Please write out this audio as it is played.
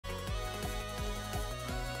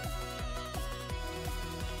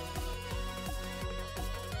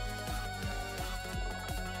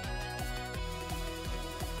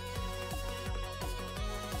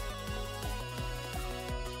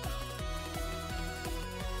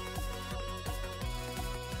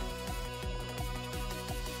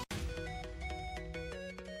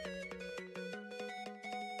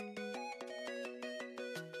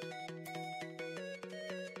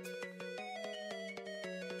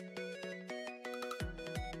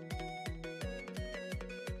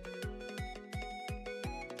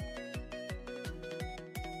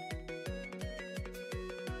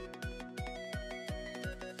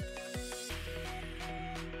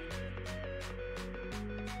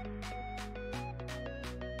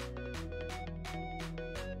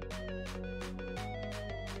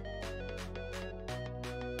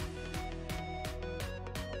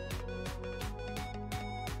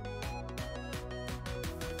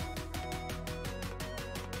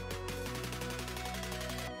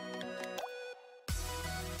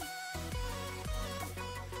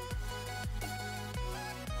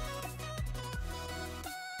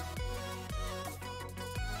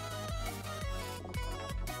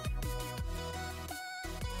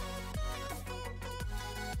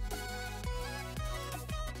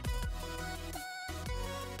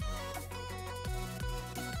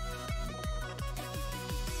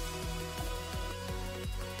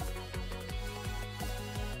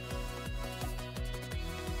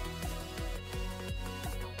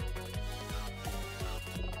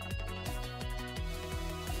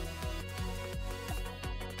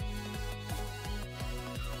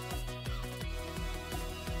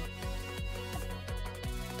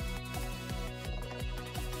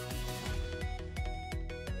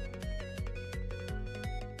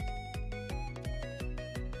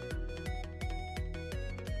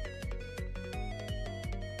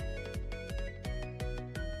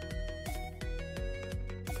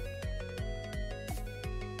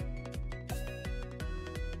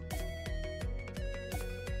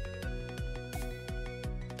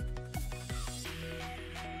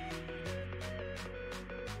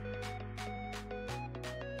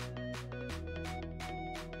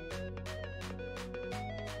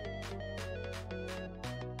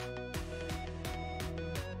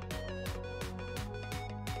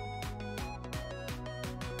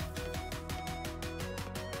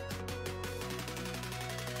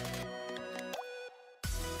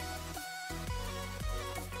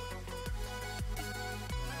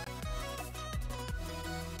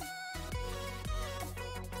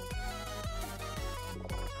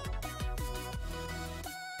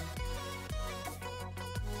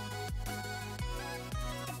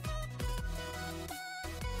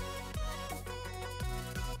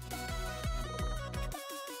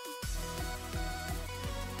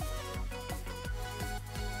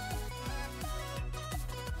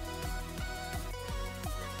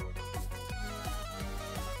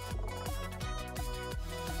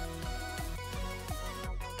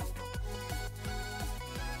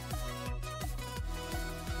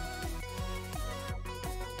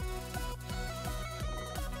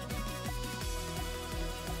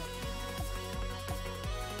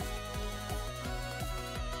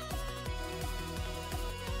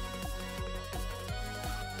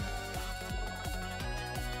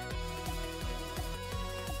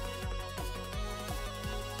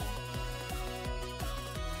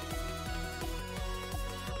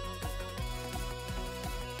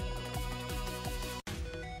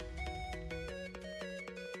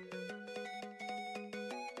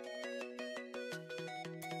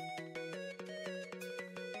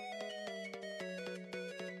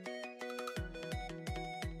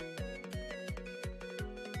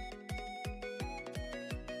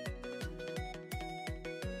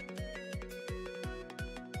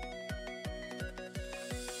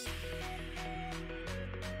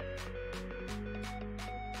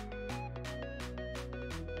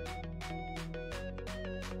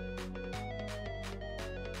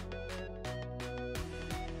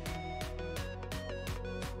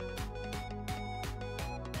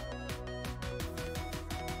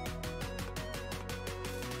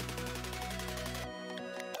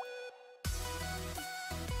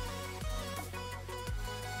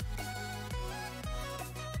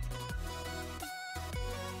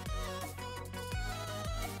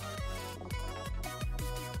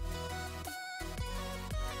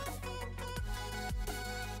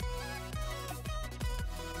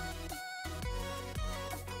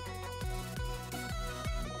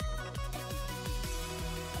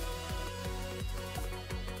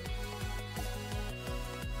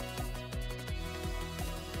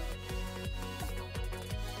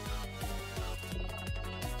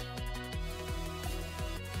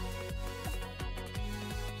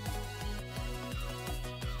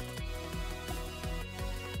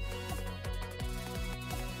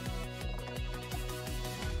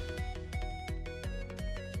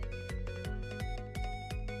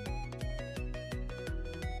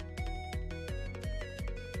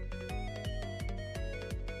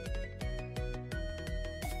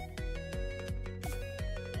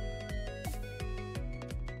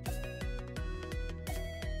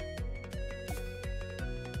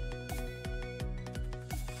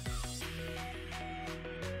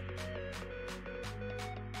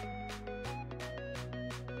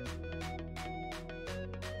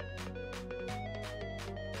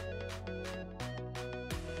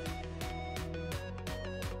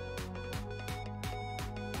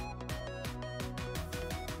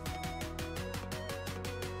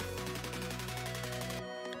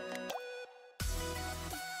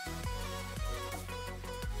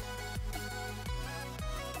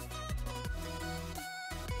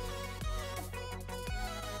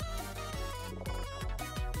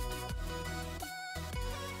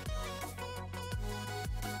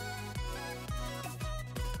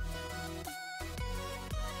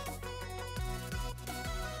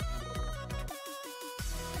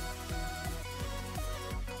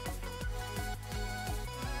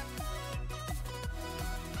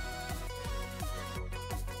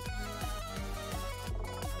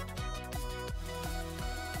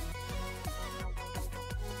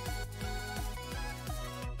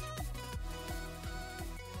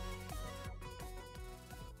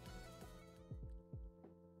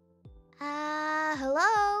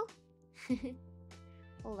Hello?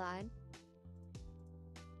 Hold on.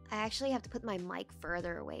 I actually have to put my mic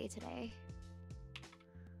further away today.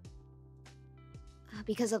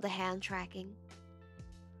 Because of the hand tracking.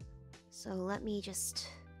 So let me just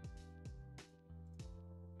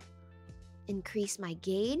increase my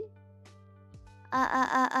gain.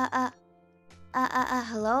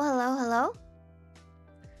 Hello?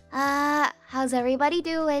 How's everybody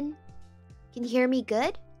doing? Can you hear me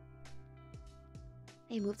good?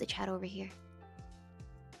 Hey, move the chat over here.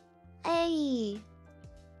 Hey!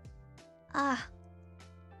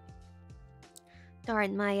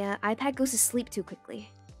 Darn, my iPad goes to sleep too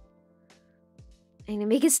quickly. I'm gonna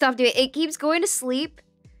make it stop doing it. It keeps going to sleep,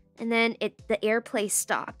 and then the AirPlay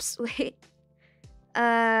stops. Wait.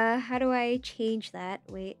 How do I change that?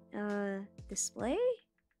 Wait, display?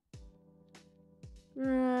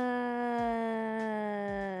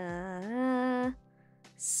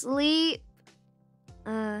 Sleep.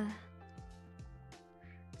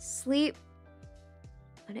 Sleep.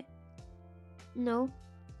 What? No.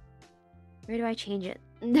 Where do I change it?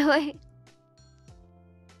 No,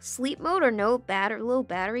 sleep mode or no low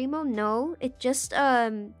battery mode? No, it just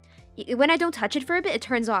when I don't touch it for a bit, it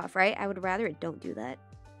turns off, right? I would rather it don't do that.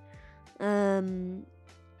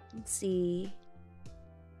 Let's see.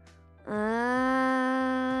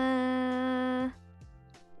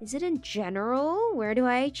 Is it in general? Where do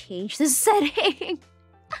I change the setting?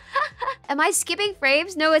 Am I skipping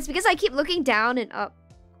frames? No, it's because I keep looking down and up.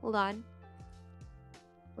 Hold on.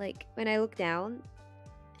 Like, when I look down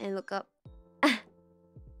and look up.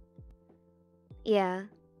 Yeah.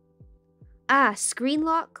 Screen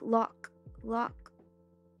lock.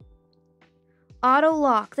 Auto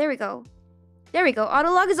lock. There we go.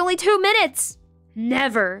 Auto lock is only 2 minutes.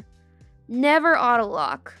 Never auto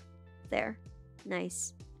lock. There.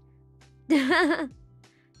 Nice.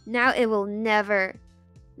 Now it will never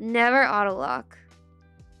auto lock.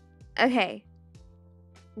 Okay.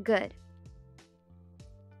 Good.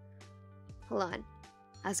 Hold on.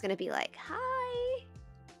 I was gonna be like, hi.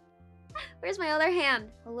 Where's my other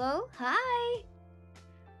hand? Hello? Hi.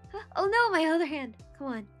 Oh no, my other hand. Come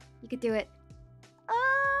on. You could do it.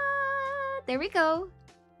 There we go.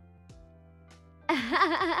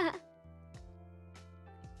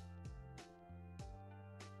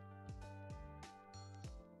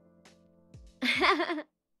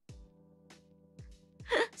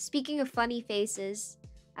 Speaking of funny faces,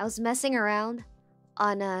 I was messing around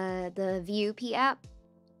on the VUP app.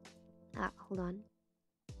 Hold on.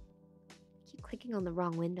 I keep clicking on the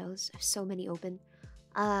wrong windows. I have so many open.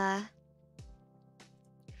 And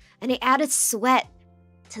they added sweat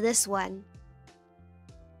to this one.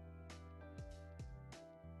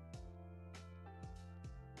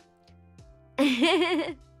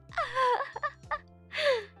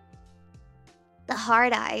 The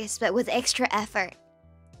hard eyes, but with extra effort.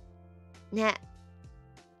 Nah.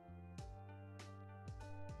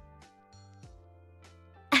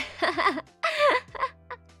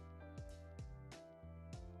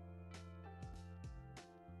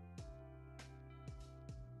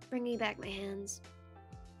 Bringing back my hands.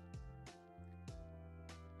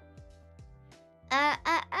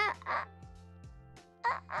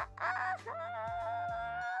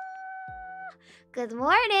 Good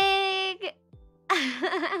morning.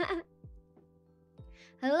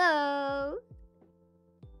 Hello.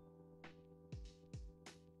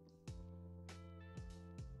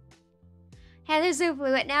 Hands are so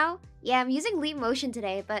fluid now. Yeah, I'm using leap motion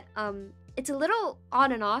today, but it's a little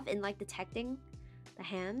on and off in like detecting the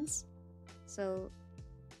hands. So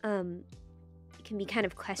it can be kind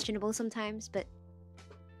of questionable sometimes, but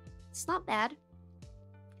it's not bad.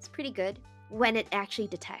 It's pretty good when it actually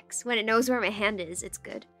detects. When it knows where my hand is, it's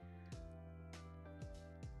good.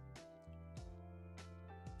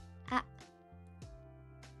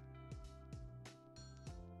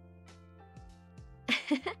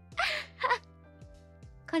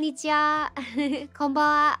 Konnichiwa.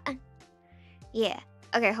 Konbanwa. Yeah.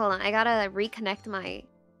 Okay, hold on. I gotta reconnect my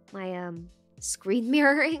screen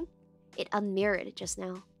mirroring. It unmirrored just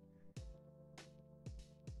now.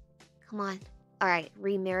 Come on. Alright,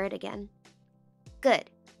 remirror it again. Good.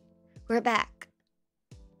 We're back.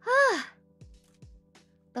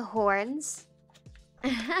 The horns.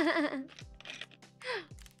 I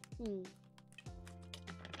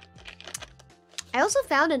also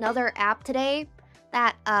found another app today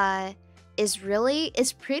that is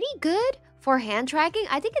pretty good for hand tracking.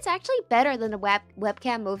 I think it's actually better than the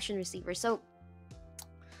webcam motion receiver. So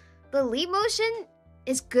the leap motion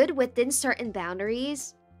is good within certain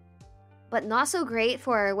boundaries, but not so great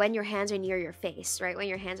for when your hands are near your face, right? When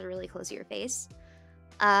your hands are really close to your face.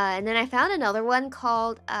 And then I found another one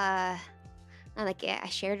called I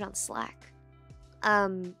shared it on Slack.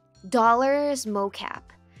 Dollars mocap.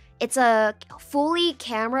 It's a fully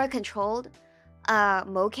camera controlled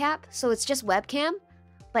mocap, so it's just webcam,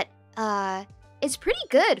 but it's pretty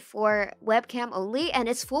good for webcam only, and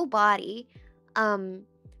it's full body. And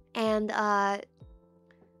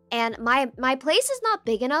my place is not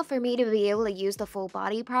big enough for me to be able to use the full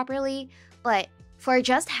body properly, but for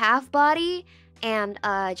just half body and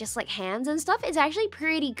just like hands and stuff, it's actually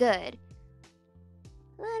pretty good.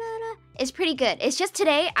 It's pretty good. It's just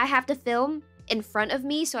today I have to film in front of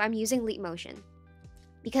me, so I'm using Leap Motion.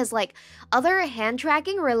 Because like other hand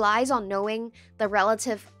tracking relies on knowing the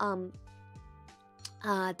relative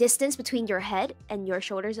distance between your head and your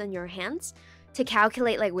shoulders and your hands to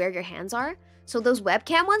calculate like where your hands are. So those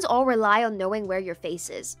webcam ones all rely on knowing where your face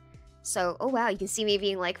is. So, oh wow, you can see me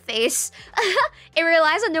being like, face. It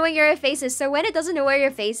relies on knowing where your face is. So when it doesn't know where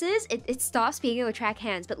your face is, it stops being able to track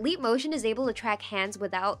hands. But Leap Motion is able to track hands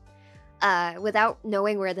without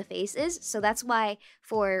knowing where the face is. So that's why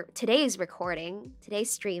for today's recording,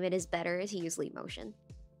 today's stream, it is better to use Leap Motion.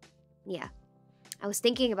 Yeah. I was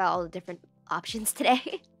thinking about all the different options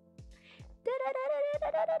today.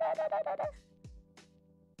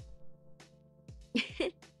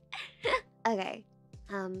 Okay.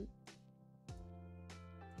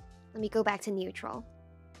 Let me go back to neutral.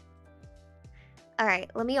 Alright,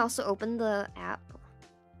 let me also open the app.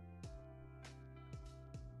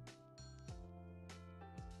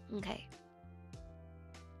 Okay.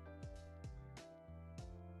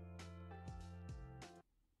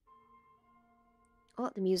 Oh,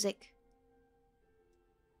 the music.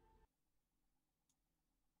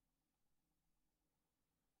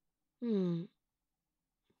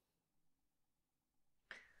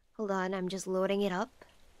 Hold on, I'm just loading it up.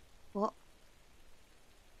 What?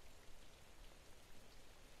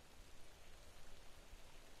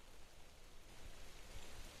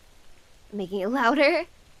 Making it louder.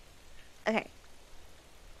 Okay.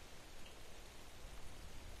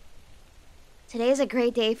 Today is a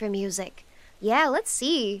great day for music. Yeah, let's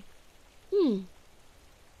see. Here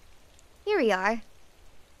we are.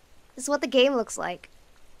 This is what the game looks like.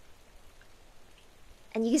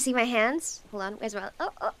 And you can see my hands. Hold on, where's my...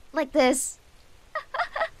 Oh, like this.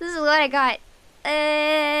 This is what I got.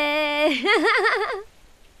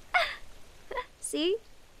 See?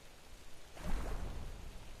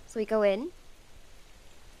 So we go in.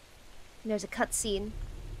 And there's a cutscene.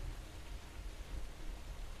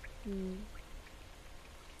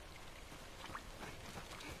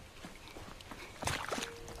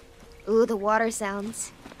 Ooh, the water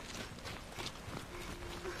sounds.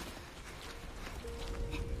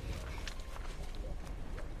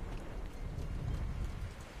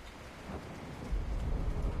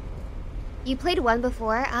 You played 1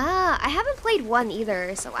 before? Ah, I haven't played 1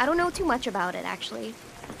 either, so I don't know too much about it, actually.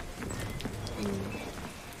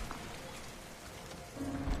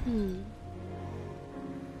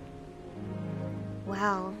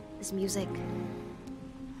 Wow, this music.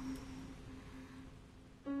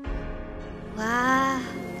 Wow.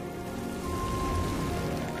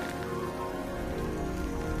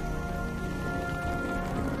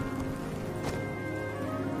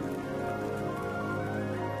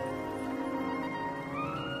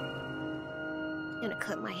 I'm gonna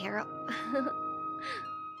cut my hair up.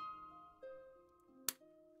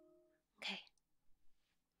 Okay.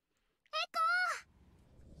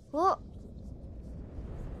 Whoa.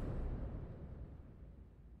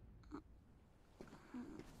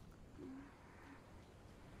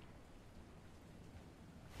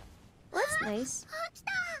 Well, that's nice.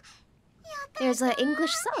 There's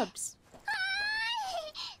English subs.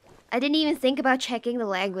 I didn't even think about checking the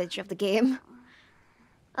language of the game.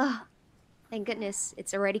 Oh, thank goodness,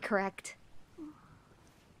 it's already correct.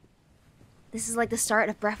 This is like the start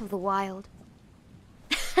of Breath of the Wild.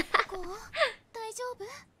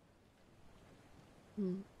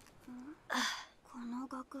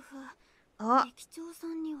 Oh.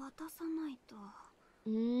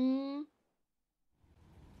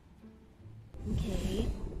 Okay.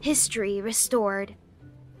 History restored.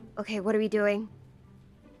 Okay, what are we doing?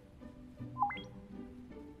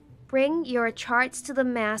 Bring your charts to the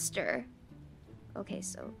master. Okay,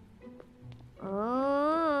 so...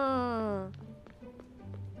 Oh.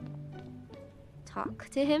 Talk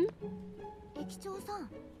to him?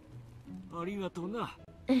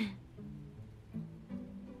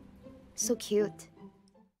 So cute.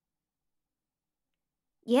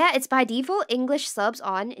 Yeah, it's by default English subs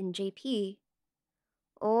on in JP.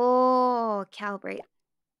 Oh, calibrate.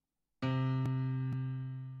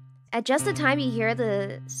 Adjust the time you hear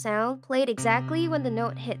the sound played exactly when the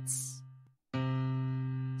note hits.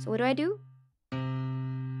 So what do I do?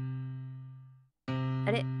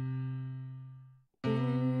 Edit.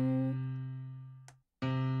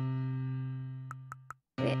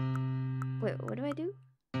 Wait, what do I do?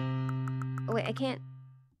 Oh wait, I can't.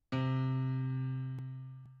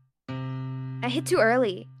 I hit too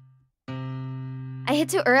early. I hit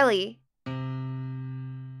too early.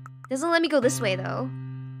 Doesn't let me go this way though.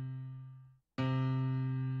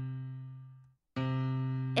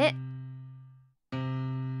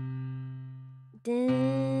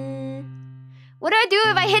 What do I do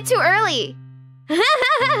if I hit too early?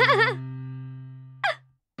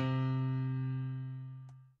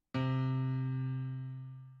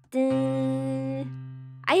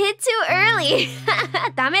 I hit too early.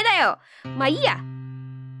 ダメだよ。まあいいや。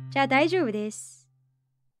じゃあ大丈夫です。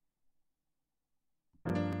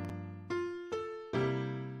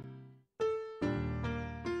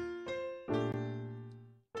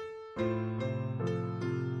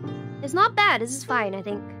It's not bad. This is fine, I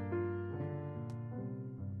think.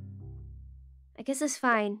 I guess it's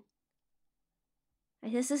fine. I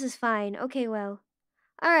guess this is fine. Okay, well.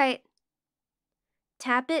 Alright.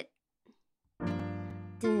 Tap it.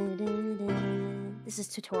 This is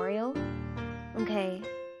tutorial. Okay.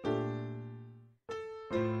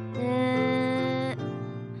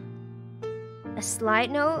 A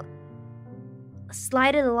slide note.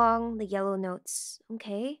 Slide it along the yellow notes.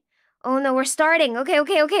 Okay. Oh no, we're starting. Okay,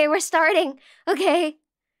 we're starting. Okay.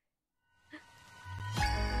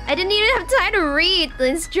 I didn't even have time to read the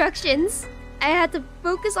instructions. I had to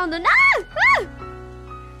focus on the...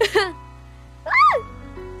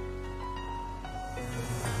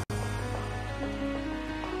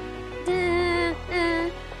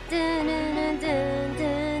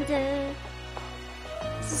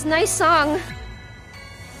 This is a nice song.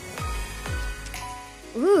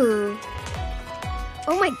 Ooh.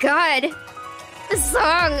 Oh my god. The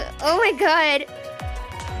song. Oh my god.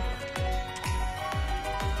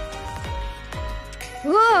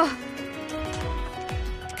 Whoa.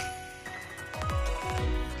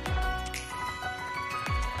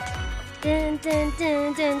 Dun, dun,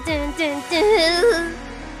 dun, dun, dun, dun, dun.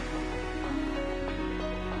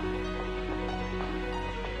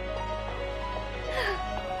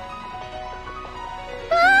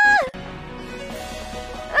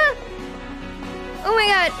 Oh my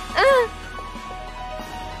god.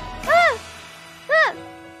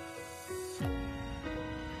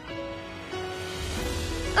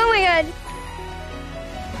 Oh my god.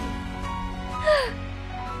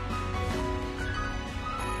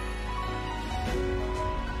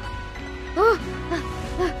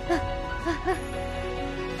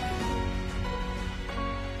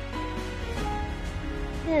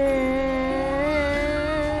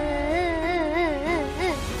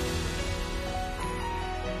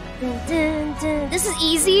 This is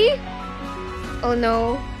easy? Oh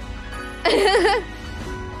no.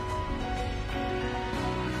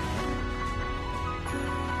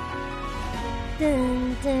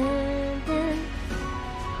 Dun, dun, dun.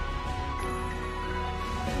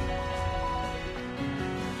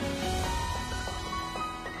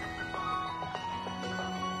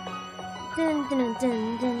 Dun, dun,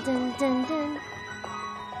 dun, dun, dun, dun, dun.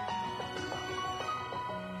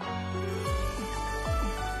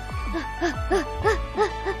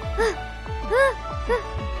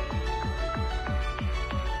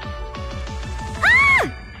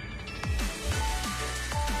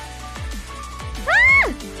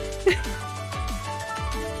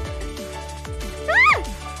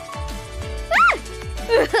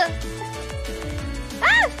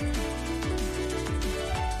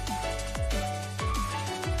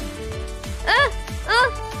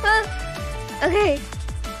 Okay.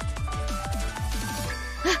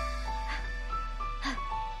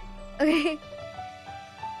 Okay.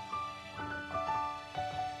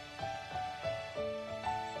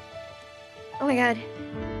 Oh my god.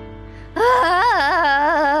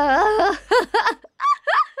 Ah!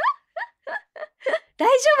 大丈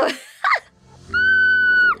夫?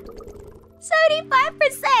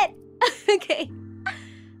 75%. Okay.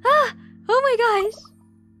 Ah, oh my gosh.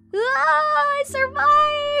 Ah, I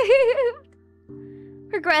survived.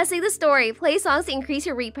 Progressing the story. Play songs to increase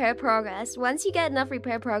your repair progress. Once you get enough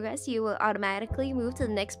repair progress, you will automatically move to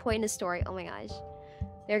the next point in the story. Oh my gosh.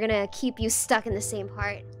 They're gonna keep you stuck in the same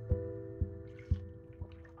part.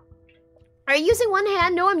 Are you using one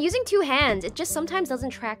hand? No, I'm using two hands. It just sometimes doesn't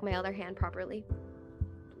track my other hand properly.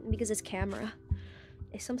 Because it's camera.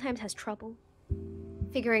 It sometimes has trouble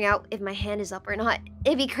figuring out if my hand is up or not.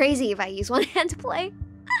 It'd be crazy if I use one hand to play.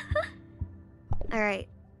 Alright.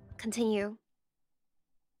 Continue.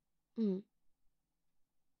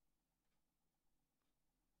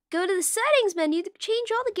 Go to the settings menu to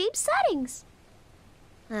change all the game settings.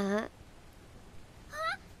 I'd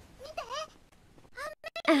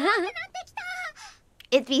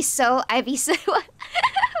be so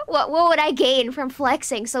what would I gain from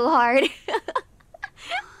flexing so hard?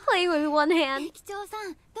 Playing with one hand.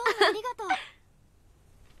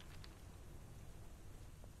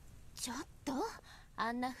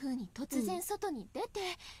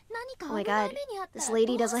 Oh my god, this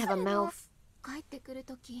lady doesn't have a mouth.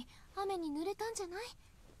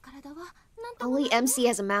 Only MC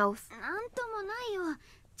has a mouth.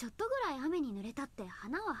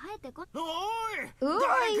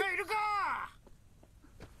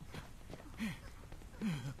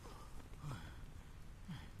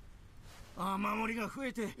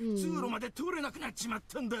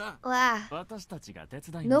 Wow.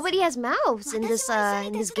 Nobody has mouths in this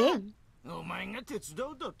game.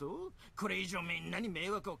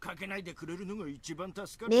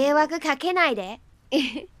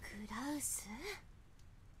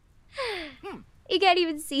 You can't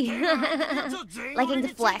even see. Liking to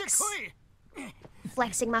flex.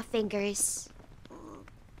 Flexing my fingers.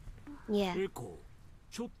 Yeah.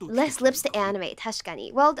 Less lips to animate, 確か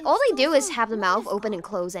に. Well, all they do is have the mouth open and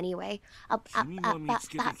close anyway.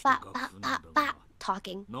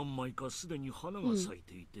 Talking. Let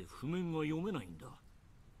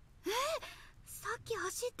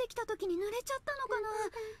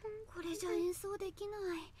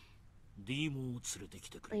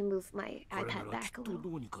me move my iPad back a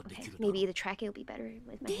little. Okay, maybe the tracking will be better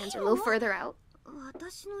with my hands a little further out.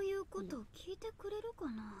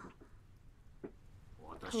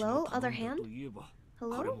 Hello, other hand?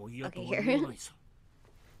 Hello? Okay, here.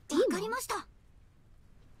 Deemo?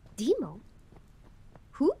 Deemo?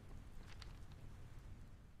 Who?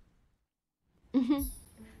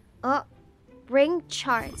 Oh, bring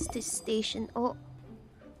charts to station. Oh,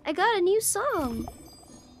 I got a new song.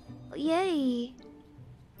 Oh, yay.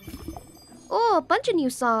 Oh, a bunch of new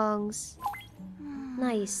songs.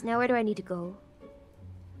 Nice. Now where do I need to go?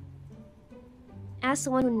 Ask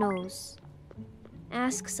someone who knows.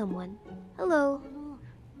 Ask someone. Hello.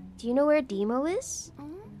 Do you know where Deemo is?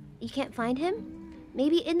 You can't find him?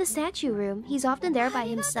 Maybe in the statue room. He's often there by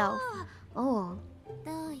himself. Oh.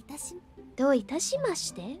 どういたしま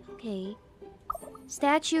して? Okay.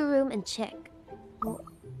 Statue room and check. Oh.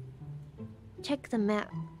 Check the map.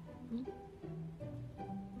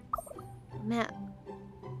 Map.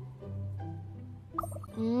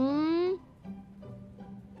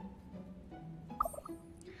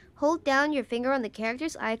 Hold down your finger on the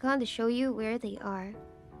character's icon to show you where they are.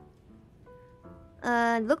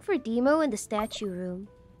 Look for Deemo in the statue room.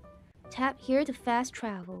 Tap here to fast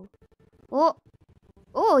travel.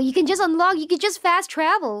 Oh, you can just unlock, you can just fast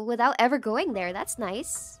travel without ever going there. That's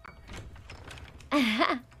nice.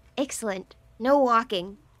 Excellent. No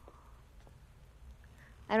walking.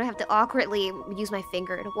 I don't have to awkwardly use my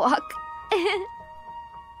finger to walk.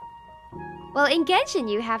 Well, in Genshin,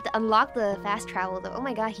 you have to unlock the fast travel, though. Oh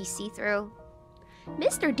my god, he's see-through.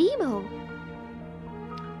 Mr. Deemo!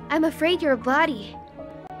 I'm afraid your body...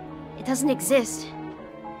 it doesn't exist.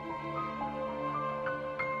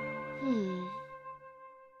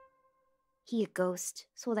 He a ghost.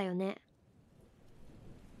 そうだよね。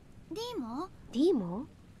Deemo? Deemo?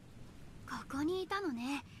 ここにいたの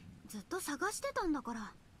ね。ずっと探してたんだか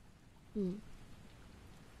ら。ね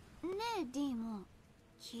え、Deemo。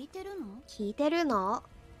聞いてるの？聞いてるの？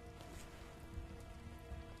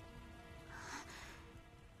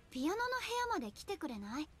ピアノの部屋まで来てくれ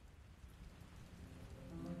ない？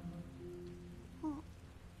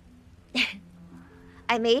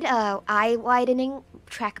 I made a eye widening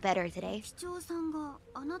track better today. 市長さんが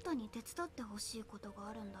あなたに手伝ってほしいことが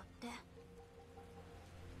あるんだって。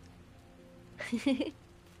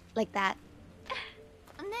Like that. ね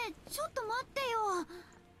え、ちょっと待ってよ。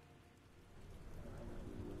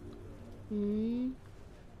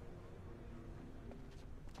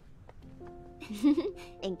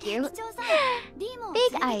Thank you.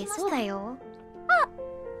 Big eye, そうだよ。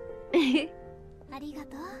ありが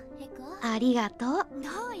とう、エコ。ありがとう。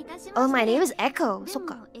Oh, my name is Echo. そっ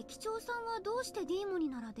か。駅長さんはどうしてDeemoに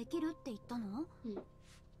ならできるって言ったの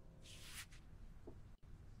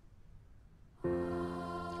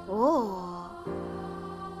？Oh.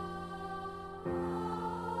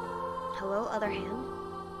 Hello, other hand.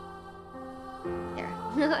 There.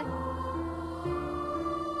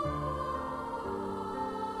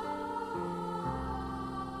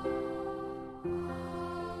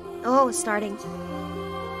 Oh, it's starting.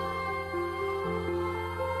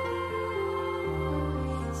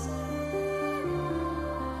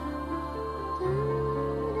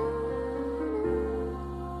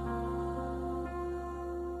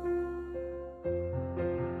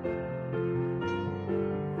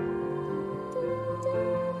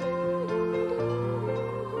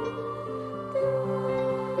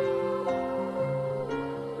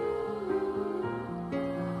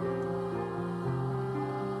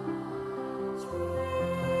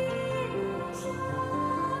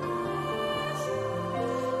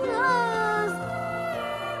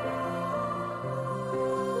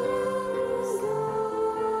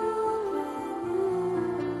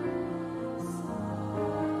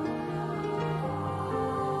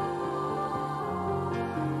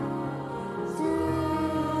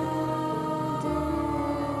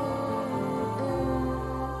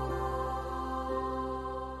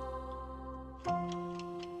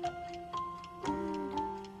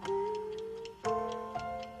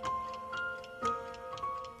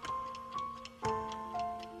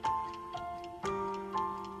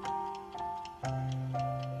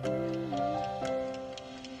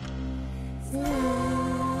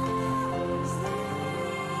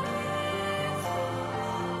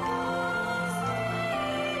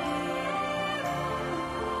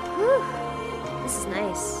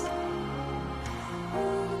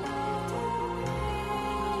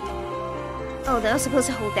 Oh, that was supposed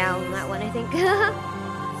to hold down that one, I think.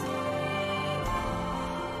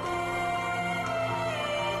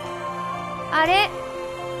 Are?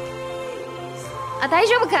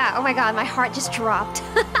 Daijoubu? Oh my god, my heart just dropped.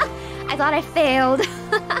 I thought I failed.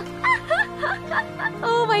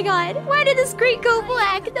 Oh my god, why did the screen go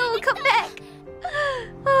black? No, come back.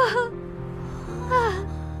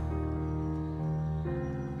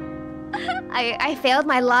 I failed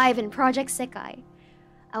my live in Project Sekai.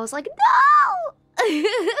 I was like, no!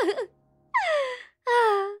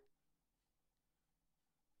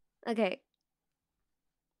 Okay.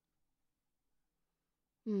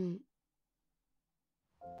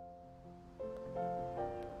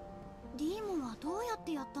 Deemo はどうやっ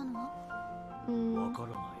てやったの？わから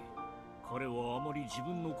ない。彼はあまり自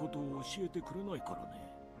分のことを教えてくれないから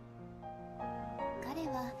ね。彼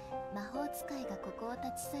は魔法使いがここを立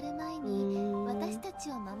ち去る前に私たち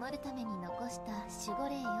を守るために残した守護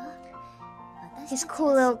霊よ。His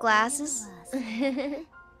cool little glasses.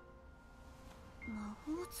 魔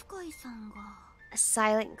法使いさんが A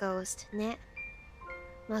silent ghost ね。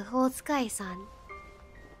魔法使いさん。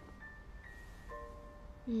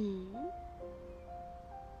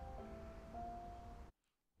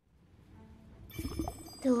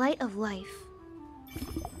The light of life.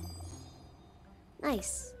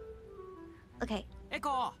 Nice. Okay.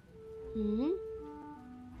 Echo.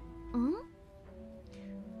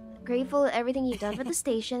 Grateful for everything you've done for the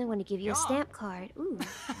station. I want to give you a stamp card. Ooh.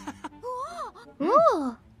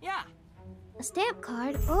 Ooh. Yeah. A stamp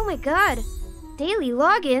card. Oh my god. Daily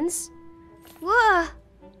logins. Whoa.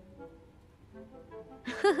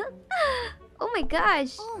 Oh my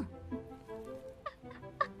gosh.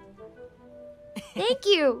 Thank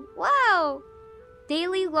you. Wow.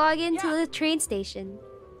 Daily login to the train station.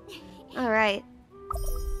 Alright.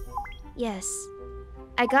 Yes.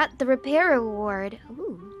 I got the repair reward.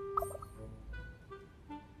 Ooh.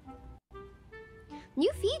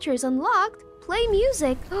 New features unlocked. Play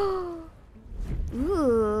music. Ooh.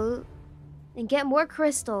 And get more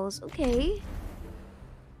crystals. Okay.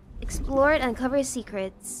 Explore and uncover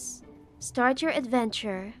secrets. Start your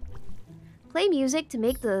adventure. Play music to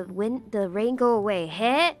make the rain go away.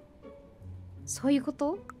 He? そういうこ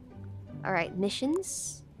と? Alright,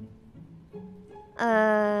 missions.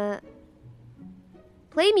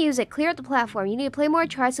 Play music, clear up the platform. You need to play more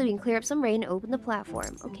tries so we can clear up some rain and open the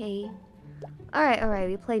platform. Okay. Alright,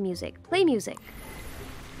 we play music. Play music.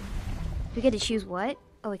 Do we get to choose what?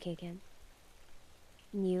 Oh, okay, again.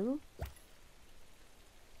 New.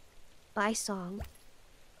 By song.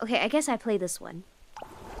 Okay, I guess I play this one.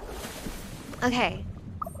 Okay.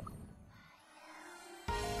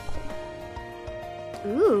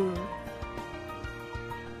 Ooh.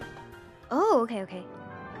 Oh, okay.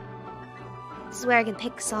 This is where I can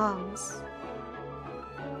pick songs.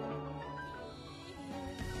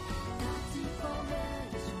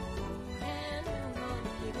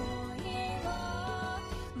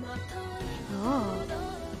 Oh.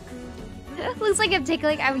 Looks like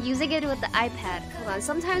I'm using it with the iPad. Hold on,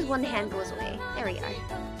 sometimes one hand goes away. There we are.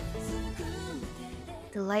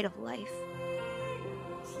 The light of life.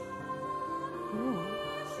 Ooh.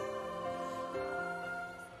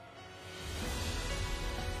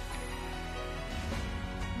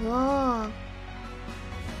 Whoa.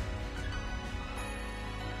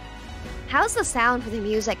 How's the sound for the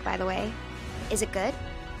music, by the way? Is it good?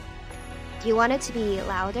 Do you want it to be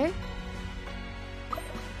louder?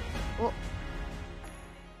 Oh.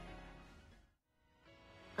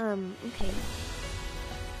 Okay.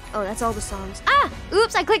 Oh, that's all the songs. Ah!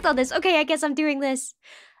 Oops, I clicked on this. Okay, I guess I'm doing this.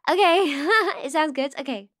 Okay. It sounds good.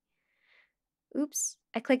 Okay. Oops,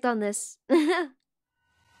 I clicked on this.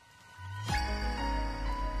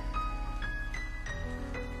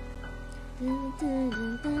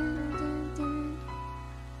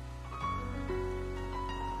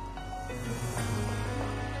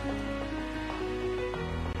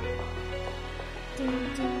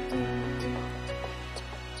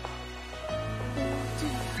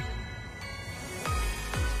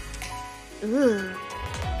 Ooh.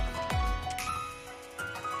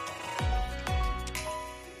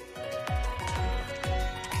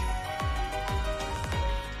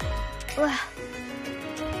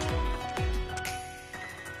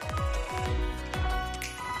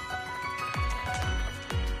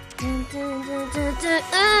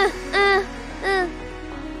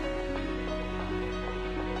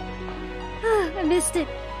 I missed it.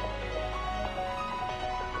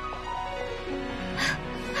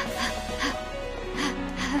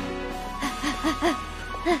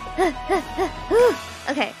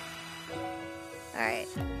 Okay. All right.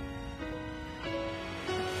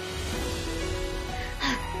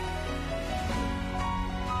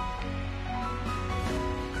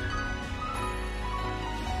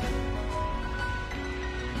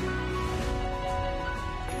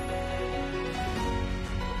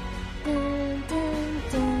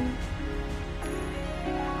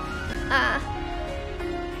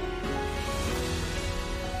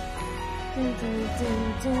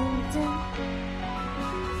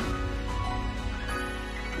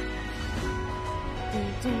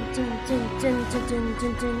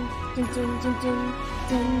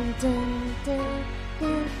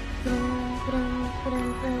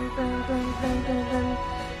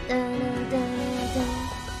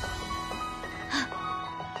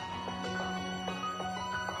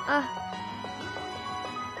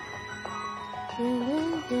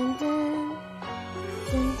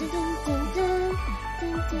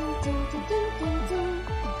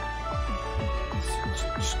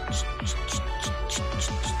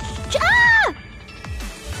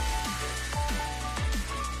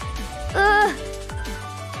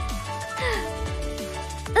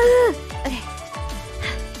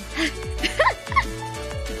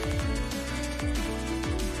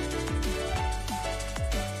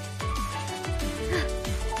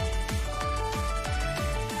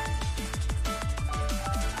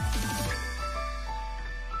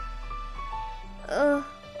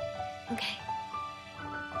 Okay.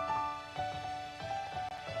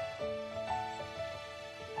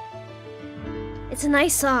 It's a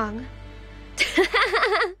nice song.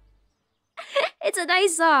 It's a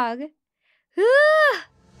nice song.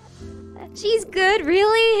 She's good,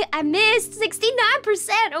 really? I missed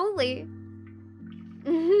 69% only.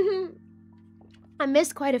 I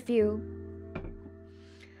missed quite a few.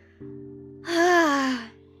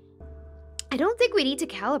 I don't think we need to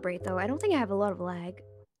calibrate though. I don't think I have a lot of lag.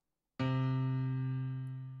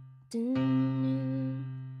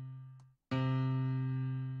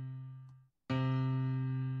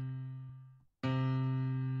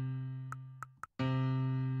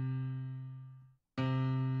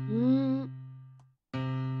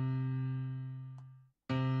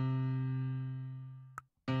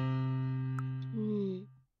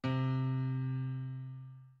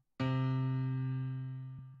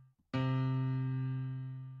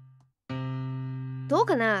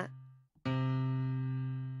 Gonna.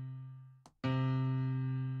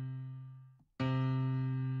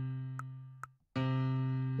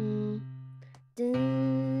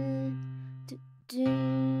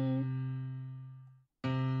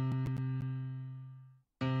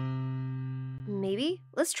 Maybe?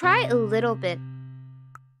 Let's try a little bit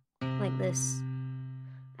like this.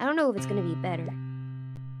 I don't know if it's gonna be better.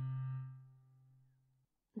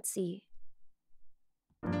 Let's see.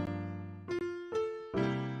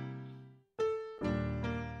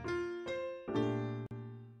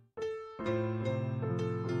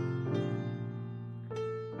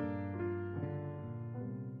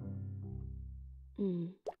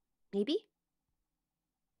 Maybe?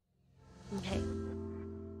 Okay.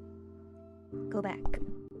 Go back.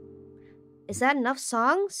 Is that enough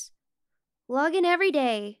songs? Log in every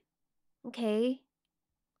day. Okay.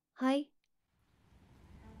 Hi.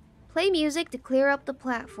 Play music to clear up the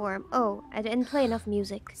platform. Oh, I didn't play enough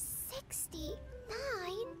music. 69?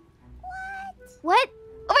 What?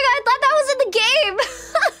 Oh my god, I thought that was in the game!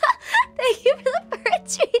 Thank you for the bird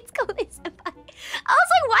treats, Coleman-senpai. I was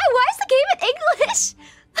like, why is the game in English?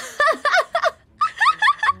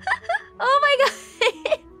 Oh my god.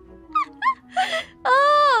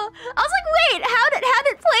 Oh, I was like, wait, how did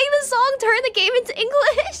playing the song turn the game into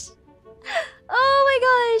English? Oh my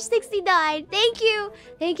gosh, 69. Thank you.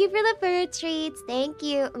 Thank you for the bird treats. Thank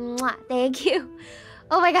you. Mwah. Thank you.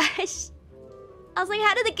 Oh my gosh. I was like,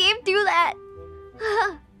 how did the game do that?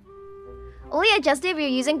 Only adjust it if you're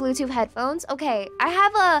using Bluetooth headphones. Okay, I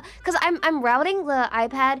have a... Because I'm routing the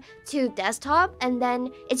iPad to desktop, and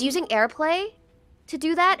then it's using AirPlay to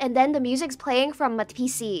do that, and then the music's playing from my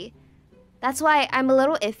PC. That's why I'm a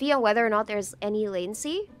little iffy on whether or not there's any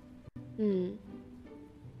latency.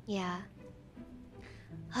 Yeah.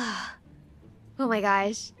 Oh my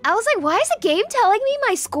gosh. I was like, why is the game telling me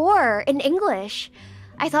my score in English?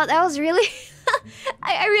 I thought that was really...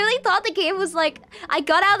 I really thought the game was like... I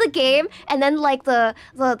got out of the game, and then like the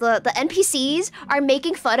NPCs are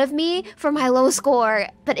making fun of me for my low score,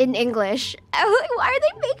 but in English. I was like, why are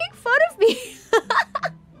they making fun of me?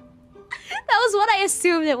 That was what I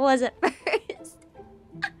assumed it was at first.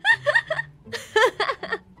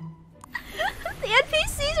 The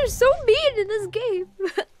NPCs are so mean in this game.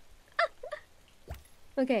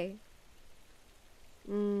 Okay.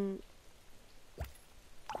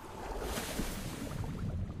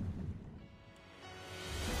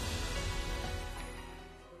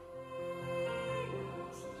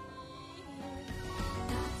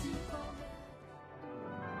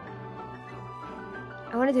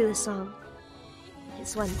 I want to do this song.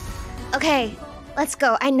 This one. Okay, let's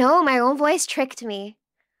go. I know my own voice tricked me.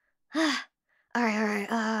 Alright.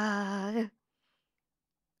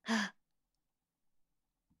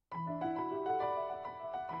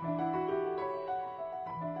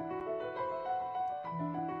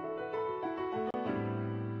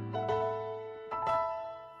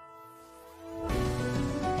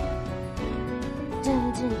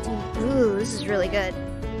 Ooh, this is really good.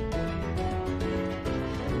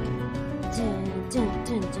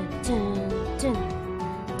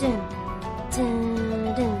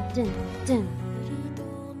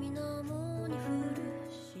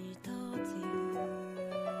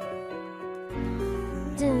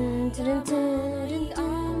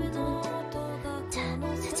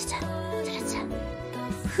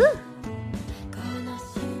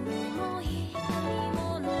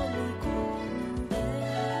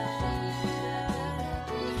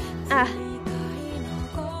 Ah.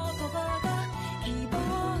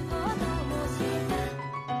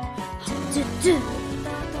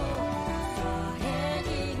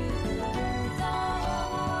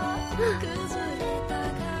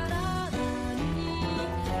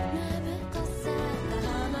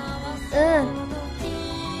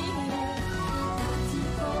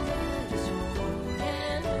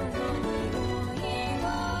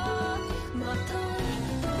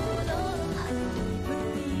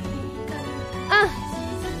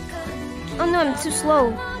 Oh no, I'm too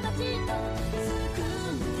slow.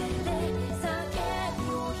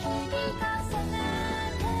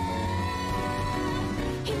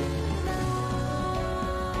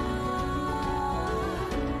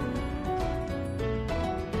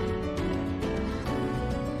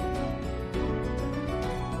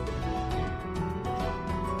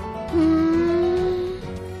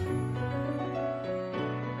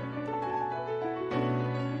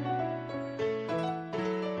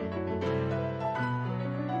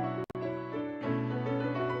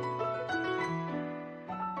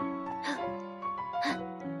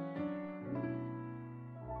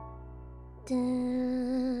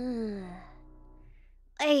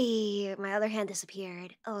 Hey, my other hand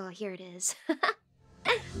disappeared. Oh, here it is.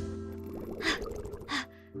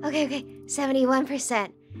 Okay,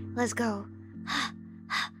 71%. Let's go.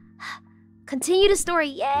 Continue the story,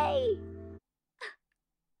 yay!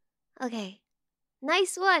 Okay,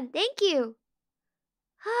 nice one, thank you.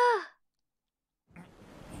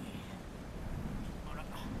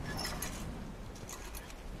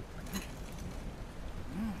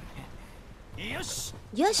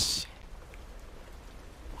 Yosh!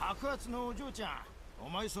 白髪のお嬢ちゃん、お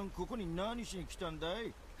前さんここに何しに来たんだ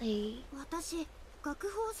い？私、楽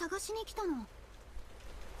譜を探しに来たの。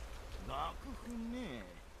楽譜ね。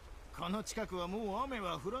この近くはもう雨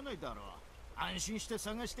は降らないだろう。安心して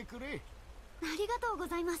探してくれ。ありがとうご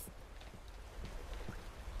ざいます。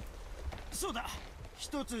そうだ、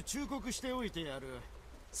一つ忠告しておいてやる。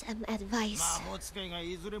Some advice. 魔法使いが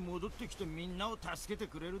いずれ戻ってきてみんなを助けて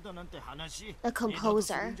くれるだなんて話。The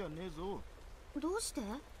composer. どうして？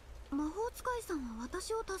魔法使いさんは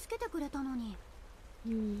私を助けてくれたのに。あ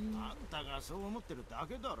んたがそう思ってるだ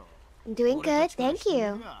けだろ。I'm doing good, thank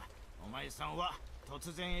you. お前さんは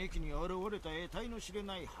突然駅に現れた得体の知れ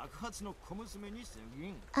ない白髪の小娘に過ぎ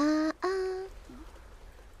ん。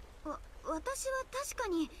私は確か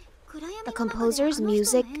に暗闇の The 中で composer's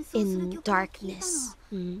music あの人の演奏する in 曲を聴いたの。 darkness.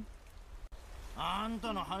 あん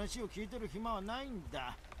たの話を聞いてる暇はないん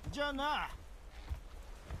だ。じゃあな。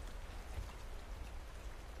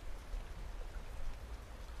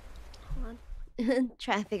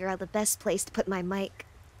Trying to figure out the best place to put my mic.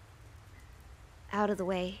 Out of the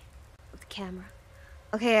way of the camera.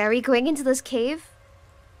 Okay, are we going into this cave?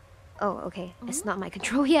 Oh, okay. It's not my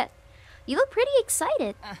control yet. You look pretty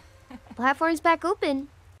excited. Platform's back open.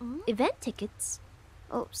 Event tickets.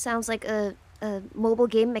 Oh, sounds like a mobile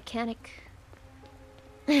game mechanic.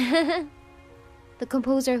 The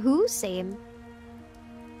composer who? Same.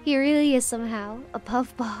 He really is somehow a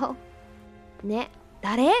puffball. Ne,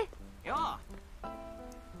 dare? Yeah.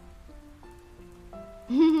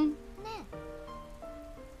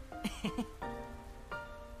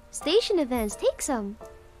 Station events, take some.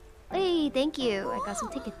 Hey, thank you. I got some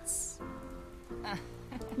tickets.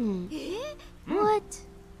 What?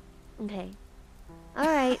 Okay.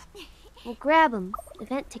 Alright. We'll grab them.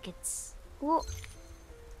 Event tickets. Well,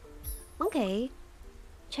 okay.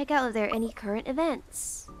 Check out if there are any current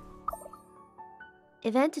events.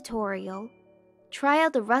 Event tutorial. Try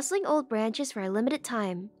out the rustling old branches for a limited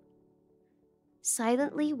time.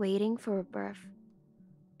 Silently waiting for a birth.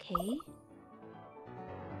 Okay.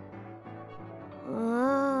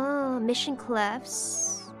 Mission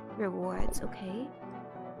clefts. Rewards, okay.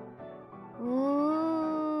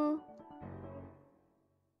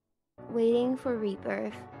 Waiting for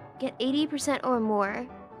rebirth. Get 80% or more.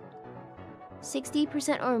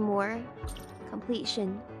 60% or more.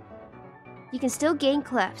 Completion. You can still gain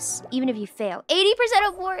clefts, even if you fail. 80%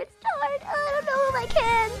 or more! It's hard! I don't know if I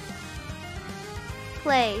can!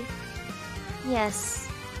 Play. Yes.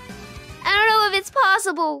 I don't know if it's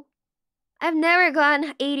possible! I've never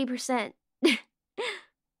gotten 80%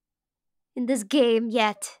 in this game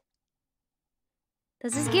yet.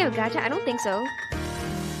 Does this game gacha? I don't think so.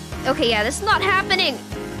 Okay, yeah, this is not happening.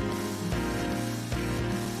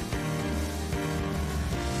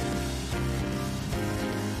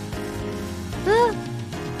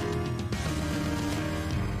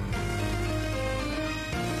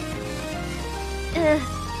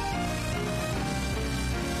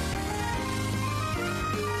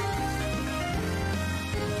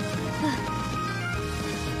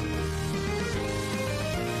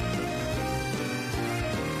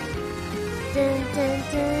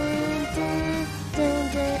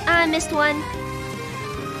 I missed one.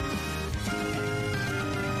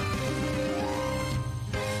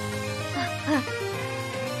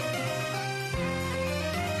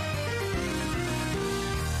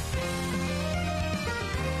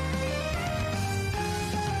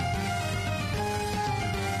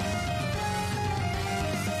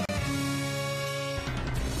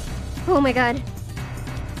 Oh my god.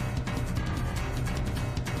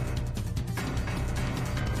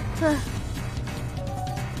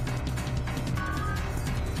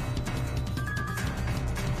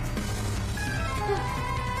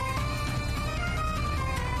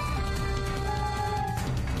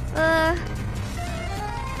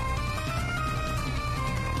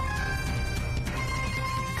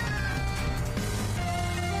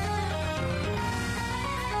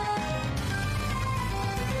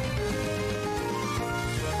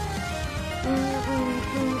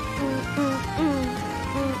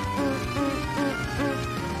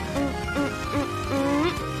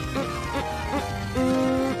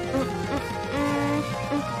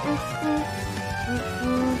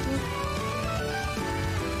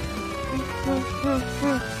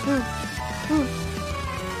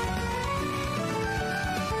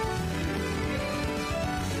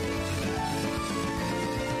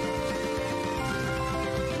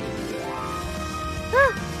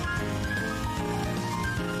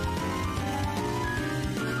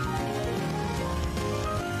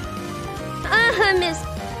 I missed.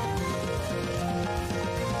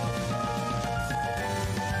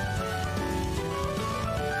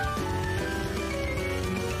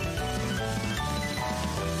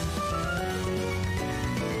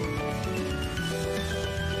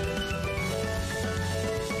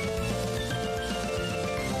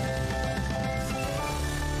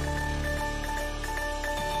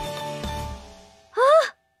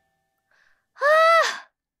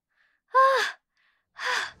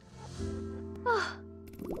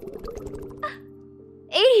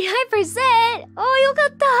 Oh,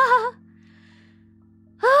 yokatta!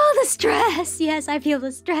 Oh, the stress! Yes, I feel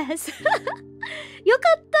the stress.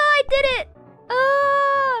 Yokatta! I did it!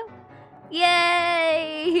 Oh!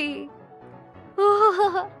 Yay!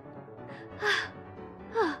 Oh.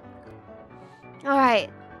 Alright.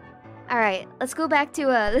 Alright, let's go back to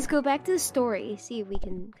the story. See if we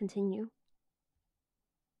can continue.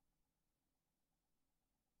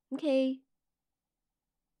 Okay.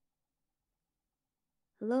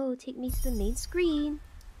 Hello, take me to the main screen.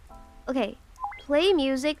 Okay, play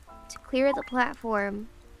music to clear the platform.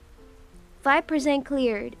 5%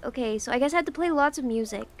 cleared. Okay, so I guess I have to play lots of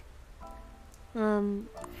music. Can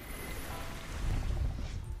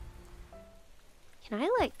I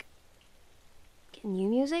like get new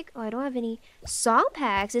music? Oh, I don't have any song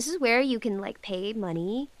packs. This is where you can like pay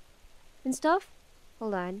money and stuff.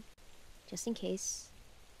 Hold on, just in case.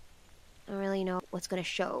 I don't really know what's gonna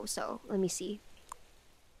show, so let me see.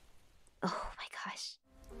 Oh my gosh.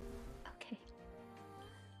 Okay.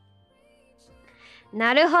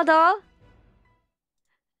 Naruhodo.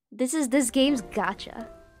 This game's gacha.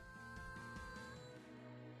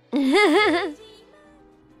 You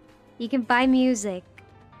can buy music.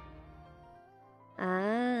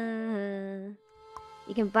 You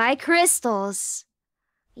can buy crystals.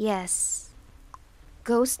 Yes.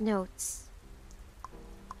 Ghost notes.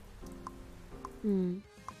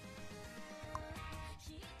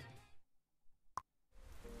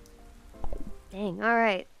 Dang,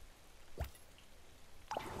 alright.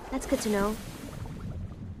 That's good to know.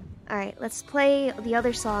 Alright, let's play the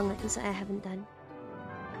other song that I haven't done.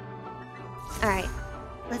 Alright,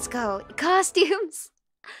 let's go. Costumes!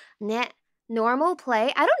 Nah, normal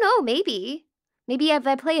play? I don't know, maybe. Maybe if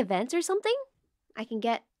I play events or something, I can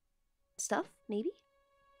get stuff, maybe?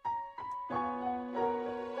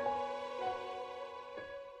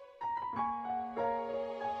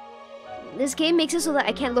 This game makes it so that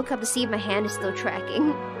I can't look up to see if my hand is still tracking.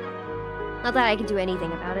 Not that I can do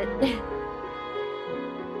anything about it.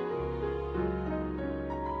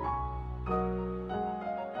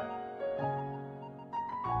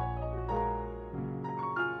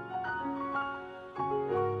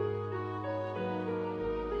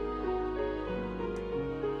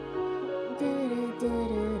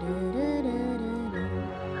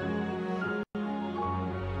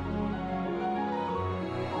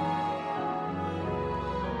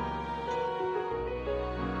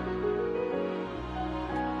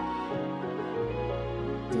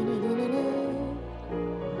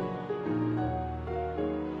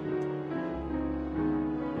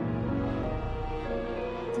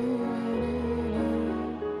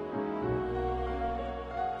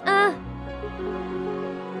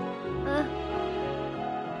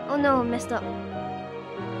 Oh no, I messed up.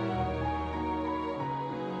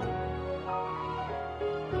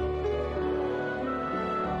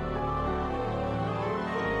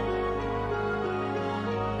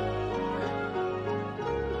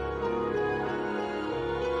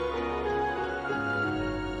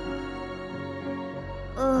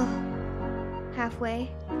 Ugh.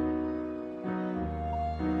 Halfway.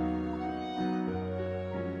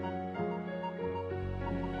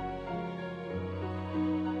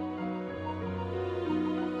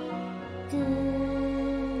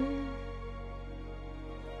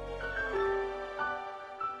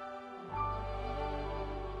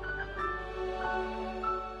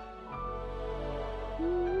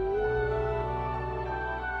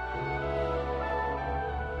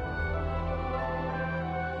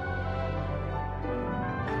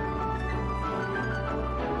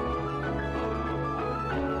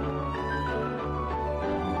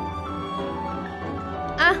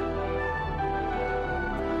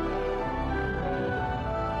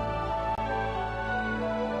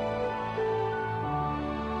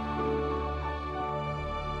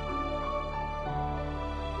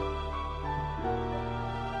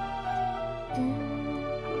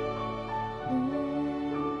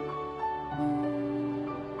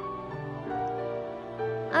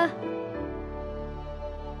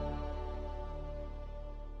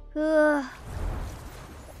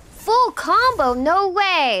 Full combo? No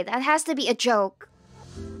way! That has to be a joke.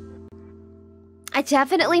 I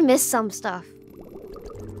definitely missed some stuff.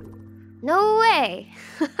 No way!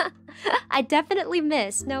 I definitely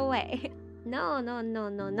missed. No way. No.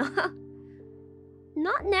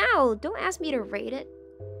 Not now. Don't ask me to rate it.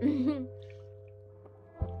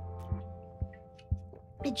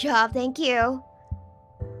 Good job, thank you.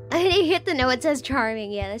 I didn't hit the note, it says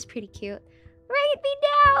charming. Yeah, that's pretty cute. Rate me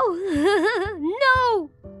now!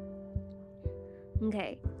 No!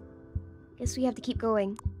 Okay. Guess we have to keep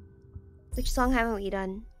going. Which song haven't we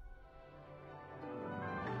done?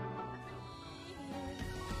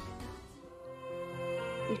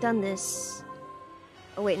 We've done this.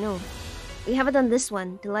 Oh wait, no. We haven't done this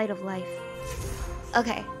one. Delight of Life.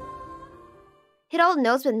 Okay. Hit all the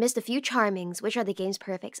notes but missed a few charmings. Which are the game's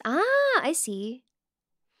perfects? Ah, I see.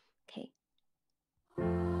 Okay.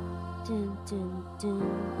 Dun, dun,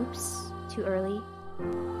 dun. Oops. Too early.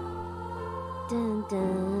 Dun,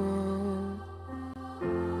 dun.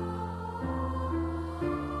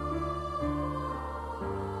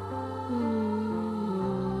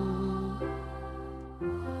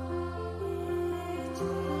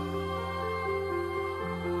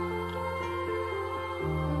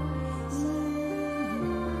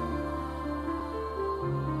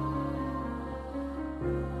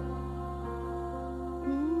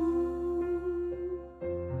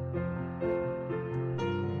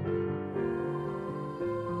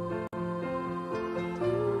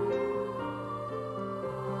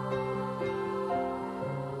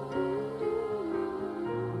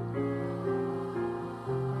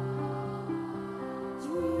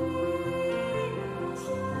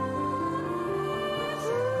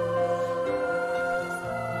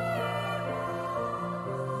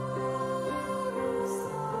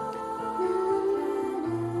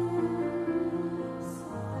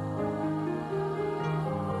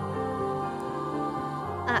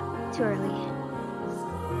 Too early.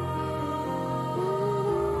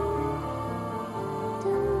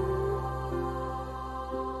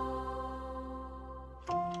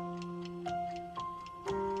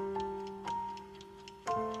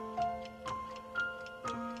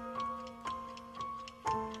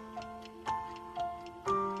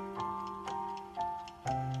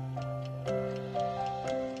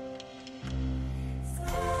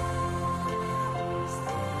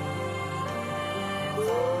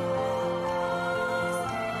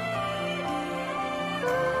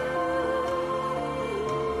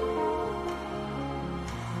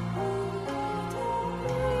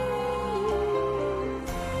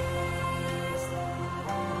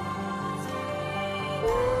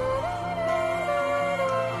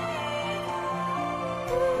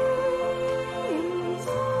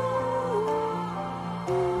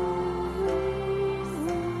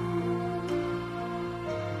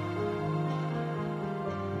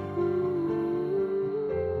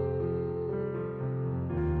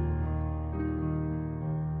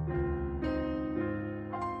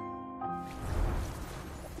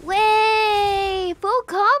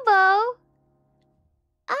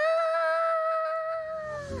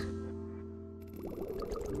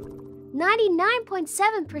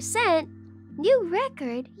 99.7%? New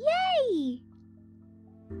record? Yay!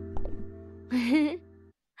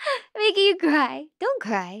 Making you cry. Don't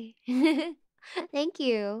cry. Thank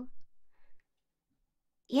you.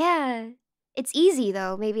 Yeah. It's easy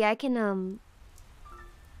though. Maybe I can Oh,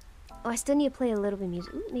 I still need to play a little bit of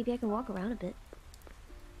music. Ooh, maybe I can walk around a bit.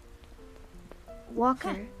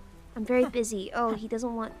 Walker. I'm very busy. Oh, he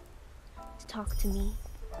doesn't want to talk to me.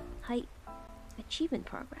 Hi. Achievement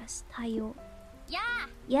progress. Tayo. Yeah.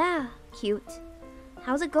 Yeah. Cute.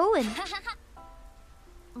 How's it going?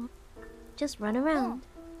 Just run around.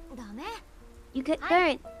 You get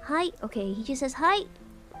burnt. Hi. Okay, he just says hi.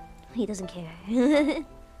 He doesn't care.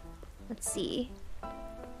 Let's see.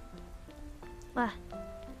 Wow.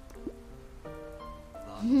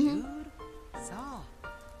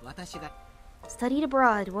 Studied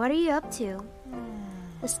abroad. What are you up to?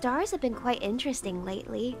 The stars have been quite interesting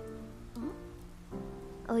lately.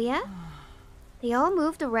 Oh yeah? They all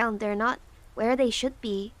moved around. They're not where they should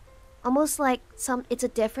be. Almost like it's a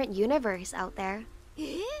different universe out there.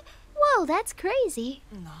 Whoa, that's crazy.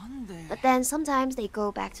 But then sometimes they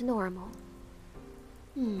go back to normal.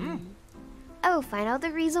 Oh, find out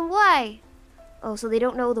the reason why. Oh, so they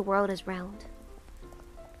don't know the world is round.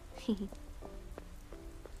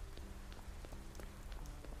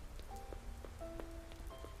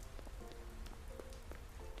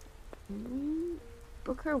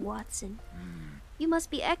 Booker Watson. You must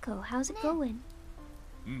be Echo. How's it going?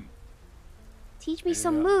 Teach me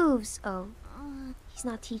some moves. Oh, he's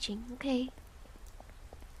not teaching. Okay.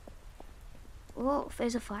 Oh, if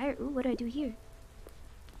there's a fire. Ooh, what do I do here?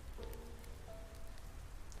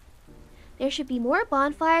 There should be more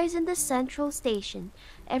bonfires in the central station.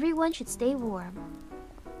 Everyone should stay warm.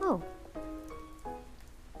 Oh.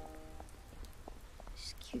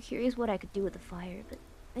 Just curious what I could do with the fire, but...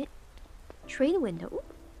 Train window. Ooh,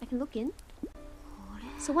 I can look in.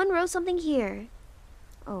 Someone wrote something here.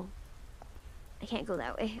 Oh. I can't go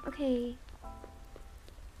that way. Okay.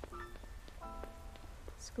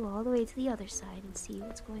 Let's go all the way to the other side and see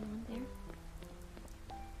what's going on there.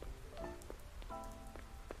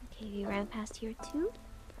 Okay, we ran past here too.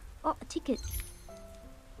 Oh, a ticket.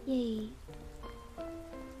 Yay.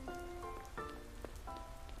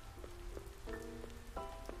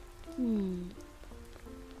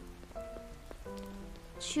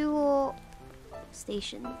 Chuo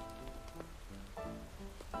Station.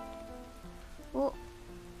 Oh.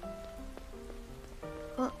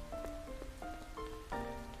 Oh.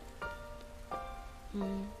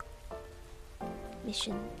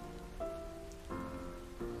 Mission.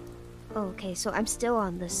 Oh, okay, so I'm still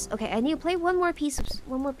on this. Okay, I need to play one more piece. I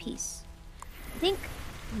think.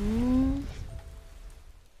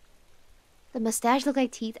 The mustache look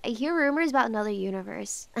like teeth. I hear rumors about another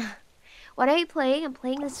universe. What are you playing? I'm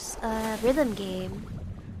playing this rhythm game.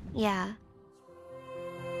 Yeah.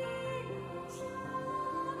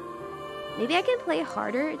 Maybe I can play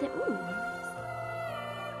harder. Ooh.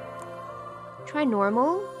 Try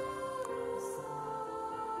normal.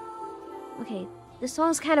 Okay, this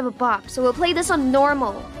song's kind of a bop, so we'll play this on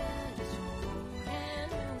normal.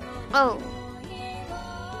 Oh.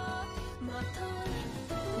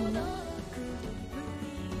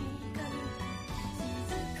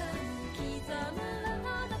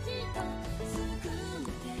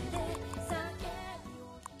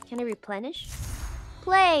 Can I replenish?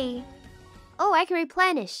 Play! Oh, I can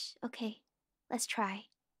replenish. Okay, let's try.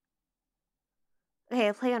 Okay,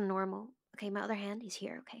 I'll play on normal. Okay, my other hand, he's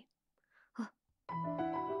here, okay.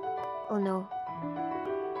 Oh no.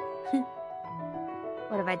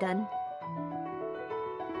 What have I done?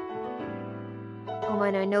 Oh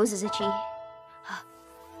my nose is itchy.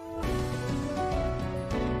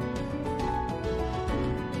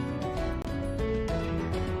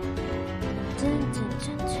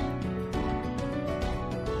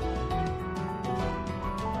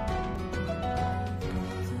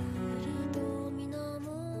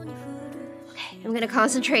 Okay, I'm gonna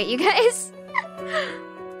concentrate, you guys.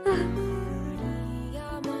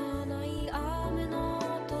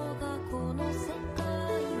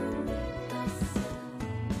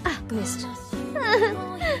 Missed.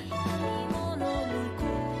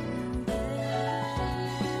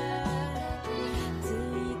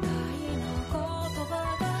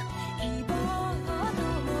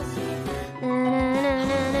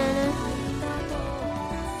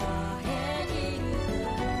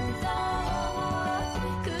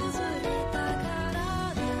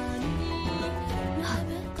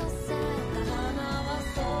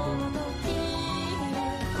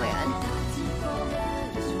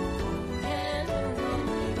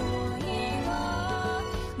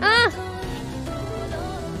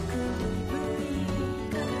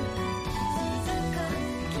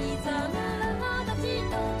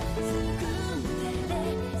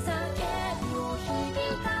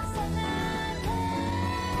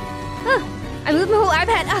 I moved my whole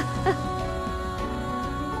iPad.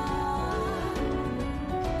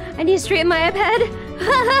 I need to straighten my iPad.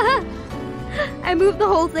 I moved the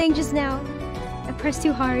whole thing just now. I pressed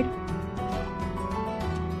too hard.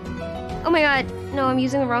 Oh my god. No, I'm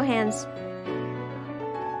using the wrong hands.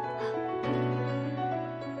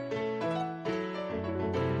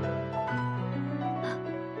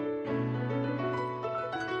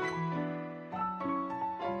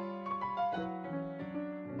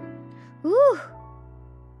 Ooh.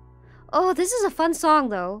 Oh, this is a fun song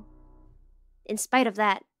though. In spite of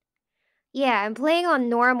that. Yeah, I'm playing on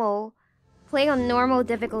normal. Playing on normal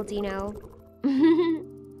difficulty now.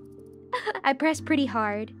 I pressed pretty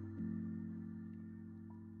hard.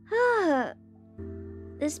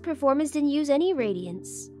 This performance didn't use any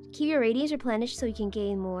radiance. Keep your radiance replenished so you can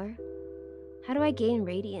gain more. How do I gain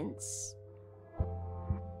radiance?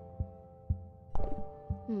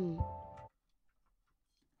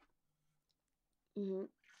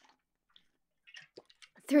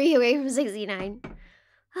 3 away from 69.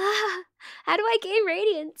 How do I gain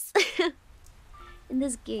radiance? In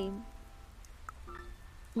this game.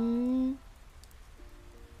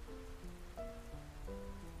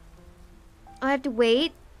 I have to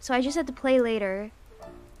wait, so I just have to play later.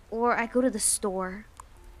 Or I go to the store.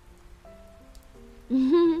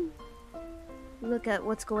 Look at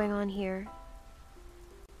what's going on here.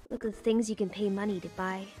 Look at the things you can pay money to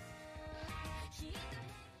buy.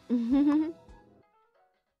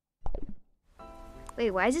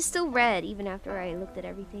 Wait, why is it still red even after I looked at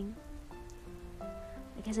everything?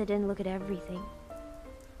 I guess I didn't look at everything.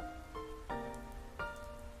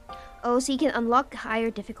 Oh, so you can unlock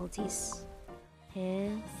higher difficulties. Yeah.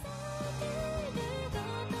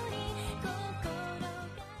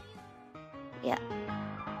 Yeah.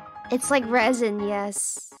 It's like resin,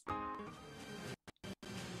 yes.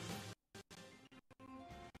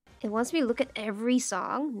 It wants me to look at every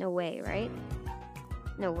song? No way, right?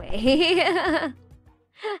 No way.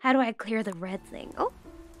 How do I clear the red thing? Oh.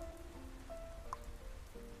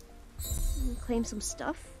 Claim some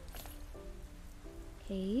stuff.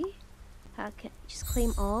 Okay. How can just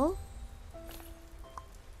claim all?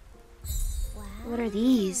 Wow. What are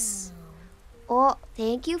these? Oh,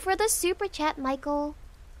 thank you for the super chat, Michael.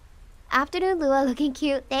 Afternoon, Lua, looking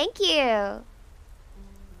cute. Thank you.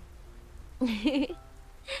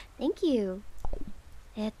 Thank you.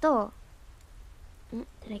 Did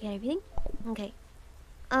I get everything? Okay.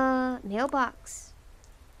 Mailbox.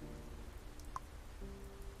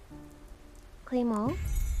 Claim all.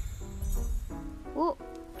 Oh,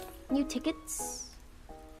 new tickets.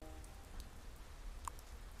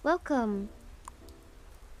 Welcome.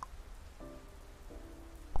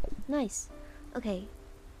 Nice. Okay.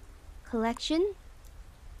 Collection.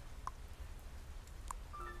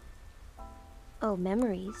 Oh,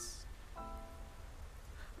 memories.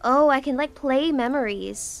 Oh, I can like play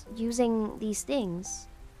memories using these things.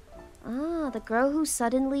 Ah, the girl who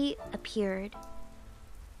suddenly appeared.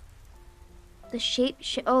 The shape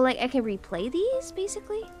oh, like I can replay these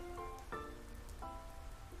basically?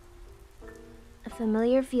 A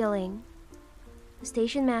familiar feeling. The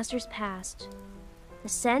station master's past. The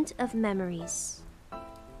scent of memories.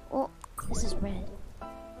 Oh, this is red.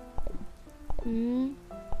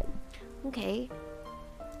 Okay.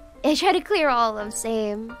 I try to clear all of them,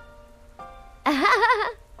 same.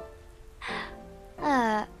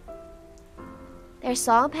 There's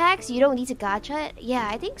song packs? You don't need to gacha it? Yeah,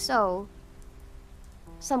 I think so.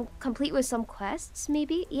 Some complete with some quests,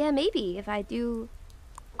 maybe? Yeah, maybe, if I do...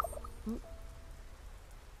 You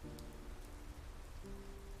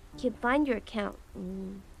can find your account.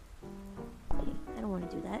 Okay, I don't want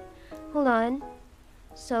to do that. Hold on.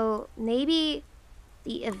 So, maybe...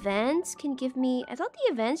 the events can give me... I thought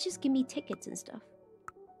the events just give me tickets and stuff.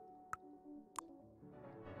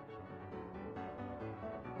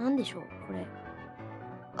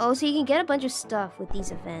 Oh, so you can get a bunch of stuff with these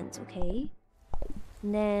events, okay.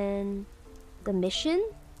 And then... the mission?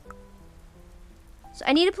 So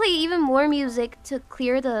I need to play even more music to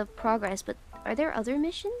clear the progress, but are there other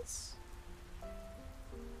missions?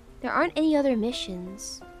 There aren't any other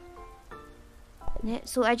missions.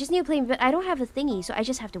 So I just need to play, but I don't have a thingy, so I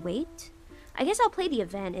just have to wait. I guess I'll play the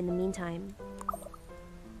event in the meantime.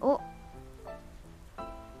 Oh.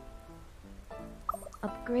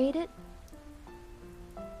 Upgrade it.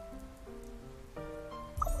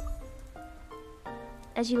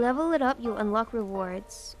 As you level it up, you'll unlock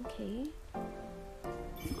rewards. Okay.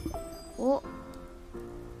 Oh.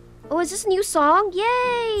 Oh, is this a new song?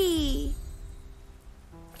 Yay!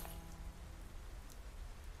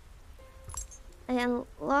 I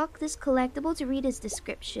unlock this collectible to read its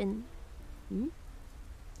description.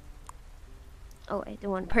 Oh, I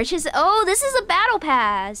don't want to purchase it. Oh, this is a battle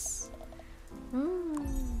pass.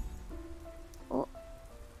 Oh.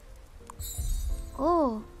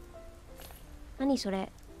 Oh. Nani sore?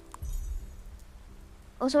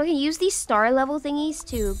 Oh, so I can use these star level thingies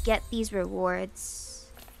to get these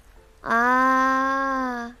rewards.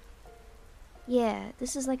 Ah. Yeah,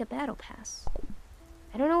 this is like a battle pass.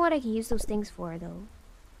 I don't know what I can use those things for though.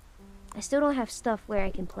 I still don't have stuff where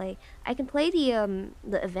I can play. I can play the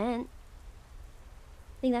event.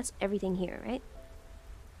 I think that's everything here, right?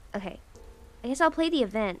 Okay. I guess I'll play the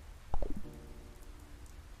event.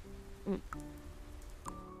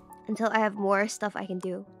 Until I have more stuff I can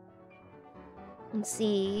do. Let's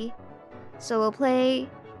see. So we'll play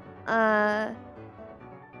the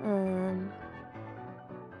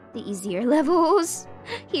easier levels.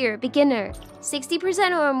 Here, beginner.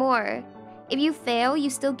 60% or more. If you fail, you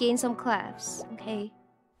still gain some claps. Okay.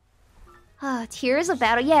 Tiers of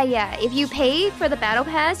battle. Yeah. If you pay for the battle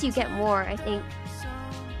pass, you get more, I think.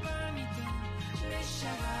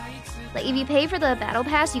 Like, if you pay for the battle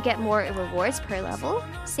pass, you get more rewards per level.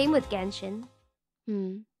 Same with Genshin.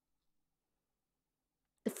 The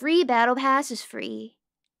free battle pass is free.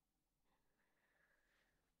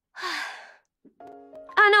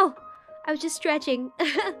 Oh no! I was just stretching. Dun,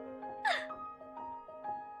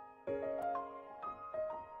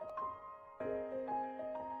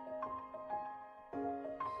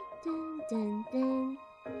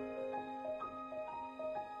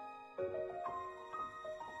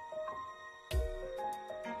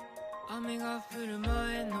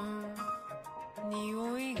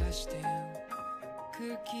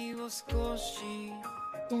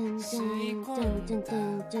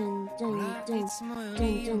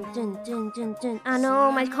 dun, dun. I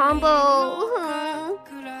know my combo.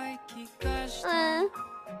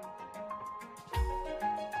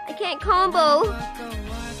 I can't combo.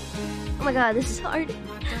 Oh my god, this is hard.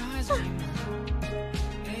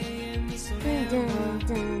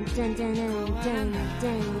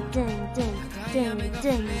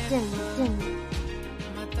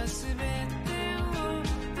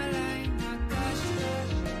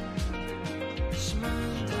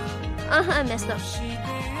 I messed up.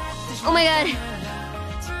 Oh my god.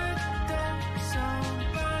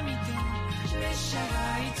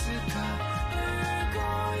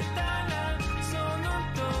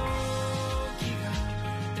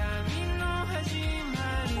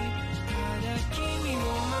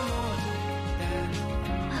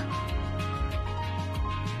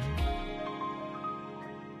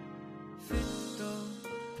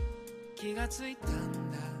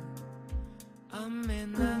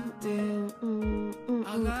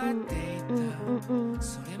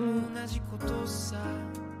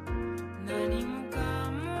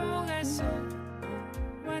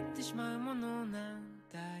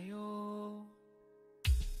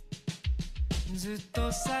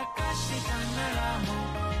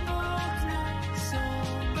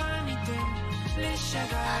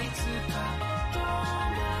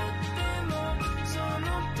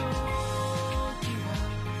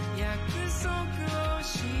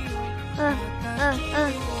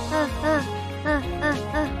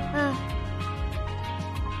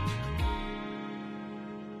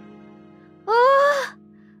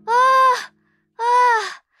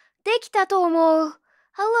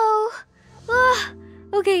 Hello.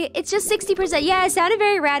 Okay, it's just 60%. Yeah, it sounded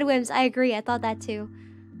very Radwimps. I agree. I thought that too.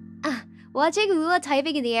 Watching Lua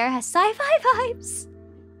typing in the air has sci-fi vibes.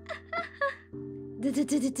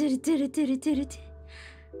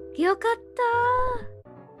 Yokatta.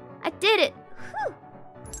 I did it. Whew.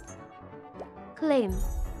 Claim.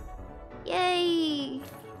 Yay.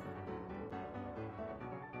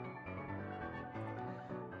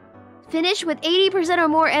 Finish with 80% or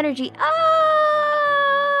more energy.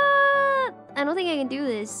 I don't think I can do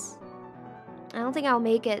this. I don't think I'll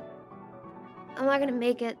make it. I'm not gonna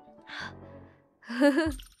make it.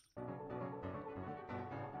 I'm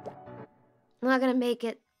not gonna make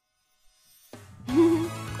it.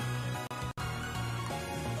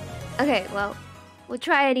 Okay, well, we'll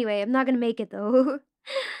try anyway. I'm not gonna make it though.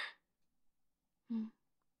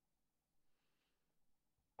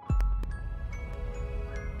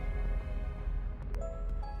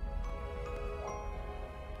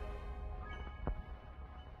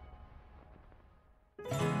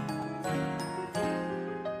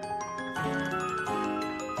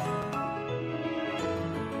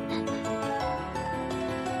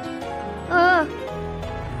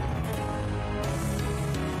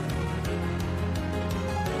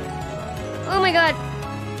 Oh my god.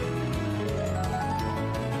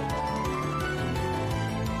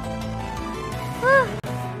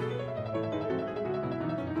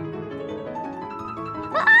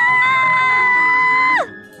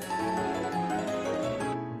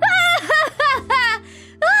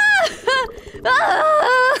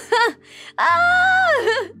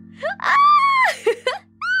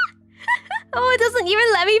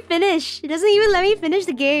 even let me finish. It doesn't even let me finish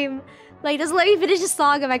the game. Like, it doesn't let me finish the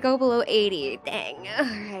song if I go below 80. Dang.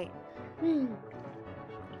 Alright.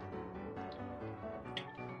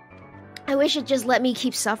 I wish it just let me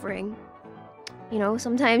keep suffering. You know,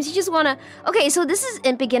 sometimes you just wanna... Okay, so this is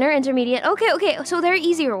in beginner, intermediate. Okay, so there are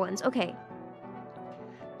easier ones. Okay.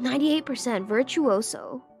 98%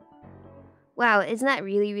 virtuoso. Wow, isn't that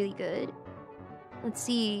really, really good? Let's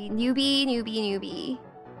see. Newbie.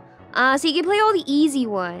 So you can play all the easy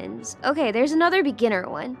ones. Okay, there's another beginner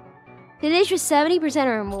one. Finish with 70%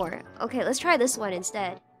 or more. Okay, let's try this one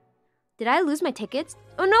instead. Did I lose my tickets?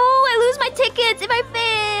 Oh no, I lose my tickets if I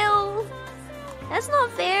fail! That's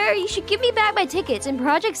not fair. You should give me back my tickets. In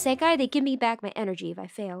Project Sekai, they give me back my energy if I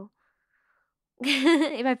fail.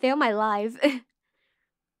 If I fail my live.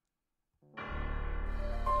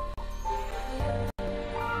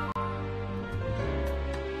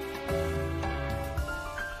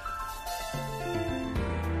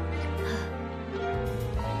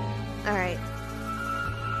 Alright.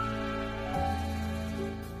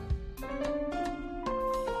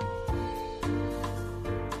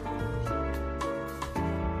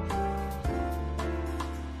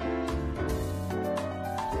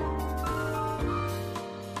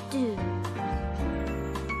 Dude.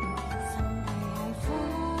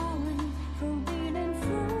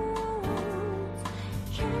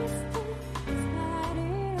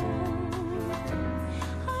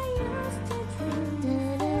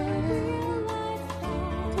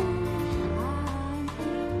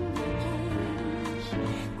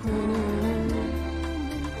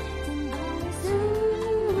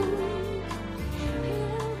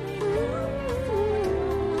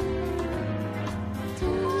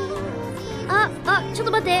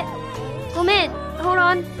 Coleman, hold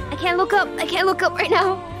on. I can't look up. I can't look up right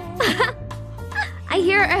now. I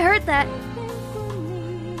heard that.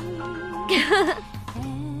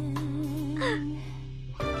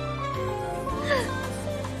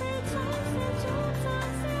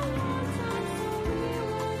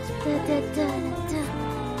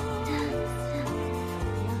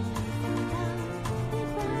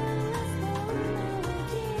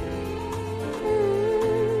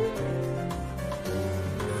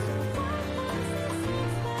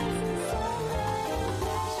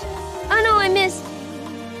 Oh no, I missed.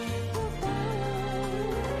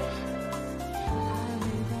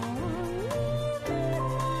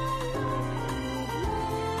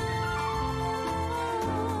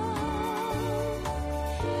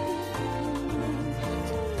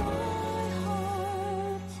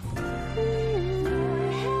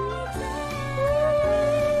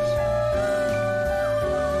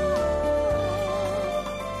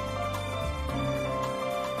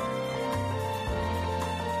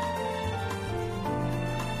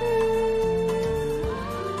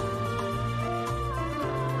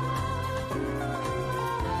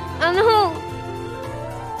 Oh no!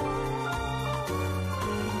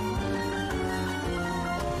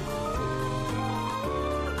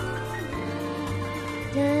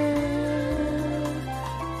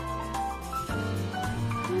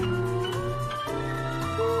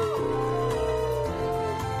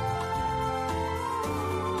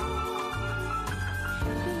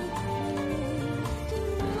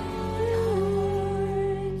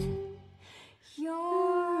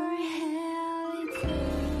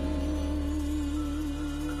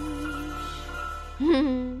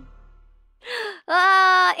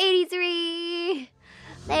 Ah, 83.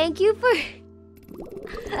 Thank you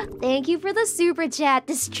for the super chat.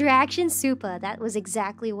 Distraction super. That was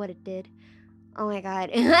exactly what it did. Oh my god.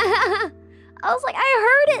 I was like, I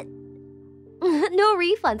heard it. No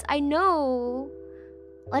refunds. I know.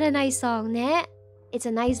 What a nice song, né? It's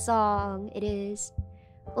a nice song. It is.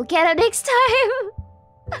 We'll get it next time.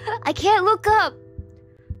 I can't look up.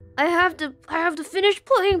 I have to finish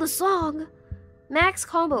playing the song. Max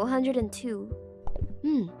combo 102.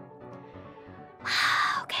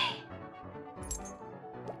 Okay.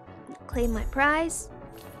 Claim my prize.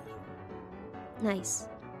 Nice.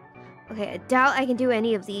 Okay, I doubt I can do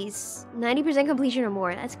any of these. 90% completion or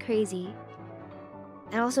more. That's crazy.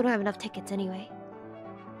 I also don't have enough tickets anyway.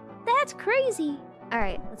 That's crazy.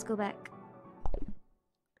 Alright, let's go back.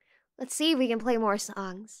 Let's see if we can play more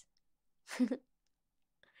songs.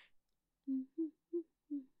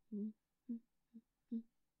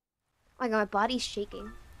 Oh my god, my body's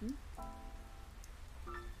shaking.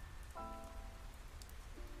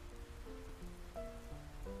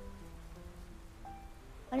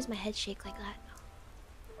 Why does my head shake like that?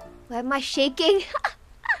 Why am I shaking?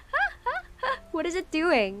 What is it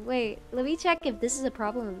doing? Wait, let me check if this is a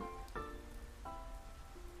problem.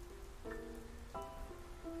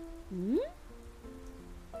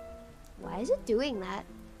 Why is it doing that?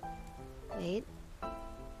 Wait.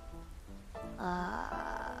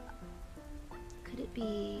 Could it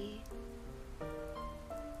be...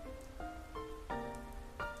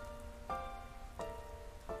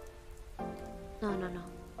 No.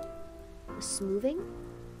 The smoothing?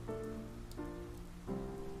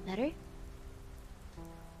 Better?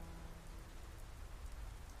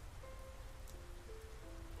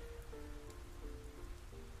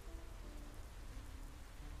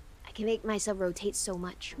 I can make myself rotate so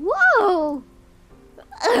much. Whoa!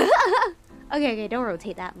 Okay, don't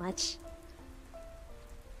rotate that much.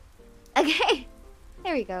 Okay,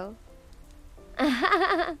 there we go.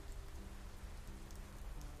 I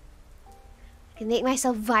can make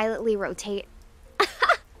myself violently rotate.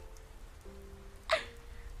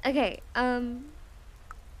 Okay, I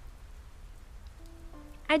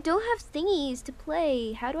don't have thingies to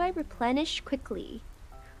play. How do I replenish quickly?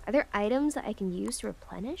 Are there items that I can use to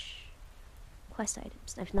replenish? Quest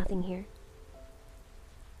items. I have nothing here.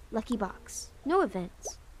 Lucky box. No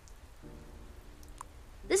events.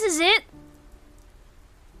 This is it?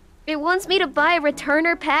 It wants me to buy a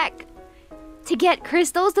returner pack to get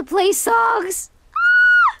crystals to play songs.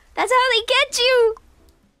 Ah! That's how they get you.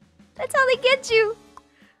 That's how they get you.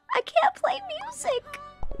 I can't play music.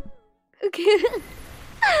 Okay.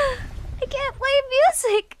 I can't play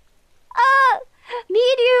music.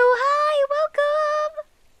 Medu, hi, welcome.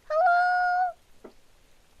 Hello.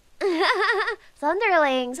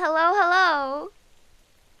 Thunderlings, hello.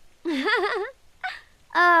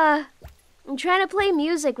 I'm trying to play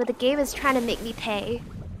music, but the game is trying to make me pay.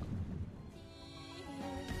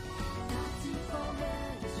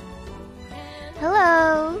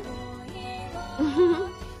 Hello.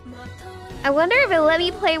 I wonder if it'll let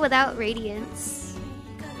me play without radiance.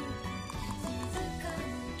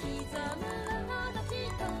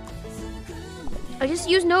 I just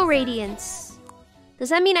use no radiance. Does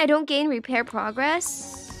that mean I don't gain repair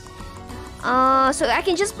progress? So I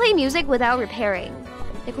can just play music without repairing.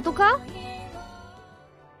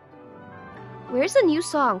 Where's the new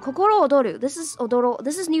song? Kokoro Odoru. This is Odoro.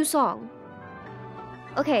 This is new song.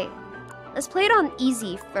 Okay, let's play it on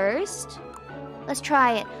easy first. Let's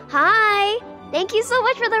try it. Hi! Thank you so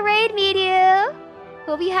much for the raid, Media.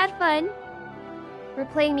 Hope you had fun. We're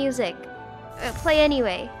playing music. Play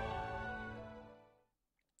anyway.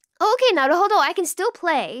 Okay, Naruhodo, I can still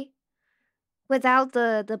play without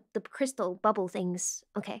the crystal bubble things.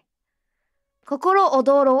 Okay. Kokoro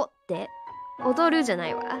odoro de. Odoru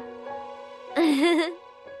janai wa.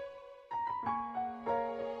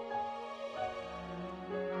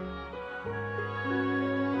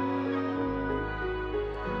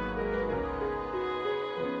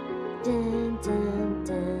 Dun, dun,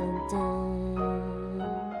 dun, dun.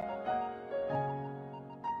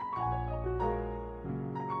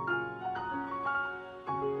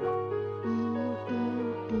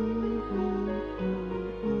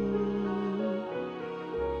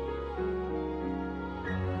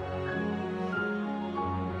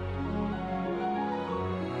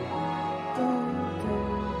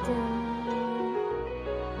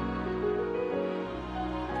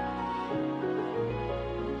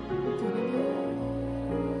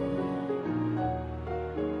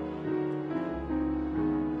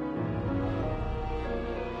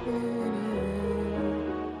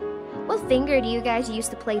 What finger do you guys use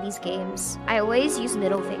to play these games? I always use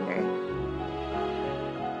middle finger.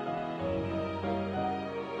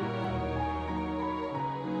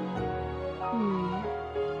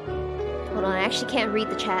 Hold on, I actually can't read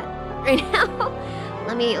the chat right now.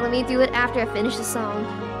 Let me do it after I finish the song.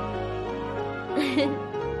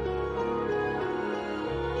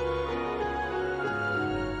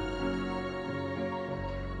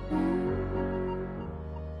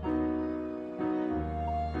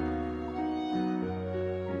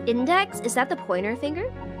 Index? Is that the pointer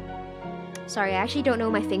finger? Sorry, I actually don't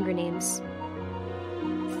know my finger names.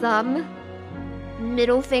 Thumb,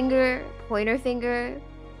 middle finger, pointer finger,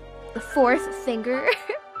 the fourth finger,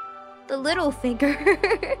 the little finger.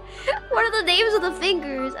 What are the names of the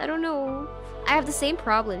fingers? I don't know. I have the same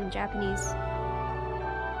problem in Japanese.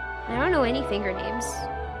 I don't know any finger names.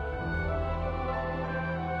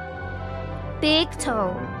 Big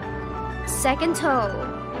toe, second toe,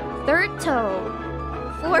 third toe,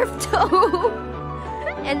 fourth toe,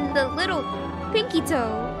 and the little pinky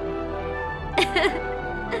toe.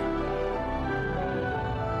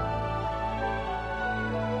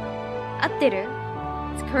 Atteru.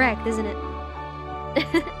 It's correct, isn't it?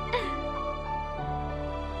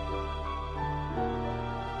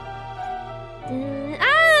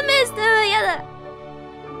 Ah, missed! Yada!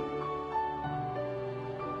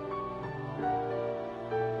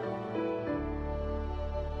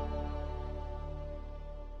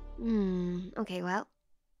 Okay, well.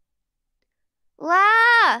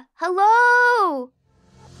 Wow! Hello!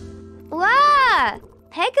 Wow!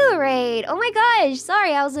 Pegu Raid! Oh my gosh!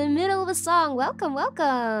 Sorry, I was in the middle of a song. Welcome,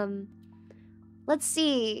 welcome. Let's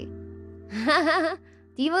see.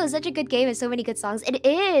 Deemo is such a good game and so many good songs. It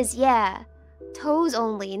is, yeah. Toes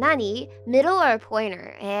only. Nani? Middle or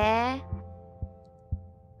pointer? Eh?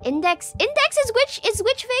 Index is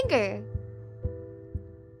which finger?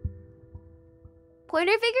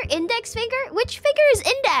 Pointer finger? Index finger? Which finger is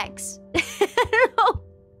index? I don't know.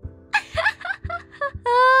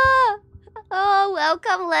 Oh,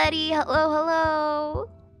 welcome, Letty. Hello, hello.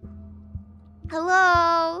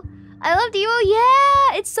 Hello. I love Deemo.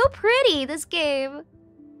 Yeah, it's so pretty, this game.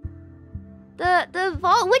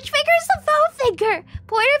 Which finger is the vault finger?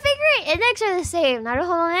 Pointer finger and index are the same.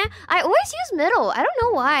 Naruhodo ne. I always use middle. I don't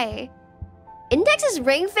know why. Index is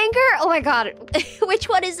ring finger? Oh my god. Which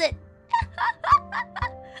one is it?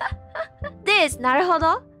 This.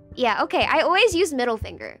 Naruhodo. Yeah, okay. I always use middle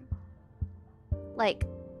finger. Like,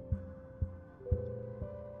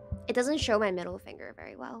 it doesn't show my middle finger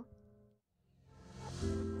very well.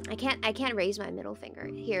 I can't raise my middle finger.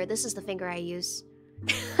 Here, this is the finger I use.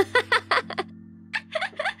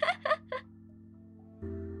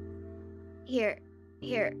 Here,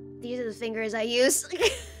 these are the fingers I use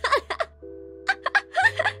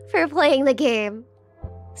for playing the game.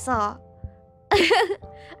 So,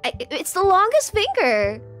 it's the longest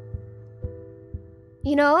finger,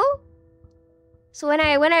 you know? So when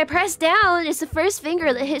I press down, it's the first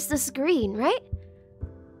finger that hits the screen, right?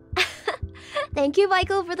 Thank you,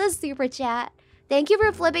 Michael, for the super chat. Thank you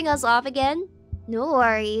for flipping us off again. No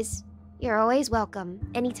worries. You're always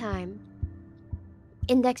welcome. Anytime.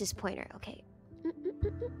 Index is pointer. Okay.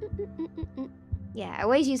 Yeah, I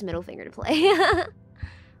always use middle finger to play.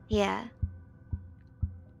 Yeah.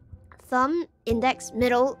 Thumb, index,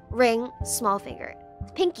 middle, ring, small finger.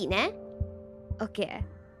 Pinky, ne? Okay.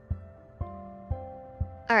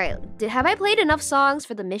 Alright, have I played enough songs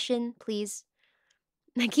for the mission, please?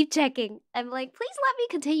 I keep checking. I'm like, please let me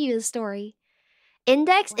continue the story.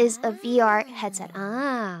 Index is a VR headset.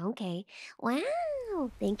 Ah, okay.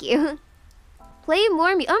 Wow, thank you. Play more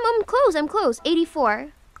I'm close.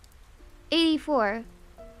 84. 84.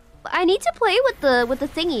 But I need to play with the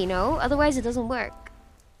thingy, you know? Otherwise it doesn't work.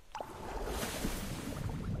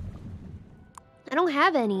 I don't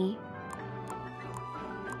have any.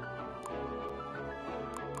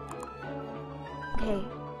 Okay.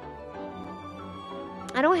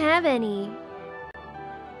 I don't have any.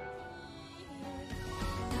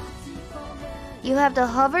 You have to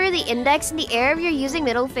hover the index in the air if you're using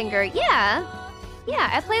middle finger. Yeah. Yeah,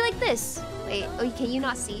 I play like this. Wait, oh, can you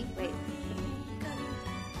not see? Wait.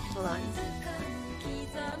 Hold on.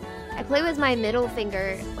 I play with my middle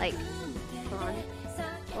finger, like...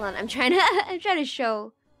 Hold on, I'm trying to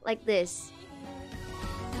show like this.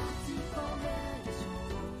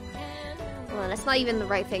 Hold on, that's not even the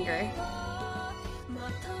right finger.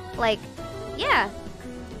 Like, yeah.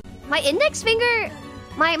 My index finger,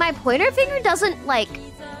 my pointer finger doesn't like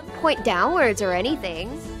point downwards or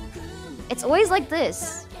anything. It's always like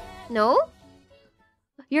this. No?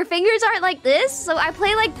 Your fingers aren't like this? So I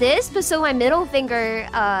play like this, but so my middle finger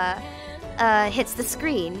hits the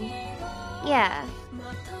screen. Yeah.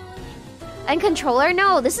 And controller?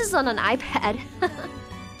 No, this is on an iPad.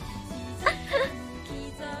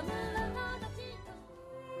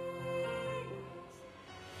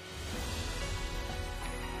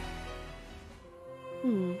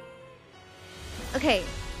 Okay,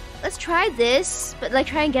 let's try this, but like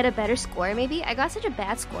try and get a better score maybe. I got such a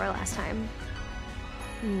bad score last time.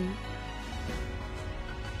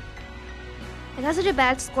 I got such a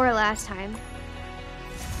bad score last time.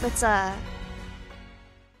 Let's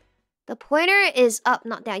the pointer is up,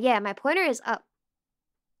 not down. Yeah, my pointer is up.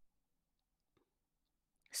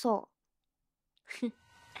 So.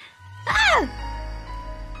 Ah!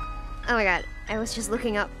 Oh my god, I was just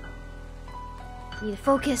looking up. I need to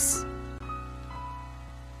focus.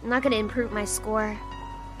 I'm not gonna improve my score.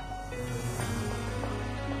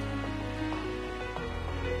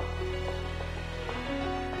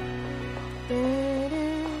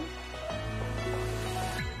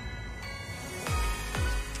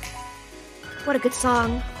 What a good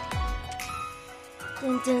song.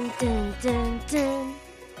 Dun dun dun dun dun.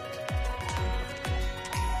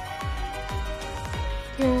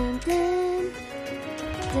 Dun dun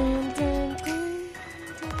dun dun dun.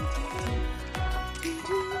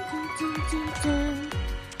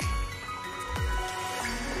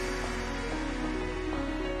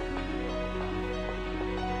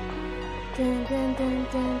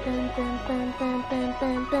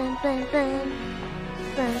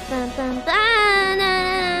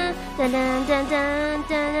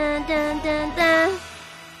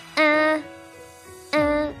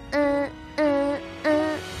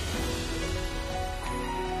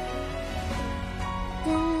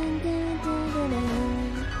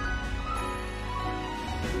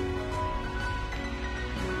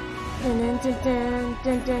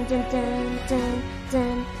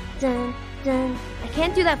 I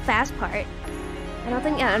can't do that fast part. I don't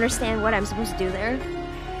think I understand what I'm supposed to do there.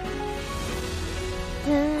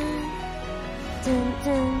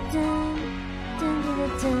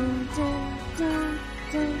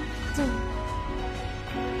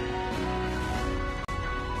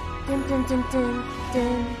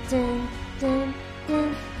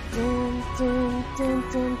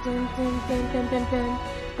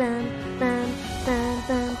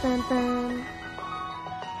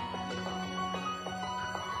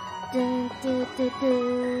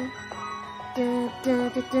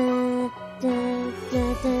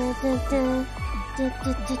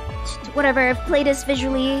 Whatever, I've played this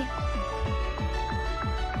visually.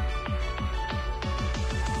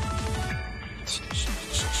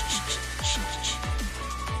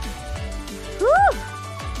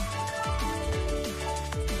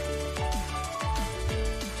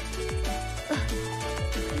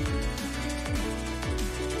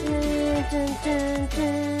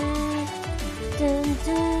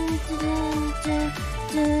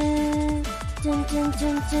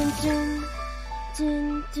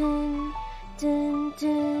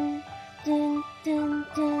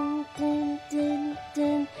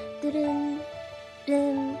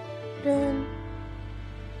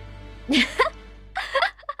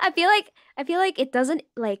 I feel like it doesn't,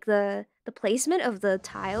 like, the placement of the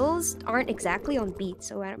tiles aren't exactly on beat,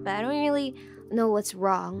 so I don't really know what's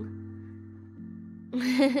wrong.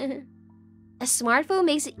 A smartphone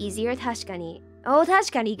makes it easier, 確かに. Oh,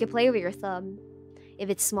 確かに you can play with your thumb if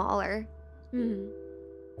it's smaller.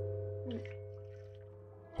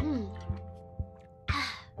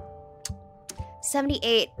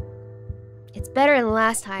 78. It's better than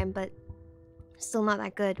last time, but still not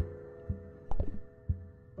that good.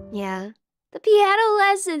 Yeah. The piano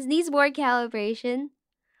lessons needs more calibration.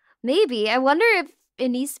 Maybe. I wonder if it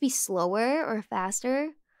needs to be slower or faster.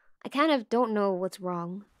 I kind of don't know what's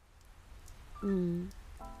wrong. I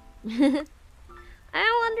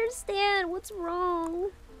don't understand what's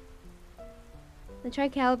wrong. Let's try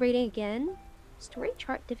calibrating again. Story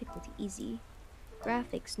chart difficulty easy.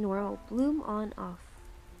 Graphics normal. Bloom on off.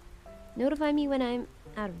 Notify me when I'm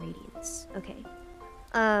out of radiance. Okay.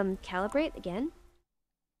 Calibrate again.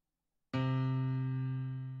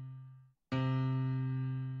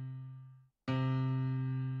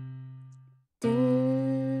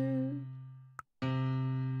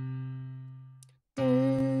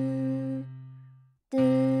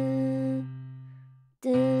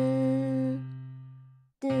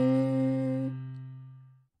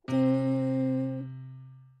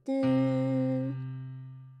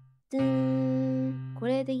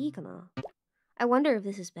 I wonder if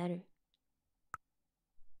this is better.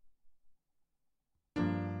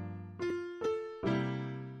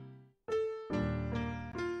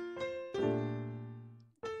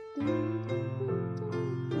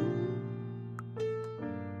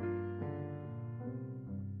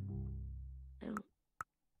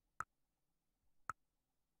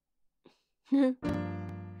 No,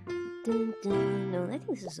 I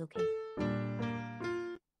think this is okay.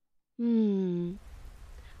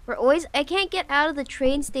 I can't get out of the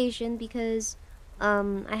train station because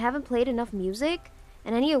I haven't played enough music,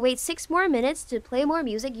 and I need to wait 6 more minutes to play more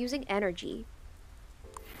music using energy.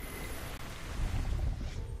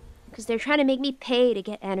 Because they're trying to make me pay to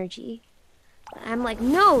get energy. I'm like,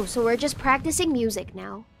 no, so we're just practicing music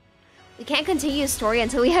now. We can't continue the story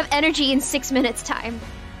until we have energy in 6 minutes time.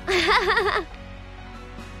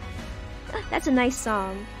 That's a nice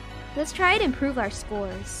song. Let's try and improve our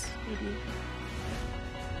scores, maybe.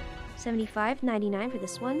 75, 99 for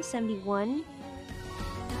this one, 71.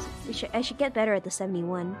 I should get better at the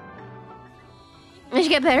 71. I should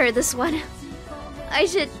get better at this one. I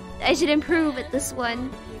should improve at this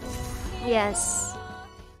one. Yes.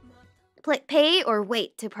 Pay or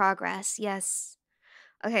wait to progress. Yes.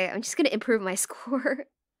 Okay, I'm just gonna improve my score.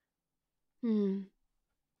 Ah,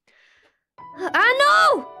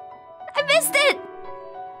 no! I missed it!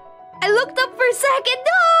 I looked up for a second.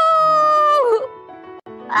 No!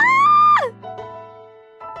 Ah!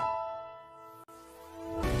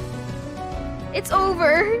 It's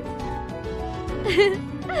over.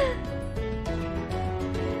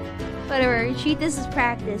 Whatever, treat this as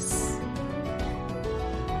practice.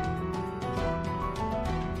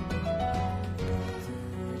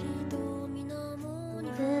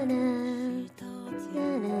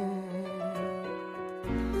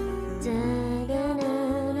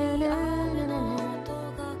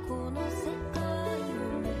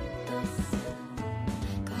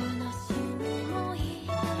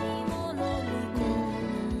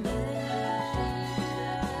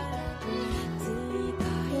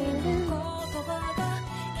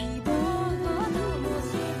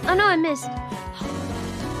 Oh no, I missed.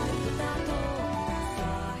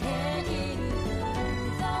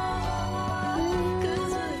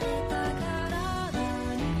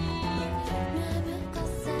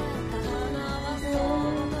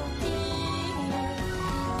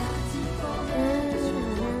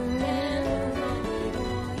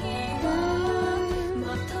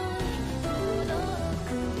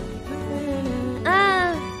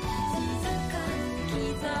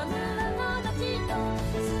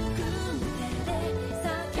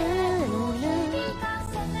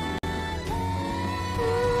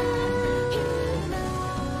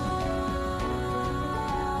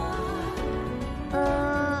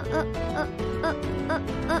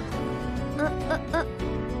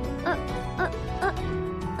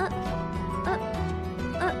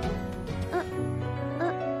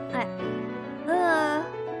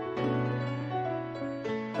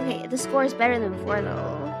 Okay, the score is better than before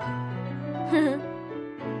though.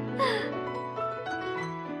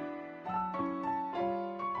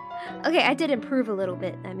 Okay, I did improve a little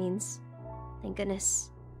bit. That means, thank goodness.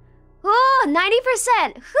 Oh,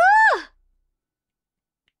 90%! Whew!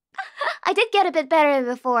 I did get a bit better than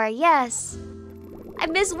before, yes. I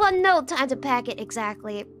missed one note, time to pack it,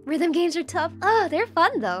 exactly. Rhythm games are tough. Oh, they're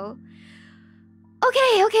fun though.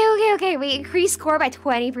 Okay. We increased score by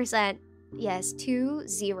 20%. Yes,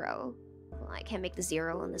 2-0. Well, I can't make the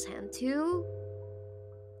 0 on this hand. 2.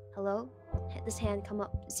 Hello? Hit this hand, come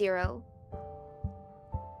up. 0.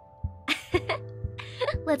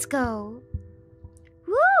 Let's go.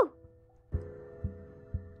 Woo!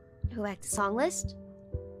 Go back to song list.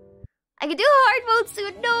 I can do hard mode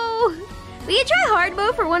soon. No! We can try hard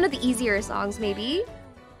mode for one of the easier songs, maybe.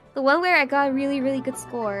 The one where I got a really, really good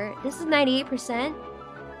score. This is 98%.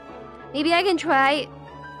 Maybe I can try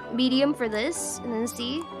medium for this, and then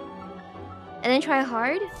see. And then try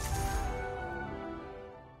hard.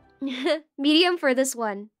 Medium for this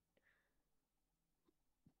one.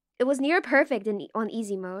 It was near perfect on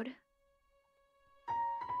easy mode.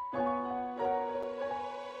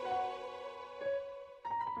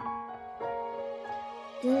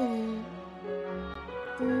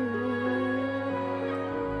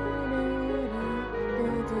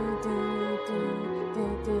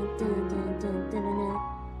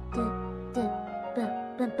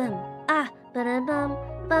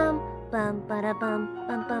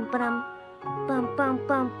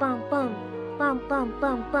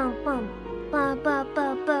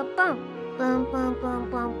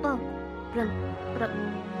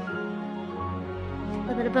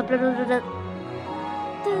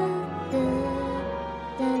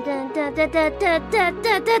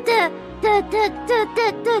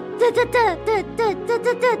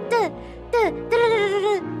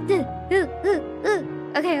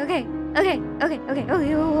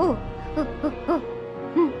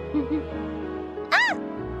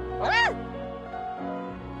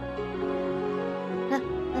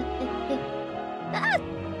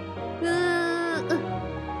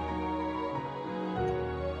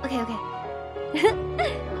 Okay.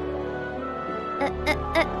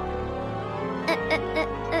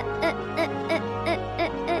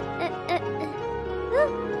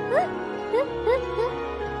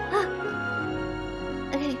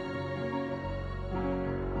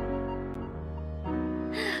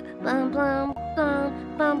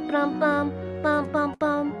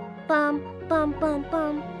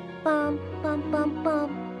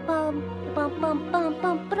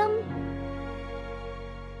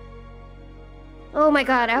 Oh my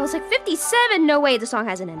god, I was like 57! No way, the song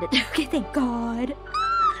hasn't ended. Okay, thank god.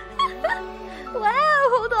 Wow,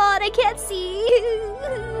 hold on, I can't see.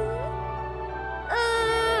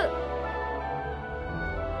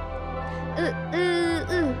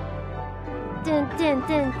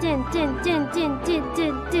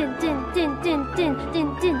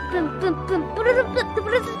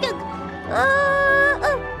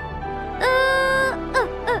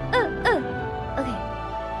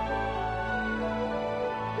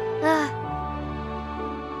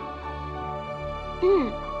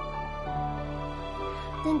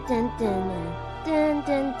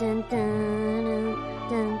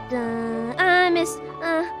 I miss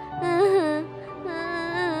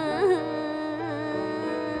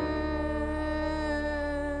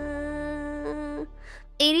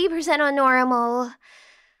 80% on normal.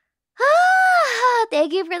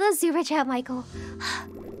 Thank you for the super chat, Michael.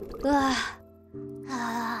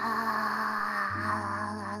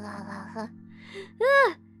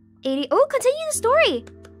 80. Oh, continue the story.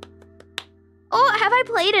 Oh, have I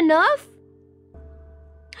played enough?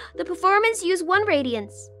 The performance used 1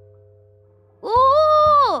 radiance.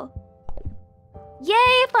 Oh!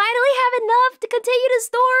 Yay! Finally have enough to continue the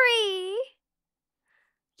story!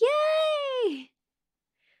 Yay!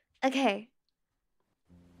 Okay.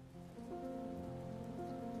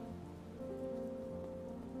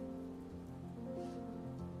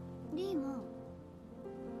 Deemo.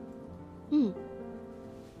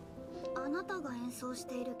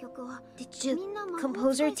 Did the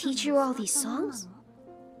composer teach you all these songs?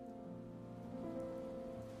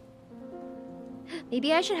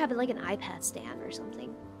 Maybe I should have it like an iPad stand or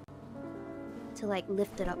something. To like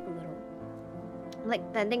lift it up a little. I'm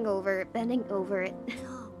like bending over it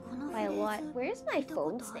by a lot. Where's my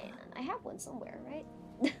phone stand? I have one somewhere, right?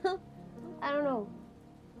 I don't know.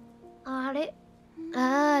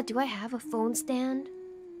 Do I have a phone stand?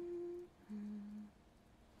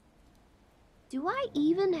 Do I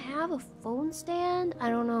even have a phone stand? I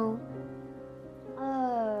don't know.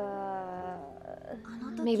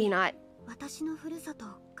 Maybe not.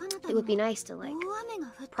 It would be nice to like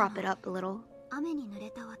prop it up a little.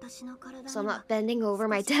 So I'm not bending over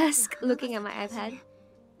my desk looking at my iPad.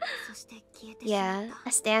 Yeah,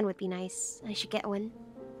 a stand would be nice. I should get one.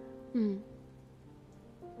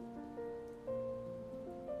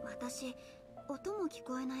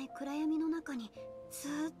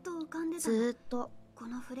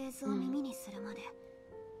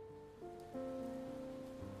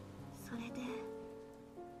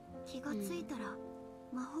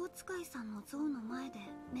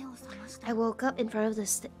 I woke up in front of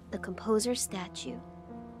the composer's statue.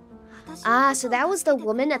 Ah, so that was the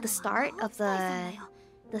woman at the start of the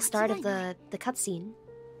cutscene.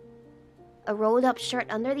 A rolled up shirt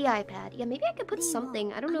under the iPad. Yeah, maybe I could put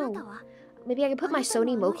something. I don't know. Maybe I could put my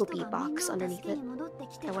Sony Mokopi box underneath it.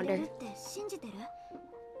 I wonder.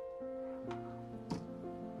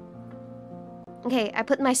 Okay, I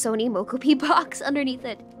put my Sony Mokopi box underneath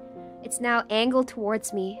it. It's now angled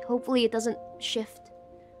towards me. Hopefully it doesn't shift.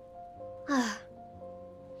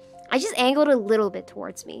 I just angled a little bit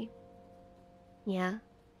towards me. Yeah.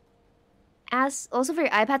 Also for your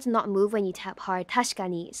iPad to not move when you tap hard. 確か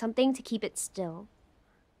に something to keep it still.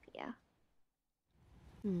 Yeah.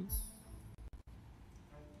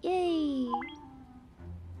 Yay!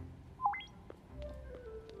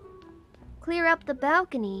 Clear up the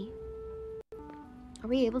balcony. Are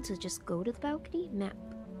we able to just go to the balcony? Map.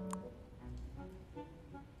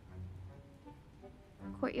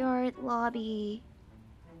 Courtyard, lobby,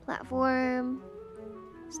 platform,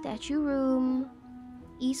 statue room,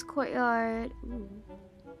 east courtyard. Ooh.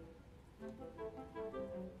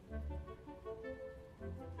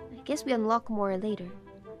 I guess we unlock more later.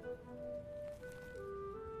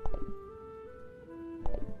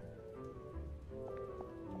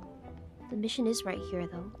 The mission is right here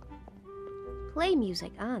though. Play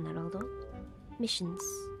music. Ah, naruhodo. Missions.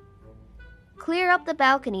 Clear up the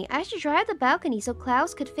balcony. I should drive the balcony so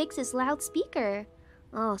Klaus could fix his loudspeaker.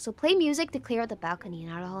 Oh, so play music to clear up the balcony.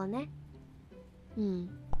 Naruhodo ne.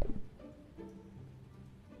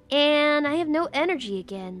 And I have no energy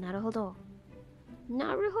again. Naruhodo.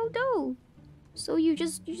 Naruhodo. So you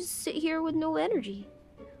just sit here with no energy.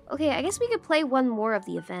 Okay, I guess we could play one more of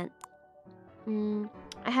the event.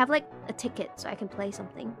 I have like a ticket so I can play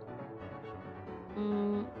something.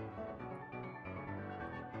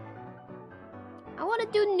 I want to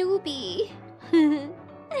do newbie.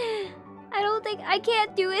 I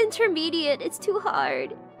can't do intermediate. It's too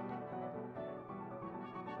hard.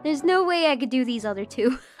 There's no way I could do these other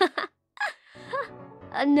two.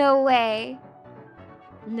 No way.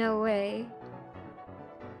 No way.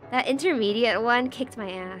 That intermediate one kicked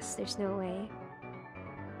my ass. There's no way.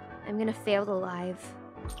 I'm gonna fail the live.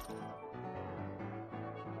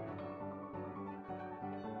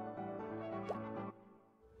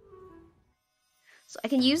 So I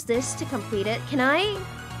can use this to complete it. Can I?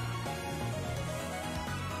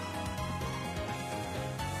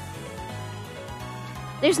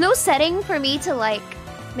 There's no setting for me to like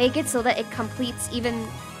make it so that it completes even.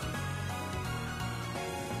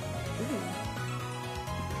 Ooh.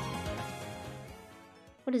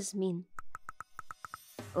 What does this mean?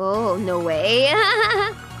 Oh, no way.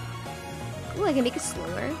 Ooh, I can make it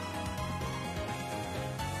slower.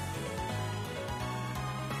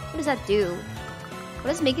 What does that do? What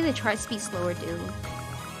does making the chart speed slower do?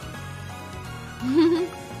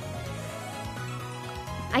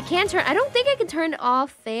 I can't turn. I don't think I can turn it off.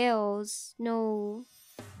 Fails. No.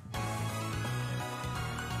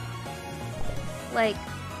 Like,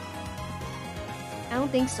 I don't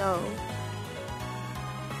think so.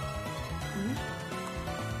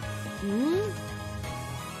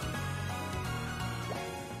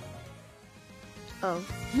 Oh.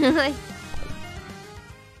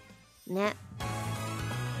 Nah.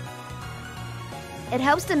 It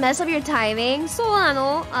helps to mess up your timing. So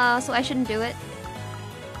I shouldn't do it.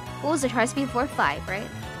 What was the try speed for? 5, right?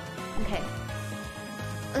 Okay.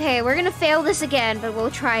 Okay, we're gonna fail this again, but we'll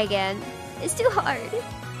try again. It's too hard.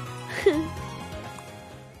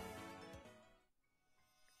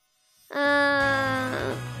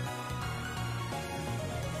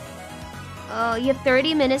 Oh, you have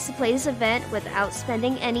 30 minutes to play this event without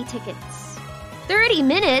spending any tickets. 30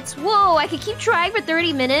 minutes? Whoa, I could keep trying for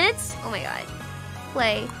 30 minutes? Oh my god.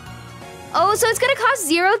 Play. Oh, so it's gonna cost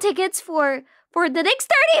 0 tickets for the next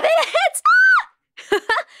 30 minutes?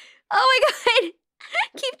 Oh my god.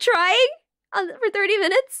 Keep trying for 30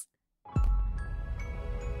 minutes?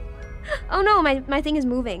 Oh no, my thing is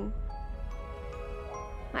moving.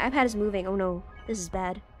 My iPad is moving. Oh no, this is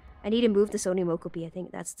bad. I need to move the Sony Mokopi. I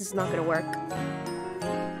think this is not gonna work.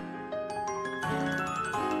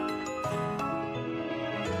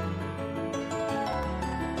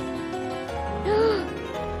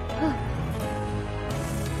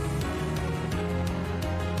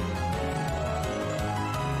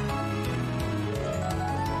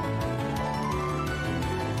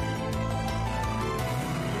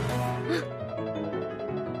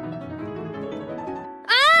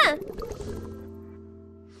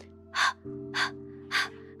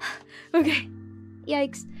 Okay.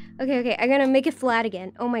 Yikes. Okay, I'm gonna make it flat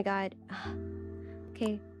again. Oh my god.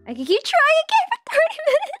 Okay. I can keep trying again for 30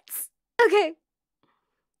 minutes. Okay.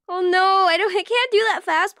 Oh no, I can't do that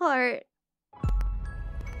fast part.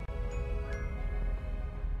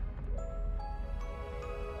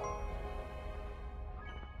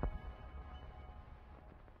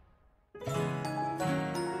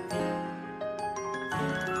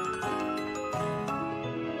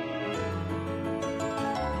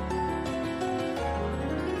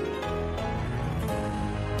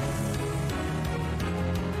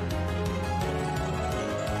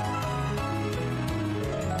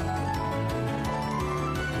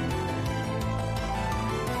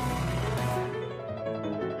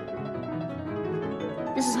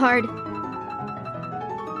 This is hard.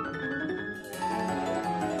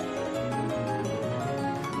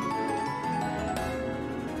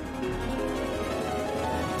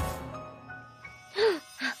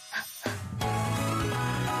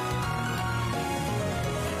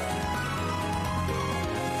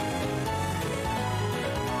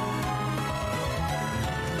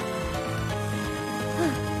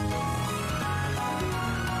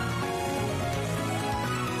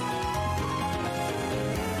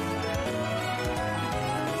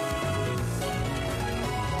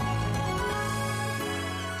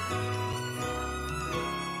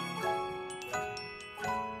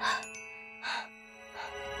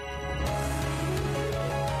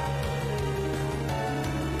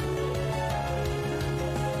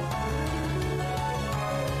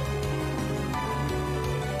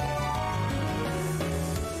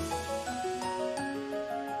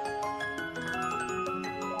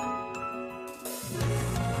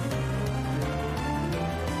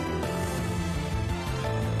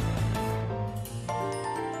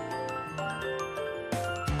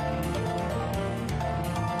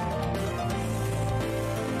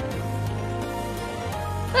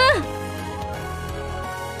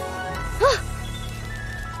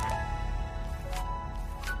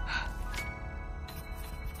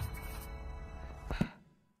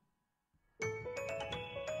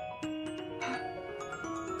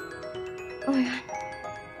 Oh my god.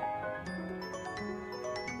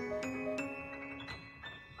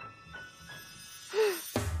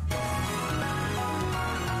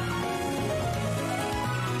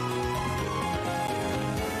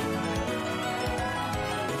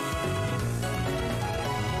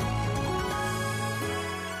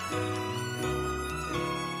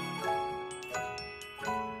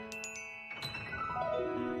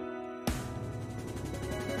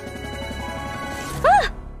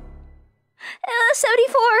 Ah!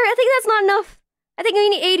 74! I think that's not enough. I think I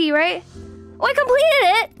need 80, right? Oh, I completed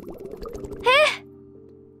it! Hey!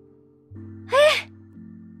 Hey!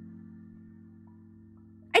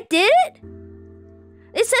 I did it?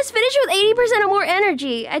 It says finish with 80% or more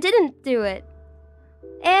energy. I didn't do it.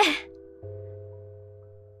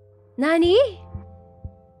 Nani?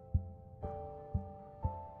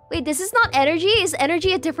 Wait, this is not energy? Is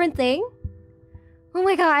energy a different thing? Oh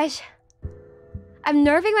my gosh. I'm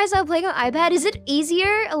nerving myself playing on iPad. Is it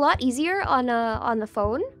easier? A lot easier on the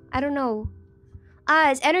phone? I don't know.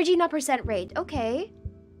 Ah, it's energy, not percent rate. Okay.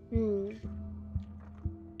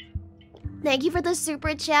 Thank you for the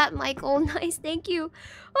super chat, Michael. Nice, thank you.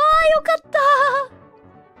 Oh, yokatta!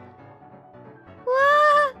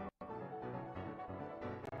 Wow!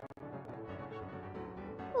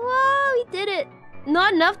 Wow, we did it.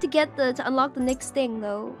 Not enough to get to unlock the next thing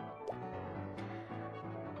though.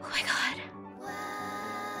 Oh my god.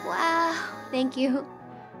 Wow. Thank you.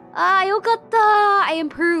 Ah, yokatta. I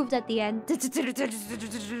improved at the end.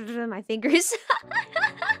 My fingers.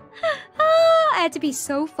 I had to be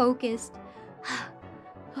so focused.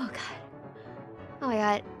 Oh god. Oh my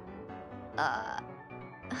god.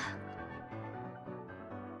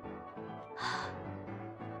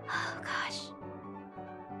 Oh gosh.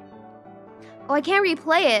 Oh, I can't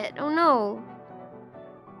replay it. Oh no.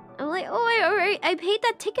 I'm like, oh, I paid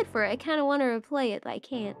that ticket for it. I kind of want to replay it, but I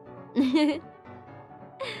can't.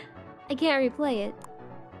 I can't replay it.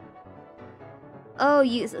 Oh,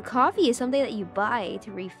 coffee is something that you buy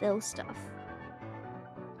to refill stuff.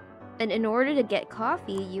 And in order to get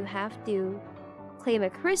coffee, you have to claim a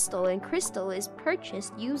crystal, and crystal is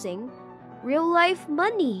purchased using real-life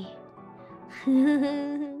money.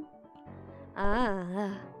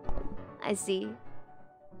 Ah, I see.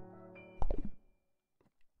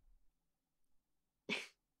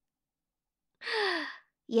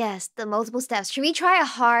 Yes, the multiple steps. Should we try a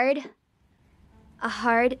hard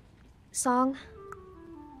song?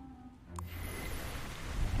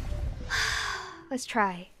 Let's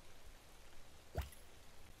try.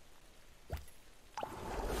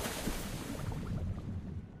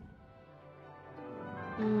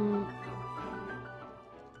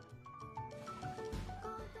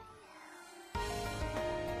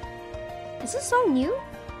 Is this song new?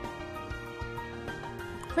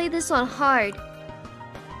 Play this on hard.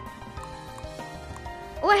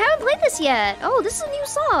 Oh, I haven't played this yet. Oh, this is a new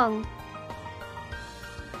song.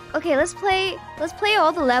 Okay, let's play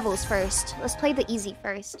all the levels first. Let's play the easy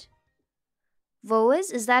first.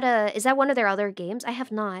 Voas, is that one of their other games? I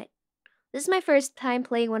have not. This is my first time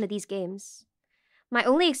playing one of these games. My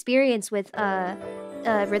only experience with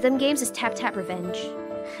rhythm games is Tap Tap Revenge.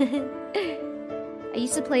 I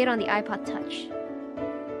used to play it on the iPod Touch.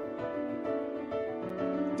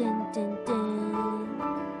 Dun, dun, dun.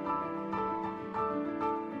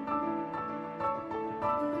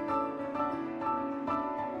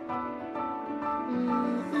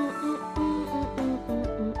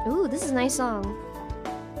 Ooh, this is a nice song.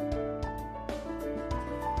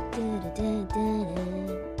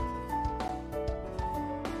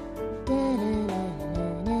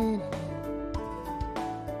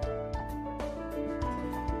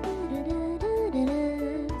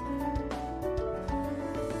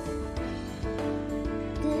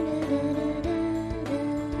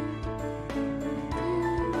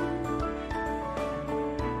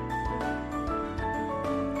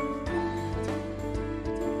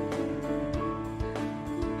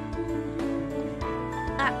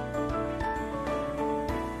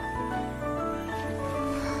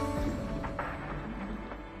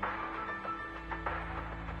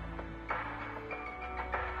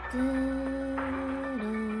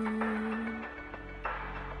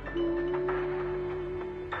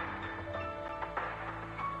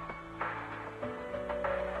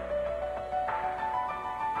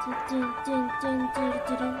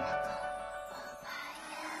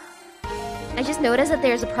 I just noticed that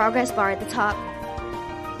there's a progress bar at the top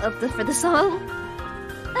of for the song.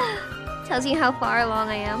 Tells you how far along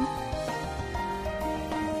I am.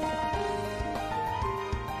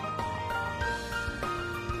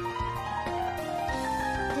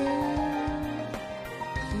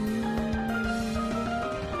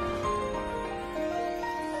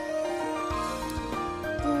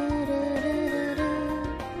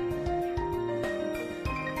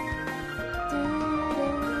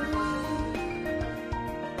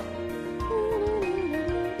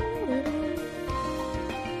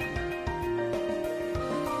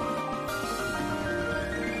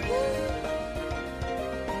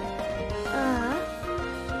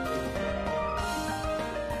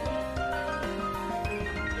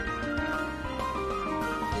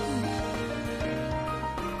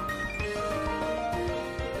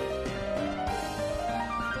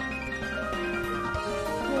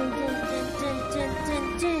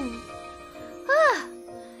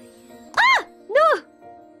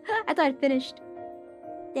 I finished.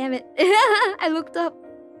 Damn it. I looked up.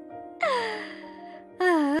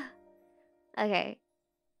 Okay.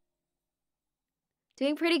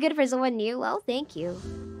 Doing pretty good for someone new. Well, thank you.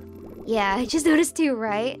 Yeah, I just noticed too,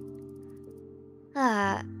 right?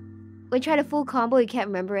 We tried a full combo, you can't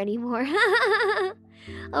remember anymore.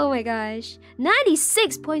 Oh my gosh.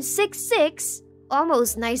 96.66.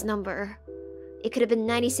 Almost nice number. It could have been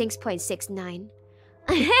 96.69.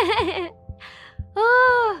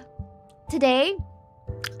 Oh. Today,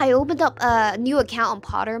 I opened up a new account on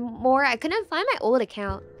Pottermore. I couldn't find my old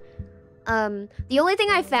account. The only thing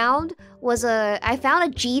I found was I found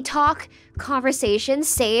a G-Talk conversation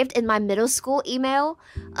saved in my middle school email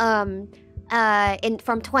from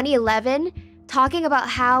 2011, talking about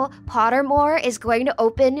how Pottermore is going to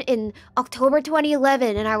open in October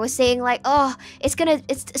 2011, and I was saying like, oh,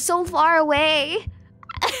 it's so far away.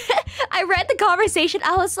 I read the conversation,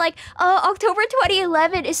 I was like, oh, October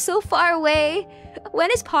 2011 is so far away.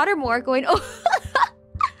 When is Pottermore going? Oh,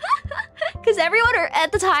 because everyone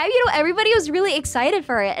at the time, you know, everybody was really excited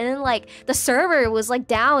for it, and then like the server was like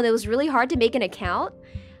down. It was really hard to make an account.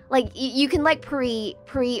 Like you can like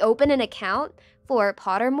pre-open an account for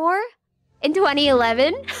Pottermore in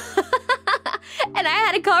 2011. And I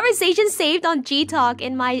had a conversation saved on G-Talk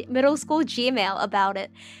in my middle school Gmail about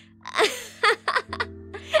it.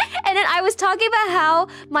 And then I was talking about how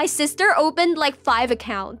my sister opened like 5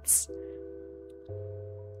 accounts.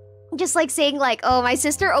 Just like saying like, oh, my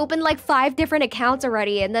sister opened like 5 different accounts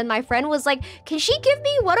already. And then my friend was like, can she give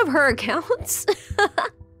me one of her accounts?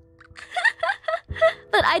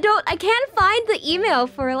 But I can't find the email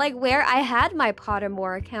for like where I had my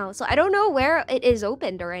Pottermore account. So I don't know where it is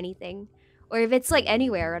opened or anything. Or if it's like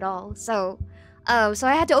anywhere at all. So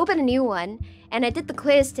I had to open a new one. And I did the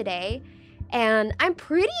quiz today. And I'm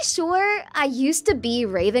pretty sure I used to be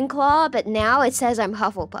Ravenclaw, but now it says I'm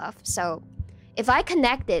Hufflepuff. So if I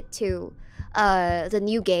connect it to the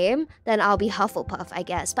new game, then I'll be Hufflepuff, I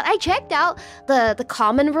guess. But I checked out the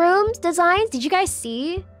common room designs. Did you guys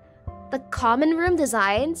see the common room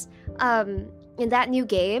designs in that new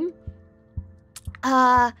game?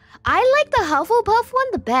 I like the Hufflepuff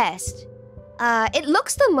one the best. It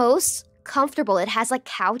looks the most comfortable. It has like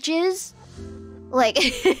couches. Like,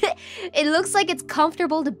 it looks like it's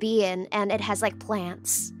comfortable to be in, and it has like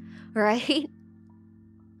plants, right?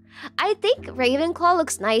 I think Ravenclaw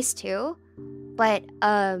looks nice too, but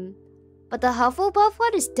the Hufflepuff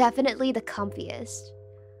one is definitely the comfiest.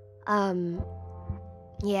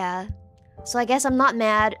 Yeah. So I guess I'm not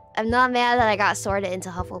mad. I'm not mad that I got sorted into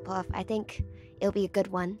Hufflepuff. I think it'll be a good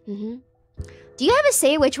one. Do you have a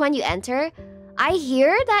say which one you enter? I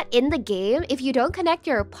hear that in the game, if you don't connect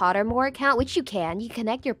your Pottermore account, which you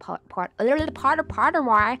connect your Pottermore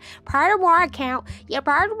account.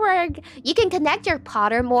 You can connect your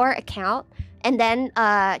Pottermore account and then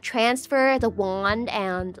transfer the wand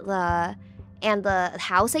and the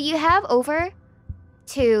house that you have over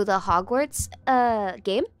to the Hogwarts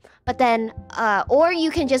game. But then, or you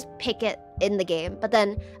can just pick it in the game. But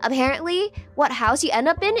then, apparently, what house you end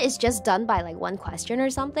up in is just done by like 1 question or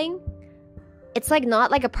something. It's like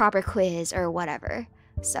not like a proper quiz or whatever.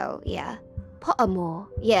 So yeah, Pottermore.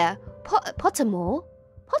 Yeah, Pottermore.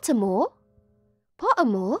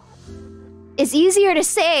 It's easier to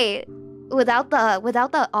say without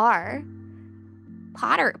the R.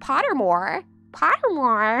 Pottermore.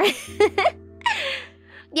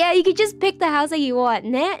 Yeah, you could just pick the house that you want.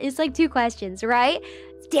 Nah, it's like 2 questions, right?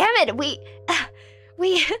 Damn it, we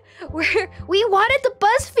wanted the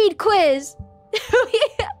BuzzFeed quiz.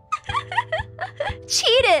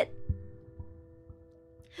 Cheated.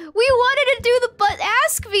 We wanted to do the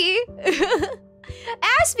ask me.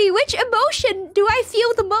 Ask me, which emotion do I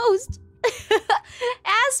feel the most?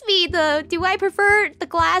 Ask me do I prefer the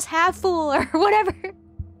glass half full or whatever.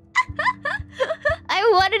 I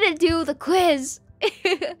wanted to do the quiz.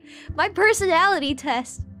 My personality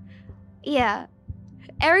test. Yeah.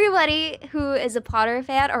 Everybody who is a Potter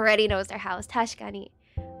fan already knows their house. Tashkani.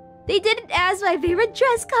 They didn't ask my favorite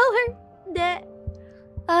dress color.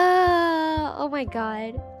 Oh my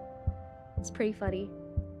god. It's pretty funny.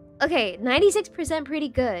 Okay, 96% pretty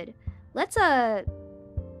good. Let's can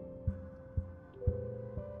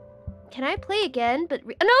I play again? But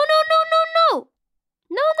no.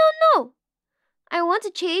 I want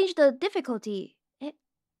to change the difficulty.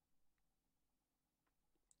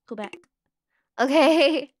 Go back.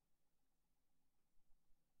 Okay.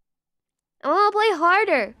 I want to play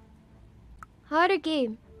harder. Harder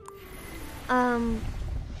game.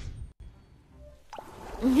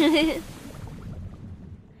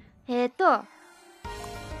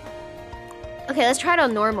 Okay, let's try it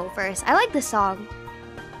on normal first. I like the song.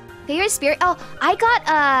 Favorite spirit? Oh, I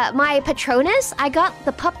got my Patronus. I got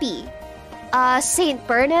the puppy. Saint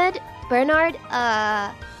Bernard,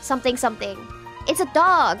 something. It's a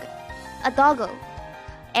dog, a doggo.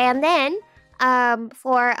 And then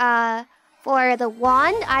for the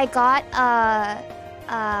wand, I got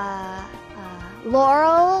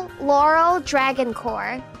Laurel Dragon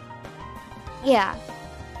Core. Yeah,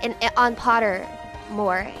 on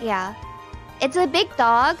Pottermore. Yeah, it's a big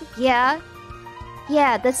dog. Yeah,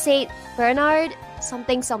 the Saint Bernard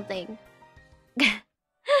something.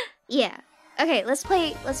 Yeah. Okay, let's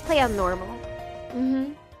play on normal.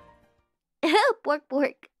 Bork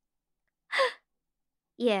bork.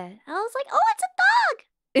 Yeah, I was like, oh, it's a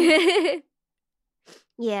dog.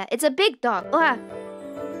 Yeah, it's a big dog. Oh,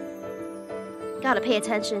 gotta pay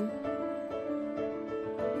attention.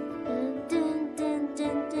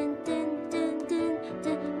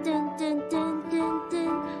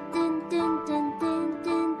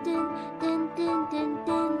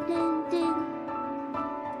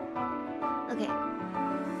 Okay.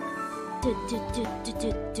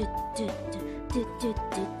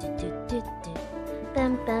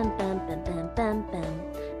 Bam bam bam bam bam bam bam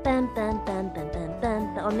bam bam bam bam bam bam.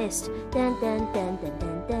 Oh, missed. Dun dun dun dun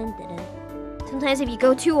dun dun dun. Sometimes if you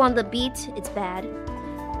go too on the beat, it's bad.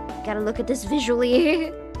 Gotta look at this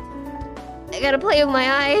visually. I gotta play with my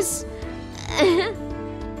eyes.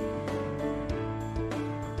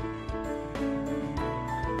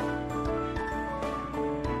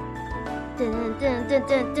 Dun, dun, dun,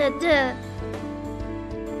 dun, dun, dun.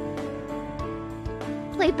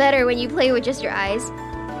 Play better when you play with just your eyes.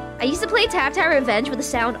 I used to play Tap Tap Revenge with the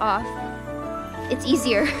sound off. It's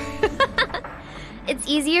easier. It's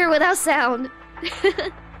easier without sound.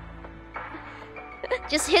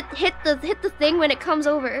 Just hit the thing when it comes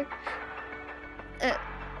over.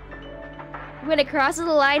 When it crosses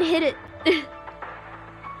the line, hit it.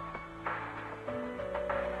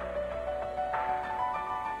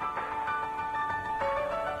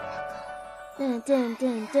 Dun dun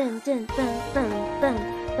dun dun dun bum bum bum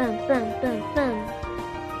bum bum bum bum.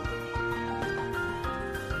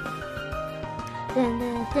 Dun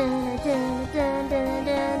dun dun dun dun dun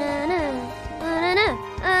dun dun.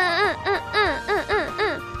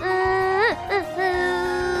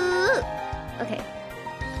 Okay.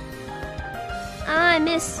 I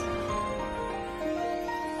miss.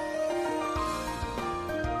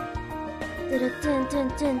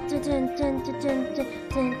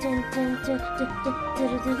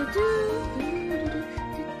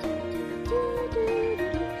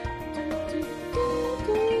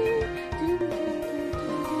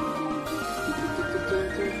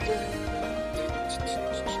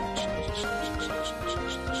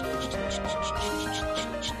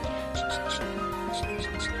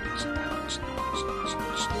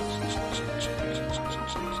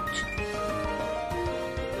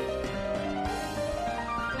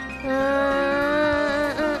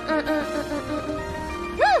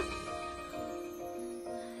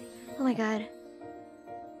 Oh my god.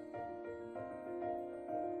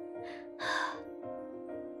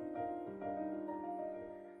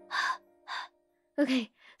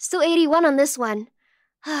 Okay, still 81 on this one.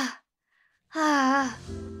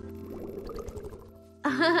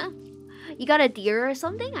 You got a deer or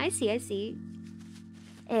something? I see.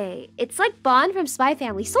 Hey, it's like Bond from Spy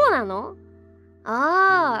Family. そうなの?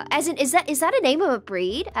 Ah, as in, is that a name of a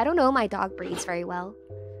breed? I don't know my dog breeds very well.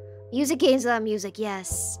 Music games without music,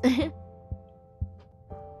 yes.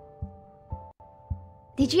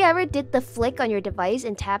 Did you ever did the flick on your device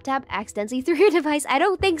and tap accidentally through your device? I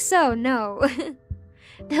don't think so, no.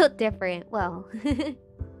 Built different, well.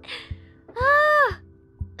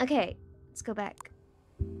 Okay, let's go back.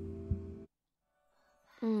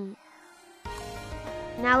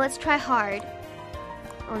 Now let's try hard.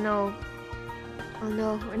 Oh no. Oh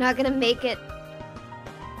no, we're not gonna make it.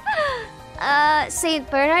 Saint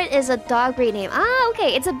Bernard is a dog breed name. Ah,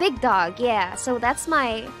 okay, it's a big dog. Yeah, so that's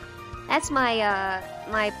my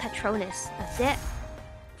my Patronus. That's it.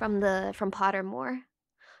 From Pottermore.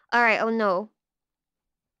 All right. Oh no.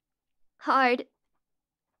 Hard.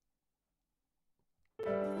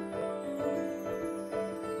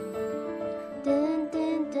 Dun,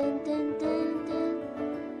 dun, dun, dun, dun, dun.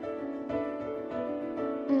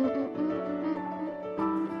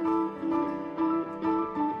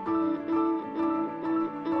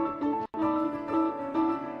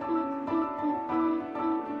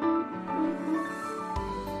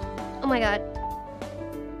 Oh my god.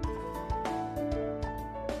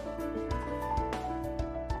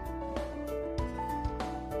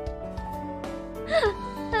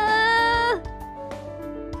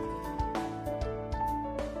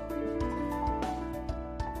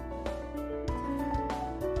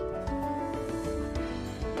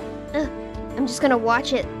 I'm just gonna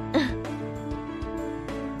watch it.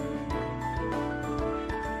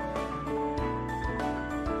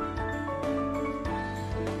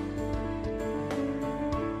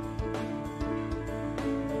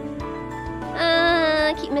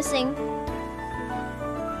 I keep missing.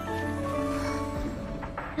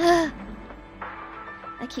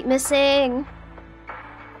 I keep missing.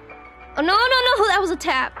 Oh no, that was a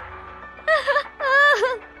tap.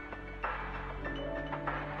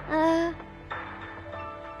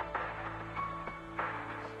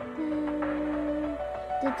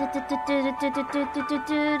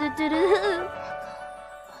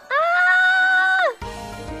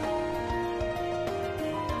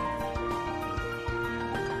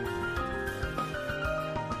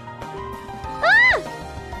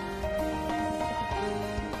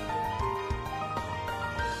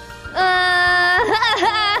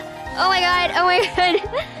 Oh my god, oh my god.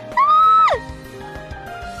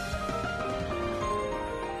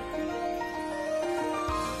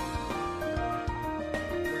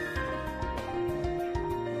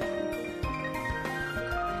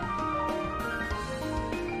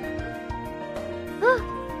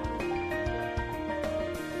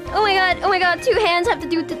 Oh my god, two hands have to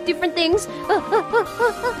do different things. Oh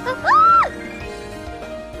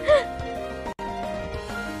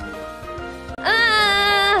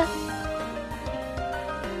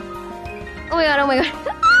my god, oh my god.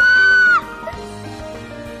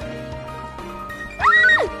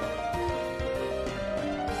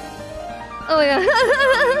 Oh my god.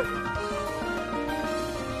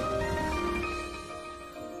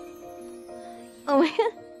 Oh my god.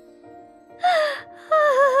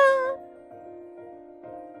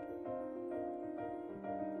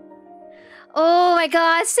 Oh my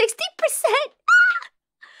god, 60%!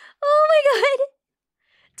 Oh my god!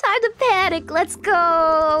 Time to panic, let's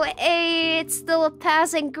go! Hey, it's still a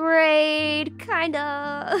passing grade,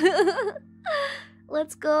 kinda.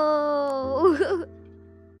 Let's go.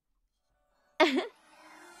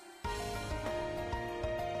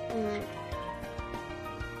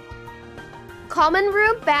 Common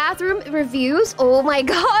room, bathroom, reviews? Oh my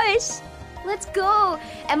gosh! Let's go!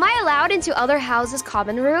 Am I allowed into other houses'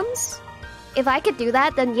 common rooms? If I could do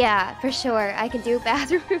that, then yeah, for sure, I can do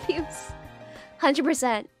bathroom reviews.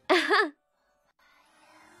 100%. Oh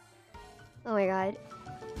my god.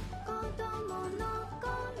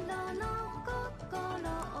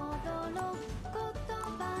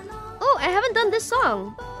 Oh, I haven't done this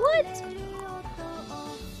song. What?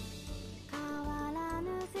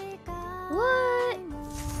 What?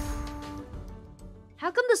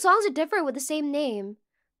 How come the songs are different with the same name?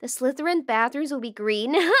 The Slytherin bathrooms will be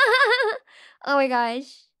green. Oh my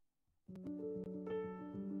gosh.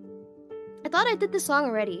 I thought I did this song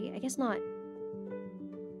already. I guess not.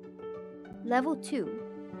 Level 2.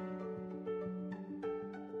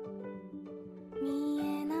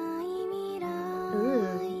 Ooh.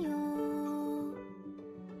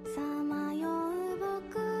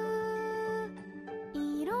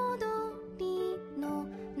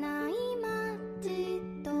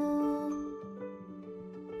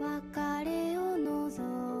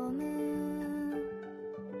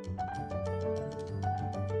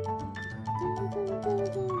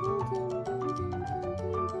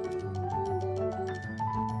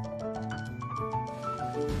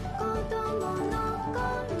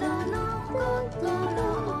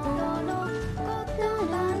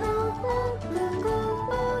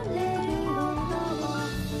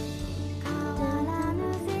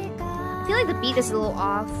 I feel like the beat is a little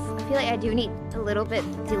off. I feel like I do need a little bit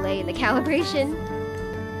delay in the calibration.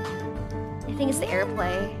 I think it's the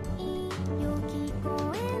airplay.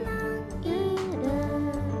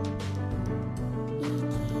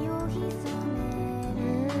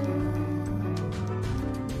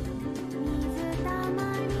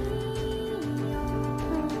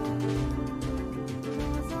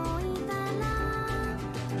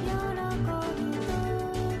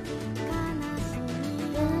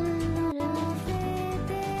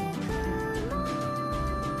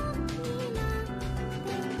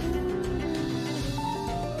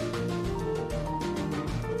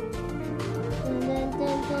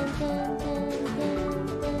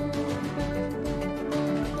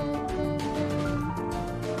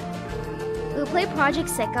 We'll play Project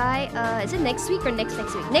Sekai. Is it next week or next week?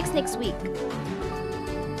 Next week.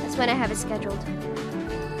 That's when I have it scheduled.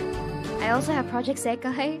 I also have Project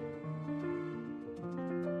Sekai.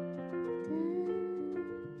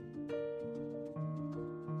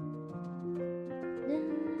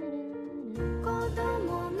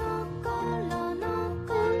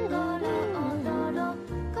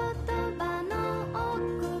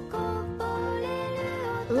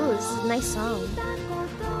 Ooh, this is a nice song.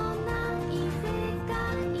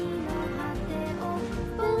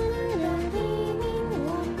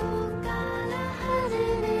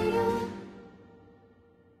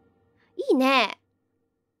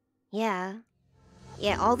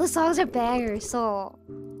 Yeah, all the songs are bangers, so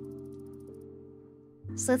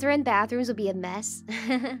Slytherin bathrooms will be a mess.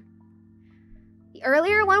 The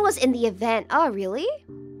earlier one was in the event. Oh, really?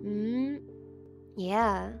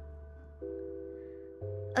 Yeah.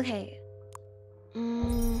 Okay.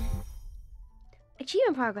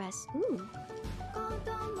 Achievement progress. Ooh.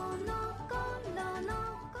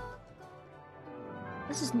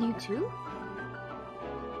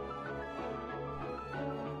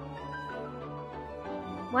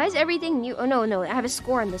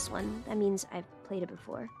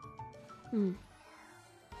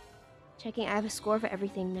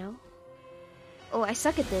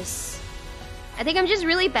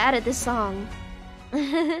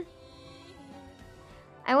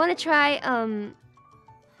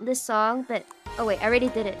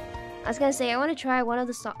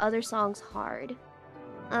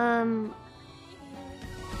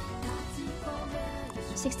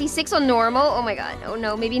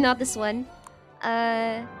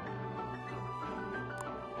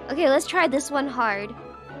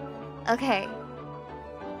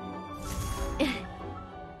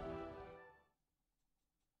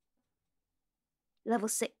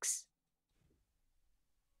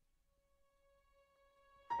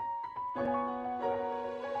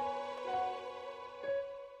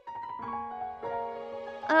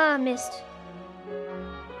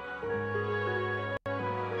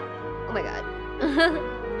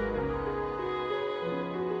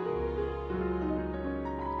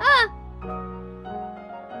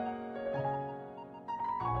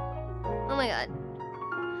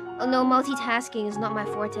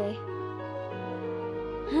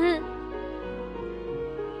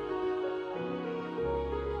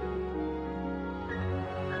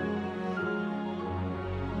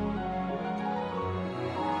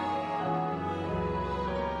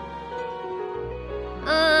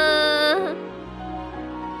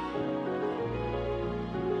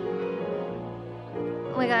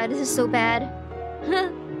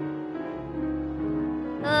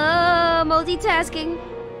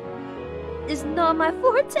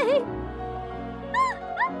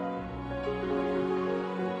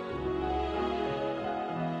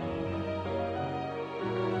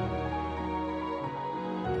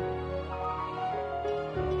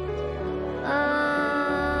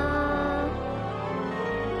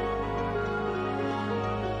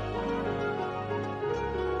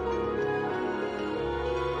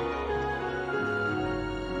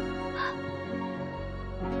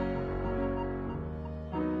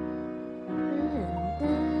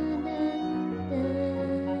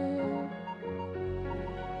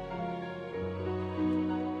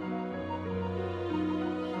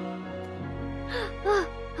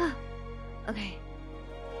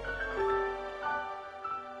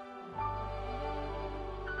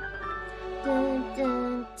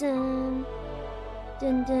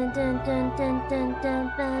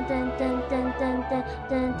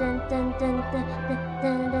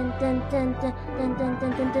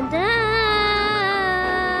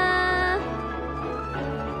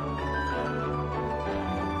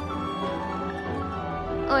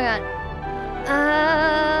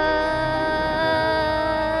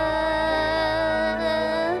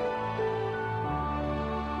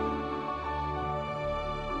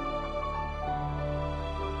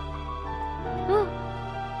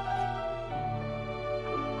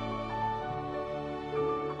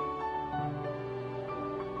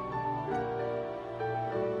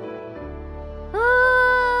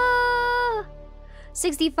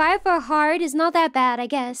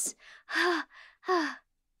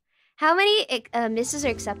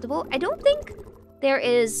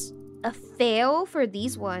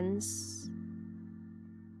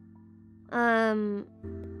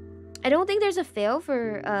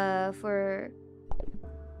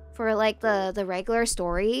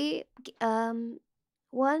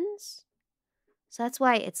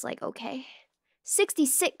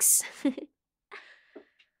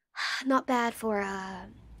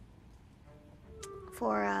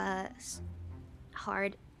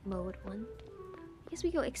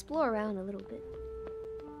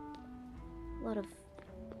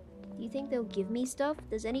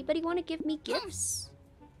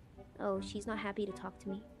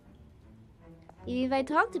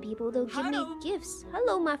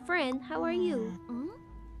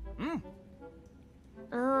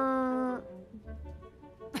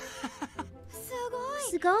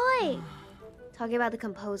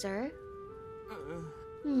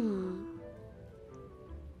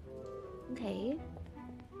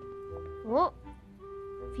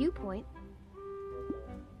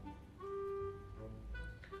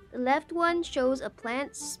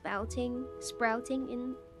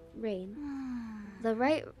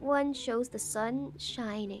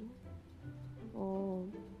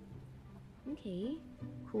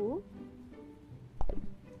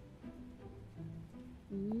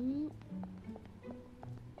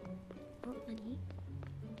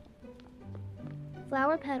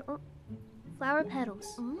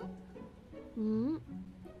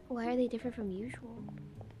 Why are they different from usual?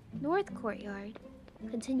 North courtyard.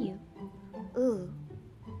 Continue. Ooh.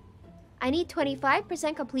 I need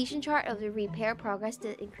 25% completion chart of the repair progress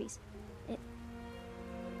to increase it.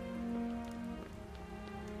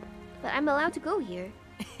 But I'm allowed to go here.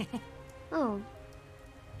 Oh.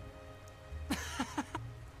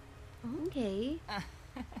 Okay.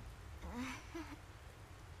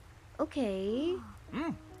 Okay.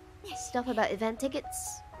 Stuff about event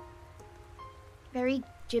tickets. Very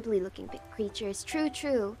Ghibli looking creatures. True,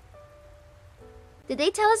 true. Did they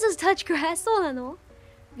tell us to touch grass? No.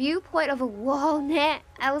 Viewpoint of a walnut.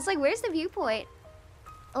 I was like, where's the viewpoint?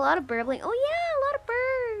 A lot of burbling. Oh yeah, a lot of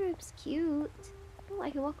burbs. Cute. Oh, I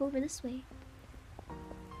can walk over this way.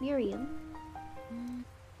 Miriam.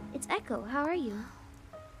 It's Echo. How are you?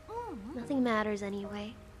 Nothing matters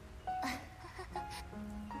anyway.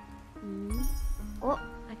 Oh,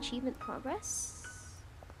 achievement progress.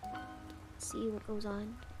 Let's see what goes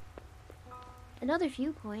on. Another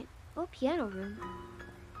viewpoint. Oh, piano room.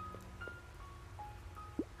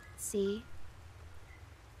 Let's see.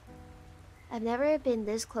 I've never been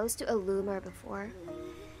this close to a loomer before.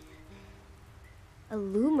 A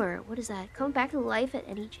loomer? What is that? Come back to life at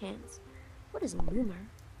any chance. What is a loomer?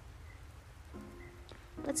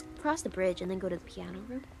 Let's cross the bridge and then go to the piano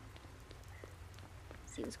room.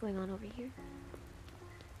 See what's going on over here.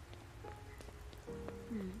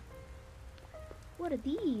 What are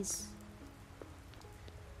these?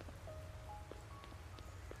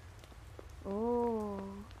 Oh.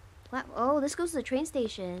 What? Oh, this goes to the train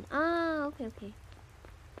station. Ah, okay, okay.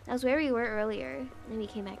 That was where we were earlier. And then we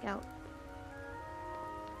came back out.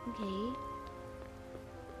 Okay.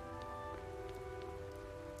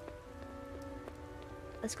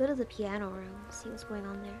 Let's go to the piano room. See what's going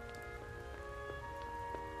on there.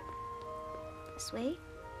 This way?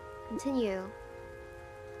 Continue.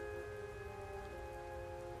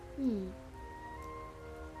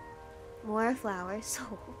 More flowers.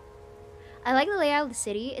 So I like the layout of the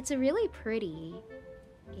city. It's a really pretty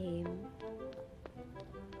game.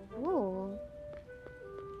 Ooh.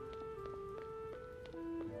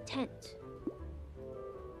 Tent.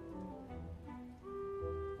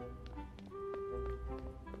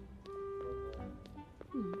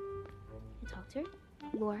 Can I talk to her?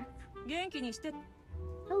 Laura.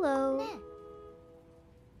 Hello.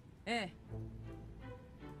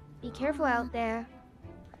 Be careful out there.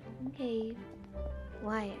 Okay.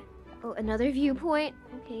 Wyatt. Oh, another viewpoint.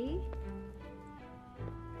 Okay.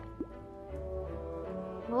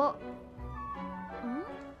 Oh.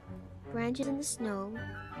 Branches in the snow.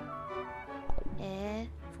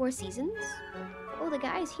 Four Seasons? Oh, the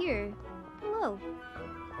guy's here. Hello.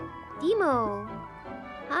 Deemo.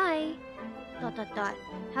 Hi. ...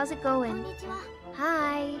 How's it going?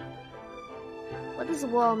 Hi. What does the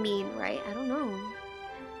wall mean, right? I don't know.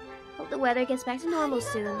 Hope the weather gets back to normal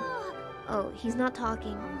soon. Oh, he's not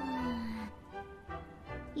talking.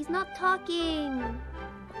 He's not talking.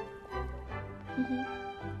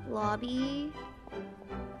 Lobby.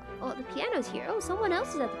 Oh, the piano's here. Oh, someone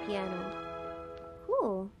else is at the piano.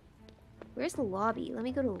 Cool. Where's the lobby? Let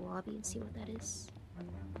me go to the lobby and see what that is.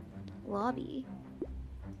 Lobby.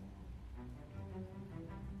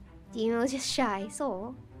 Deemo's just shy,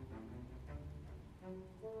 so.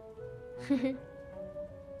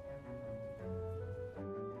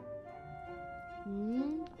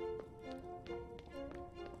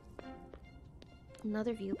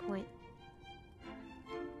 Another viewpoint.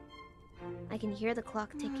 I can hear the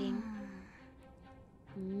clock ticking.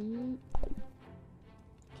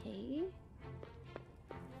 Okay.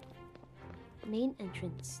 Main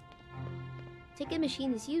entrance. Ticket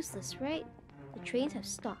machine is useless, right? The trains have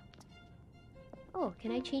stopped. Oh,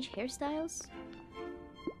 can I change hairstyles?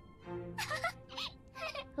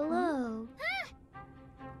 Hello.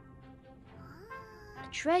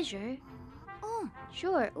 A treasure? Oh,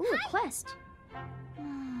 sure. Ooh, a quest.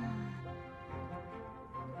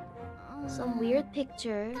 Some weird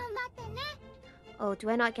picture. Oh, do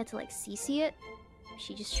I not get to like see it?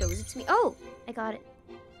 She just shows it to me. Oh, I got it.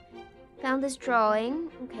 Found this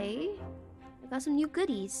drawing. Okay. I got some new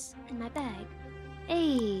goodies in my bag.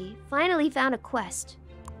 Hey, finally found a quest.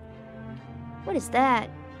 What is that?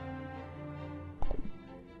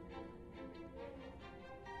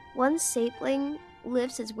 One sapling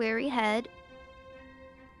lifts its weary head.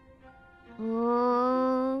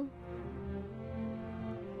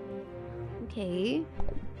 Okay.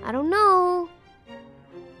 I don't know.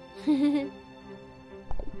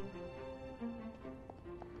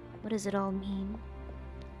 What does it all mean?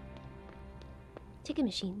 Ticket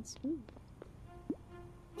machines. Ooh.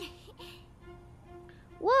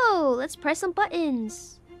 Whoa, let's press some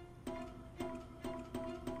buttons.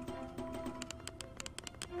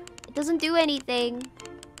 doesn't do anything.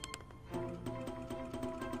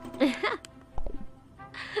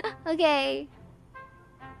 Okay.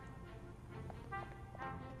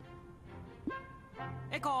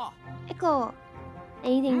 Echo.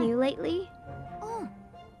 Anything new lately?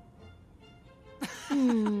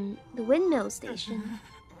 The windmill station.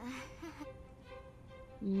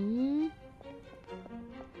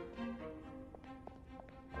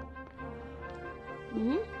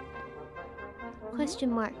 Question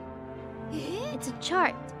mark. It's a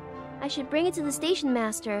chart. I should bring it to the station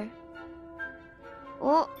master.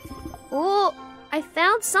 Oh, I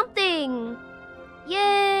found something!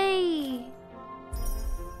 Yay!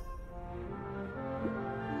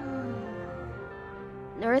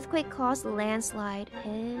 An earthquake caused a landslide.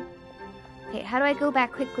 Okay, how do I go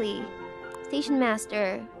back quickly? Station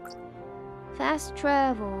master. Fast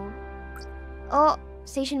travel. Oh,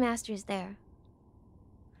 station master is there.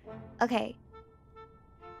 Okay.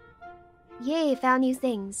 Yay, found new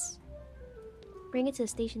things. Bring it to the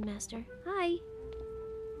station master. Hi.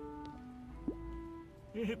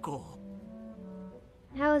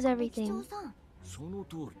 How is everything?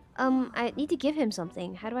 I need to give him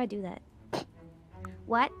something. How do I do that?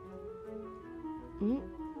 What?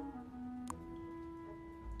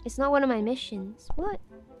 It's not one of my missions. What?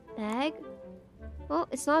 Bag? Oh,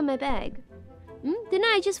 it's not in my bag. Didn't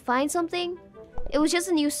I just find something? It was just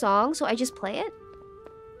a new song, so I just play it?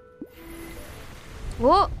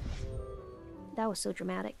 Whoa! That was so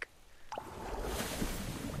dramatic.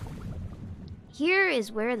 Here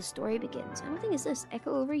is where the story begins. I don't think it's this.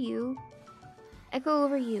 Echo over you. Echo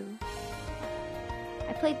over you.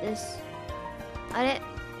 I played this.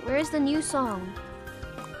 Where's the new song?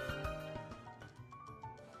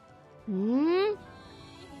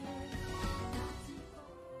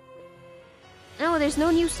 No, there's no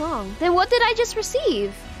new song. Then what did I just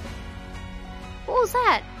receive? What was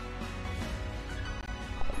that?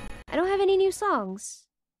 I don't have any new songs.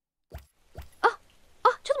 Oh,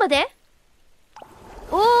 잠깐만.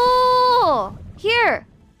 Oh, here.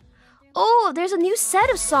 Oh, there's a new set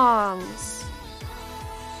of songs.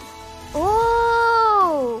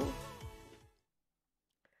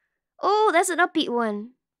 Oh, that's an upbeat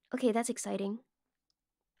one. Okay, that's exciting.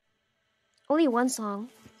 Only one song.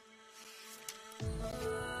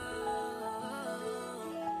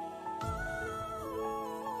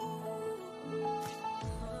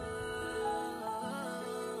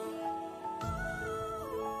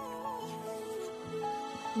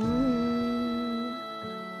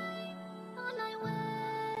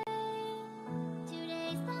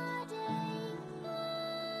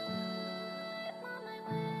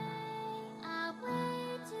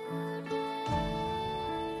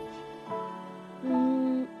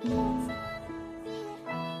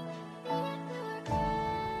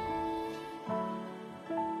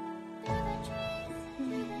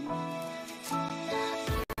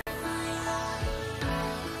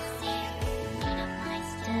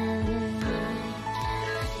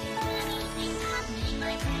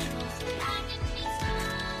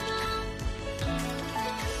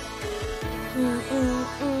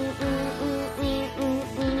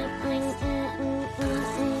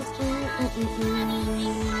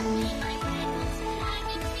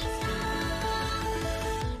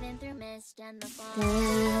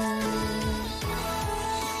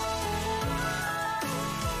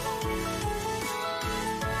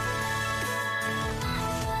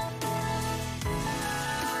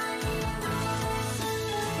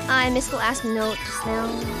 I missed the last note just now.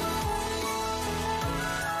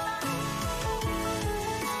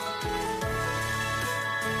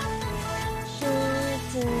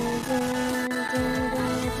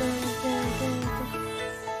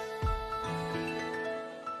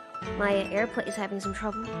 My AirPlay is having some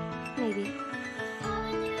trouble. Maybe.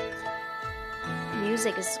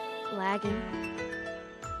 Music is lagging.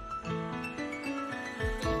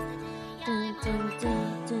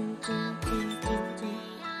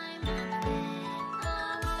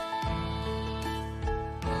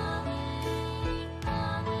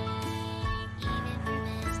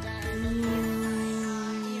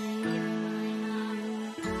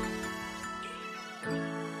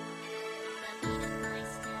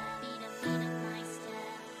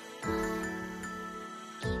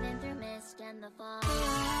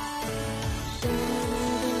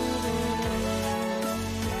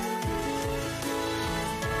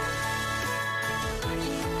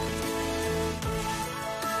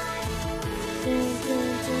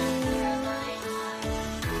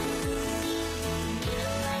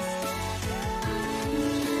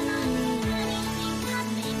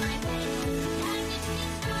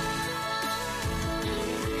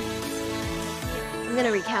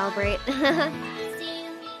 gonna recalibrate. I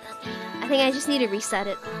think I just need to reset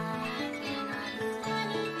it.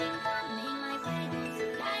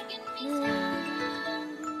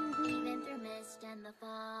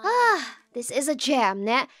 Ah, this is a jam.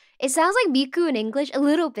 It sounds like Miku in English a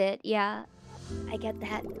little bit. Yeah, I get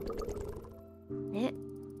that.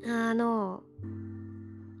 No.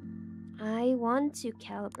 I want to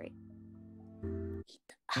calibrate.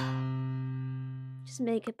 Just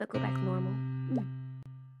make it go back to normal.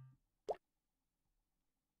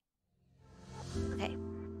 Okay.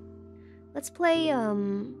 Let's play,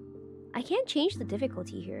 I can't change the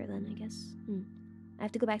difficulty here then, I guess. I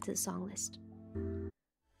have to go back to the song list.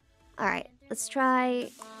 Alright, let's try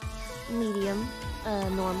medium,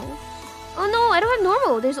 normal. Oh no, I don't have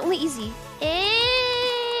normal. There's only easy.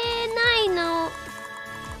 No.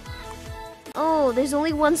 Oh, there's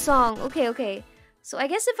only one song. Okay. So I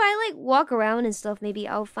guess if I like walk around and stuff, maybe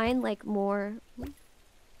I'll find like more.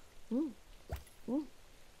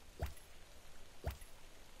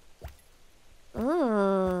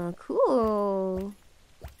 Oh, cool.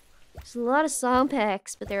 There's a lot of song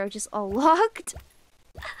packs, but they're just all locked.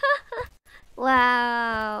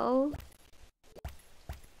 Wow.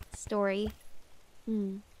 Story.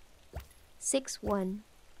 6-1.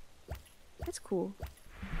 That's cool.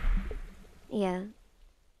 Yeah.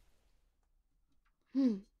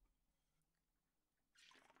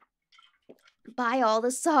 Buy all the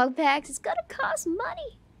song packs. It's gonna cost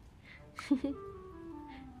money.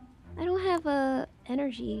 I don't have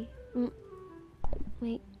energy.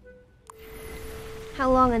 Wait. How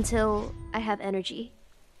long until I have energy?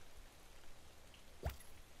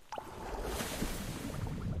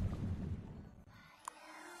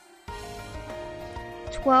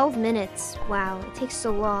 12 minutes. Wow, it takes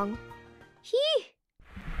so long.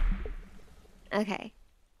 Okay.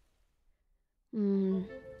 I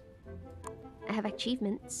have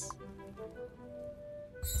achievements.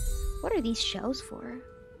 What are these shells for?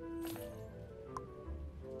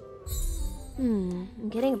 I'm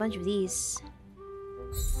getting a bunch of these.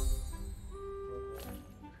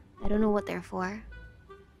 I don't know what they're for.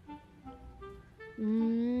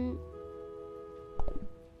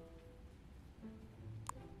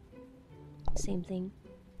 Same thing.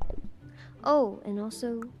 Oh, and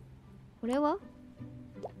also...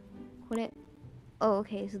 Oh,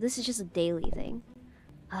 okay, so this is just a daily thing.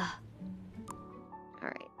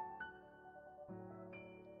 Alright.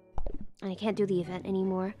 I can't do the event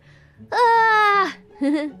anymore.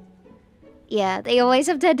 Yeah, they always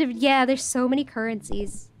have to... Yeah, there's so many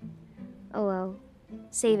currencies. Oh well.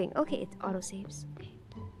 Saving. Okay, it auto-saves. Okay.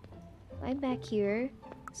 I'm back here.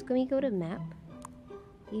 So can we go to map?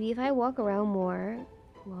 Maybe if I walk around more...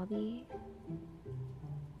 Lobby...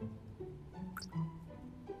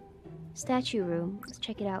 Statue room. Let's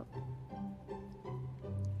check it out.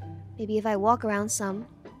 Maybe if I walk around some...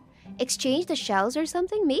 Exchange the shells or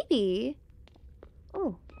something? Maybe.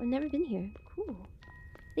 Oh, I've never been here. Cool.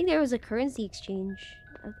 I think there was a currency exchange.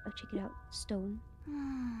 I'll check it out. Stone.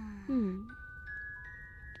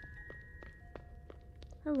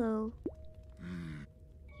 Hello.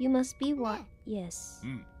 You must be what? Yes.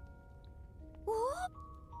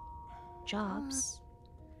 Jobs.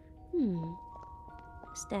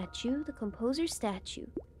 Statue. The composer's statue.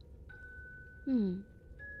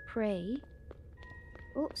 Pray.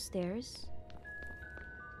 Oh, stairs.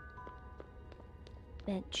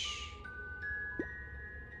 Bench.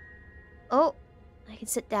 Oh, I can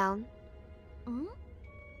sit down.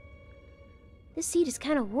 This seat is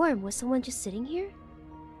kind of warm. Was someone just sitting here?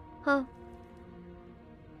 Huh.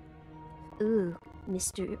 Ooh,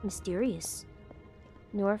 mysterious.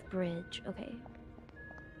 North Bridge. Okay.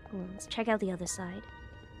 Let's check out the other side.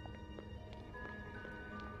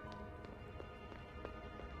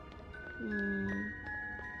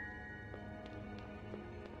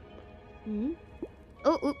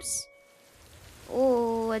 Oh, oops.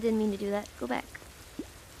 Oh, I didn't mean to do that. Go back.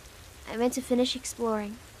 I meant to finish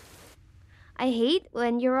exploring. I hate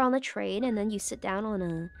when you're on the train and then you sit down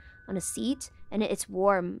on a seat and it's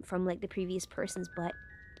warm from like the previous person's butt.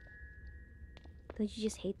 Don't you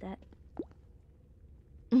just hate that?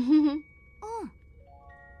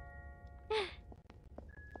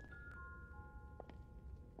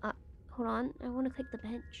 Hold on. I want to click the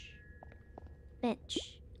bench.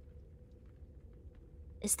 Bench.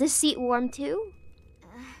 Is this seat warm too?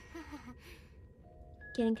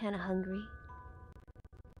 Getting kind of hungry.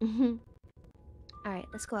 Alright,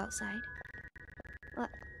 let's go outside.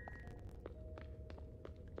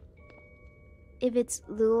 If it's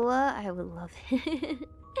Lua, I would love it.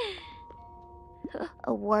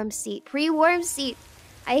 A warm seat. Pre-warm seat.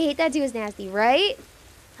 I hate that too. Is nasty, right?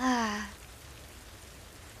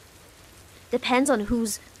 Depends on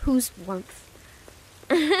whose warmth.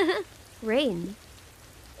 Rain.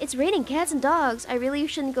 It's raining cats and dogs. I really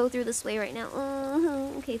shouldn't go through this way right now.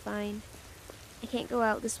 Okay, fine. I can't go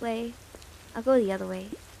out this way. I'll go the other way.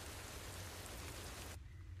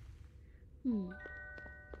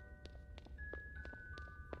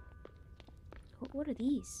 What are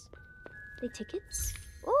these? Are they tickets?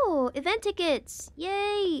 Oh, event tickets!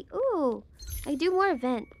 Yay! Oh, I do more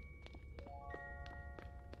event.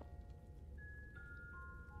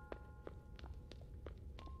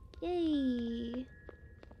 Yay!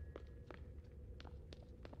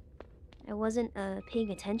 I wasn't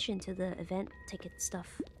paying attention to the event ticket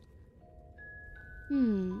stuff.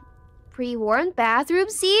 Pre-warmed bathroom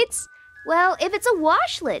seats? Well, if it's a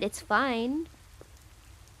washlet, it's fine.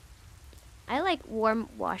 I like warm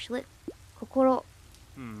washlet. Kokoro.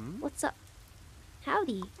 What's up?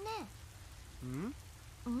 Howdy.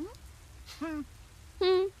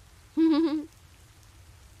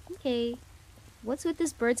 Okay. What's with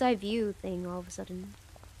this bird's eye view thing all of a sudden?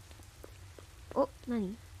 Oh,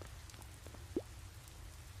 nani?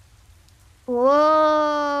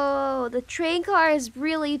 Whoa! The train car is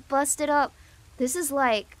really busted up. This is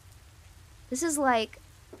like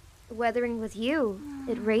Weathering with You.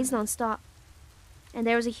 It rains non-stop. And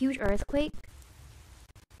there was a huge earthquake.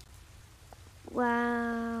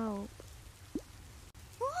 Wow.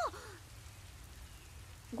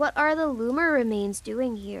 What are the Loomer remains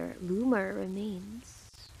doing here? Loomer remains.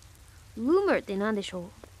 Loomer って何でしょう?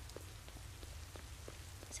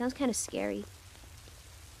 Sounds kind of scary.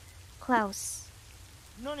 Klaus.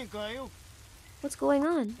 What's going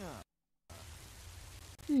on?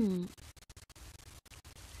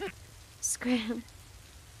 Scram.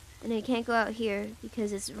 And I can't go out here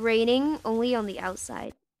because it's raining only on the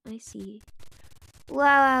outside. I see.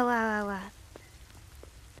 Wow.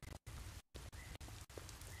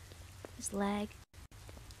 Just lag.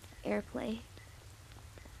 Airplay.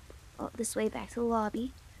 Oh, this way back to the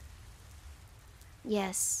lobby.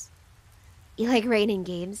 Yes. You like raining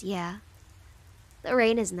games? Yeah. The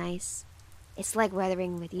rain is nice. It's like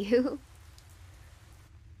Weathering with You.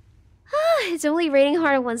 It's only raining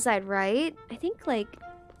hard on one side, right? I think, like,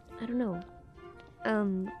 I don't know.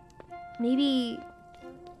 Maybe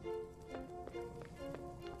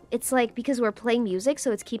it's like because we're playing music,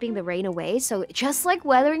 so it's keeping the rain away. So just like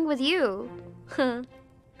Weathering with You. Huh.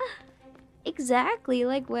 Exactly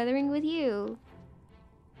like Weathering with You.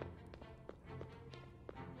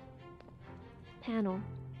 Panel.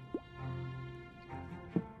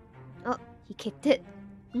 Oh, he kicked it.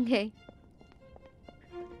 Okay.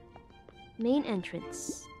 Main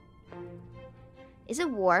entrance. Is it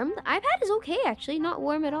warm? The iPad is okay, actually. Not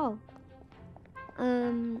warm at all.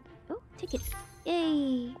 Oh, ticket.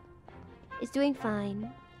 Yay. It's doing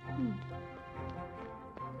fine.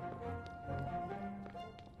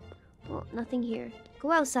 Well, nothing here.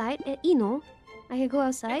 Go outside. Ino? I can go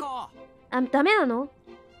outside? ダメなの?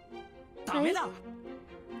 Okay.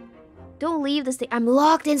 Don't leave the station. I'm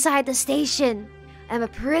locked inside the station. I'm a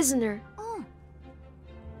prisoner.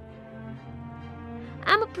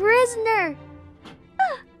 I'm a prisoner.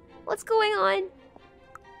 What's going on?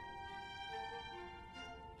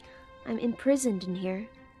 I'm imprisoned in here.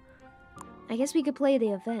 I guess we could play the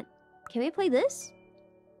event. Can we play this?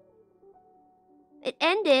 It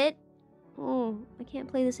ended. Oh, I can't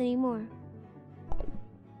play this anymore.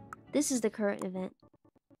 This is the current event.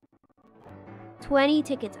 20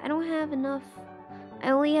 tickets. I don't have enough.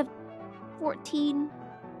 I only have 14.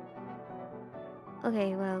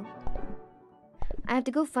 Okay, well. I have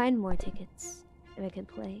to go find more tickets if I can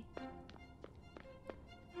play.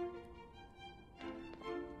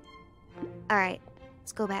 Alright,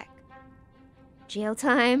 let's go back. Jail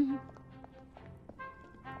time.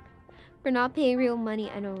 For not paying real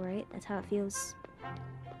money. I know, right? That's how it feels.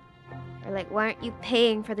 Or like, why aren't you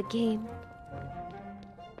paying for the game?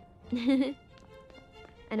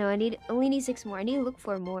 I know, I only need 6 more. I need to look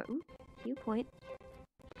for more. Ooh, viewpoint.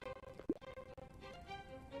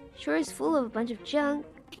 Sure is full of a bunch of junk.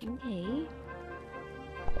 Okay.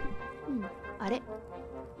 Got it.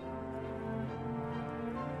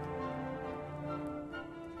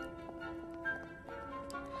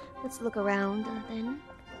 Let's look around then.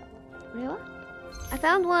 I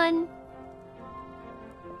found one.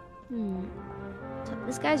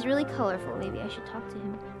 This guy's really colorful. Maybe I should talk to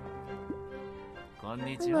him.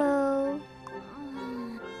 Hello.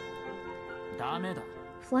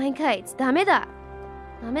 Flying kites. ダメだ.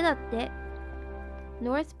 ダメだって.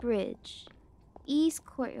 North Bridge. East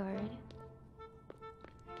Courtyard.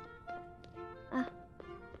 Ah.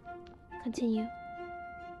 Continue.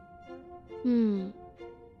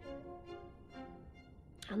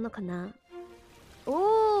 あんのかな?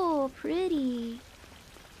 Oh, pretty.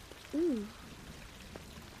 Ooh.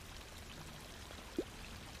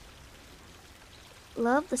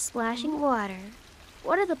 Love the splashing water.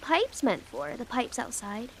 What are the pipes meant for? The pipes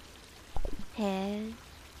outside? Hey.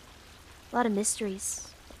 A lot of mysteries.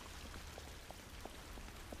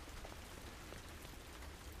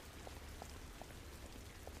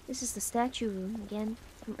 This is the statue room again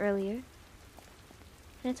from earlier.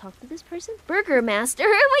 Can I talk to this person? Burger Master!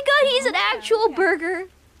 Oh my god, he's an actual burger!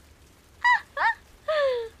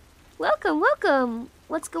 Welcome, welcome!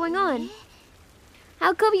 What's going on?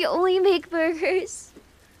 How come you only make burgers?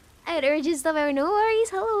 I had urgent stuff ever. No worries.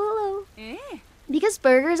 Hello, hello. Because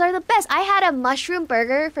burgers are the best. I had a mushroom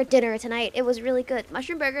burger for dinner tonight. It was really good.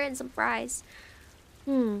 Mushroom burger and some fries.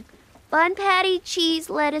 Bun patty, cheese,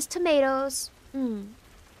 lettuce, tomatoes.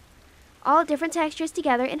 All different textures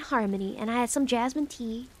together in harmony. And I had some jasmine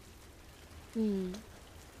tea.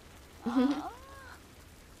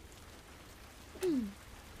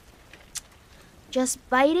 Just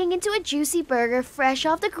biting into a juicy burger fresh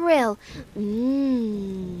off the grill.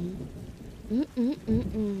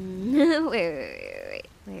 Wait.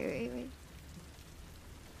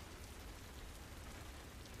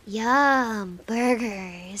 Yum,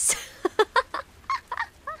 burgers.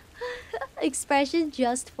 Expression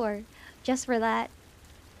just for that.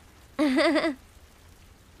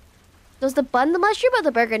 Was the bun the mushroom or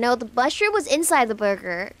the burger? No, the mushroom was inside the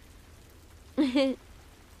burger.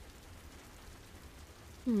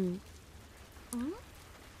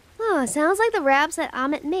 Oh, sounds like the wraps that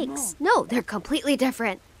Amit makes. No, they're completely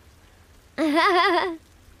different.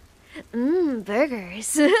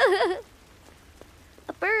 Burgers. A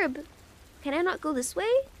burb. Can I not go this way?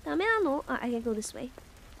 No, I can go this way.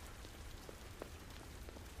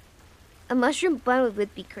 A mushroom bun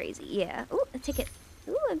would be crazy, yeah. Ooh, a ticket.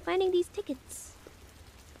 Ooh, I'm finding these tickets.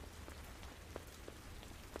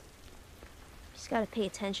 Just gotta pay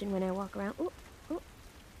attention when I walk around. Ooh.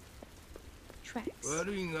 Tracks.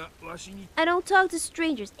 I don't talk to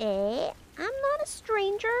strangers. I'm not a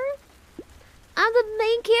stranger. I'm the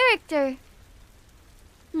main character.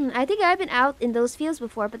 I think I've been out in those fields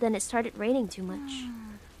before, but then it started raining too much.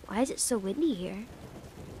 Why is it so windy here?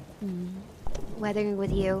 Weathering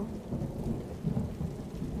with you.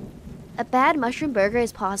 A bad mushroom burger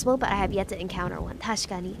is possible, but I have yet to encounter one.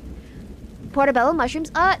 Tashkani. Portobello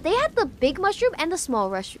mushrooms. They had the big mushroom and the small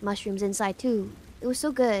mushrooms inside too. It was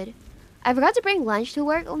so good. I forgot to bring lunch to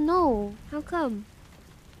work. Oh no. How come?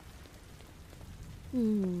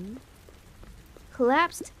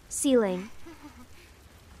 Collapsed ceiling.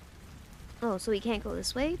 Oh, so we can't go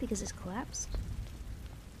this way because it's collapsed?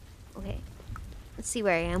 Okay. Let's see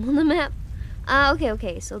where I am on the map.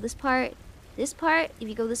 Okay. So this part, if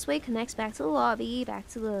you go this way, connects back to the lobby, back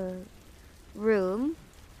to the room.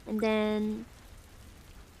 And then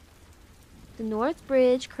the North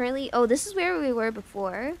Bridge currently... Oh, this is where we were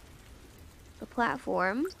before. The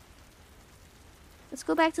platform. Let's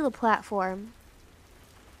go back to the platform.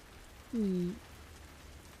 Maybe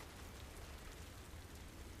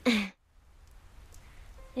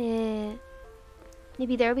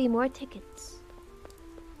there'll be more tickets.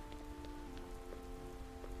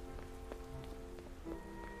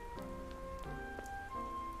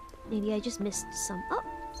 Maybe I just missed some. Oh,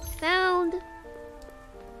 found.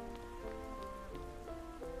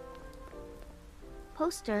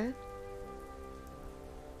 Poster.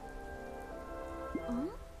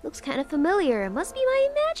 Looks kind of familiar. Must be my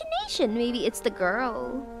imagination. Maybe it's the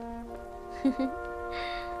girl.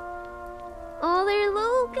 Oh,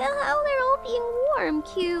 look at how they're all being warm.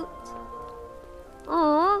 Cute.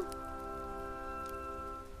 Aww.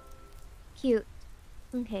 Cute.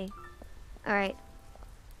 Okay. Alright.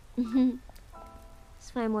 Let's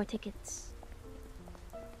find more tickets.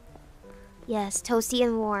 Yes, toasty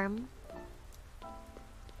and warm.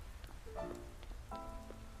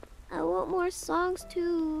 I want more songs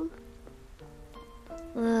too.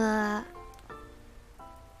 A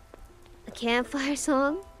campfire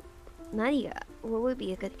song? Nani? What would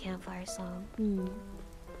be a good campfire song?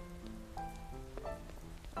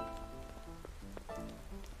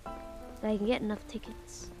 But I can get enough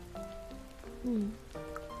tickets.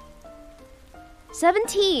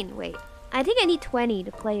 17! Wait. I think I need 20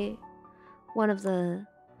 to play one of the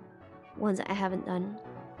ones I haven't done.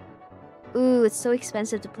 Ooh, it's so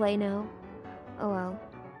expensive to play now. Oh well.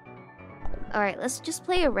 Alright, let's just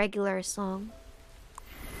play a regular song.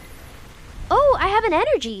 Oh, I have an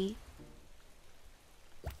energy!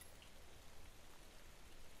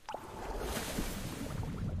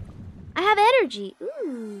 I have energy!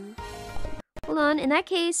 Ooh. Hold on, in that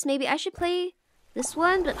case, maybe I should play this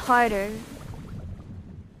one, but harder.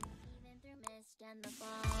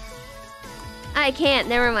 I can't.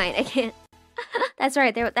 Never mind. I can't. That's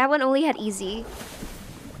right. That one only had easy.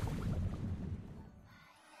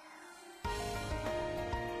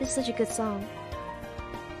 This is such a good song.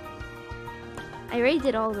 I already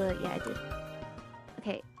did all the... Yeah, I did.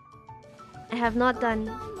 Okay. I have not done...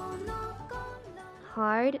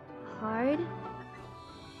 Hard.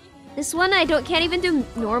 This one I can't even do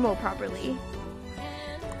normal properly.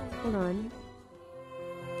 Hold on.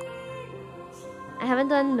 I haven't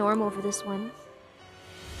done normal for this one.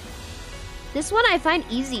 This one I find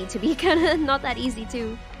easy to be kind of not that easy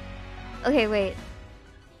too. Okay, wait.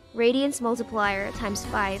 Radiance multiplier times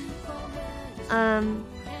 5.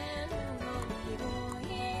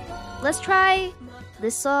 Let's try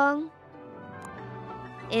this song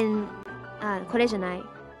in これじゃない.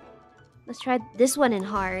 Let's try this one in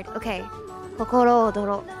hard. Okay. 心躍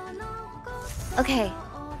ろ. Okay.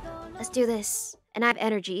 Let's do this. And I have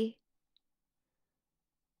energy.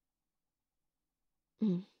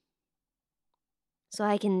 So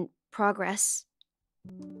I can progress.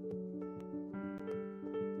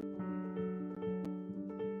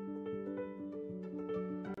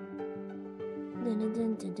 Dun, dun,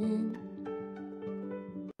 dun, dun, dun.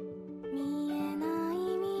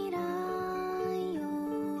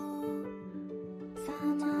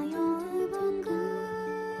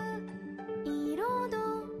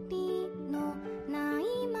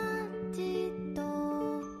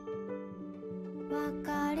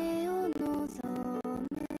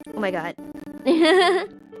 Oh my god.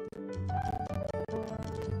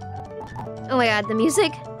 Oh my god, the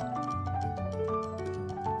music.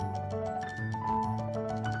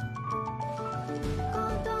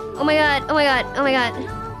 Oh my god, oh my god, oh my god.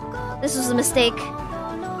 This was a mistake.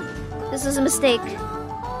 This was a mistake.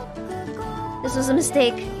 This was a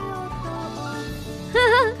mistake.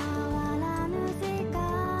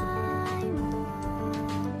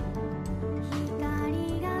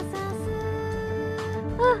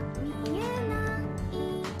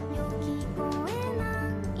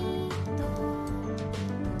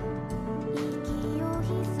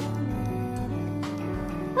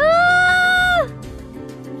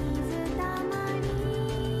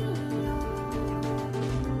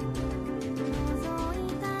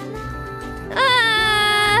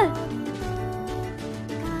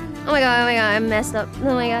 Oh my god, I messed up.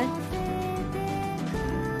 Oh my god.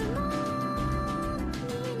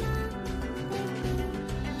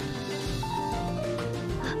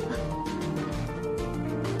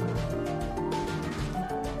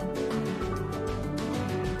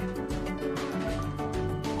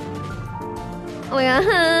 Oh my god.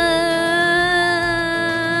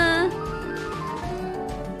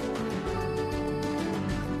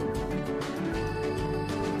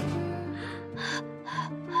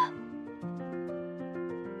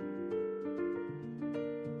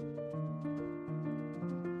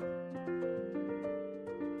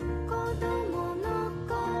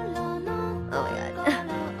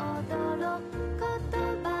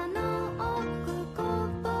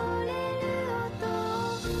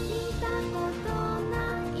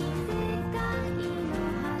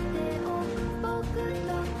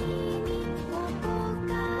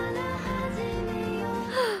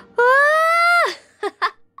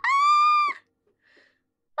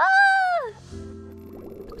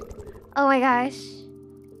 Oh my gosh.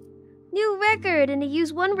 New record and it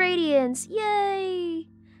used 1 radiance. Yay!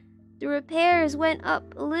 The repairs went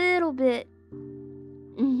up a little bit.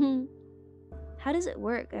 How does it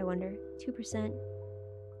work, I wonder? 2%.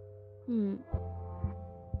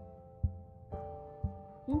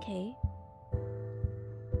 Okay.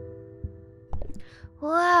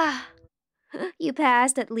 Wow. You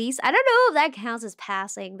passed at least. I don't know if that counts as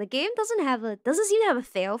passing. The game doesn't seem to have a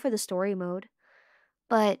fail for the story mode.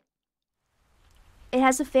 But it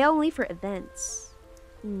has a fail only for events.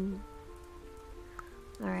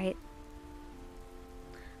 Alright.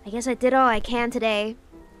 I guess I did all I can today.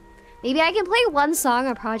 Maybe I can play one song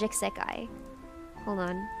on Project Sekai. Hold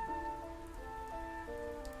on.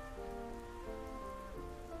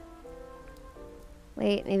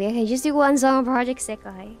 Wait, maybe I can just do one song on Project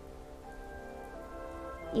Sekai.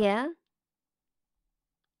 Yeah?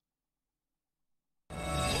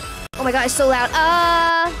 Oh my god, it's so loud.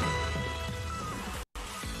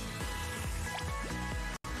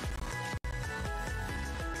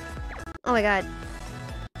 Oh my god.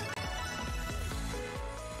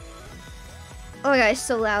 Oh my god, it's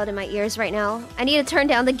so loud in my ears right now. I need to turn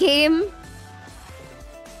down the game.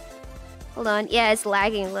 Hold on. Yeah, it's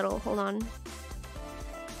lagging a little. Hold on.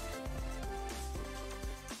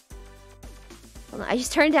 Hold on. I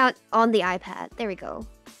just turned down on the iPad. There we go.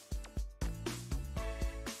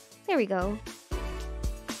 There we go.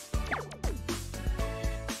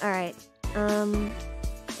 Alright.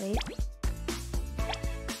 Wait.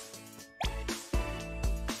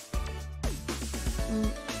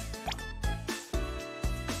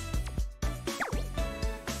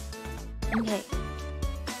 Okay.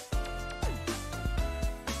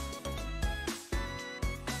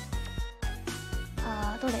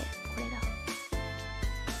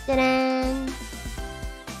 Ta-da!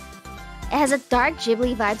 It has a dark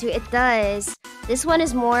Ghibli vibe to it. It does. This one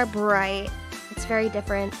is more bright. It's very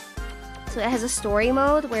different. So it has a story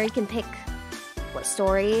mode where you can pick what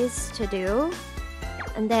stories to do.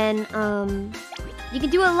 And then, you can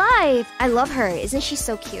do it live! I love her. Isn't she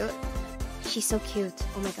so cute? She's so cute.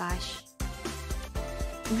 Oh my gosh.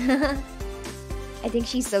 I think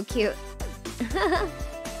she's so cute.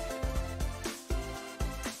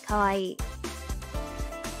 Kawaii.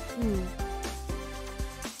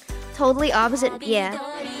 Totally opposite, yeah.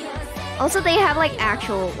 Also, they have like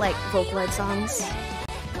actual like Vocaloid songs.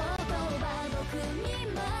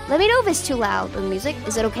 Let me know if it's too loud, the music.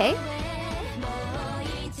 Is it okay?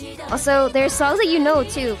 Also, there's songs that you know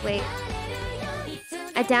too. Wait.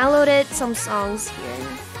 I downloaded some songs here.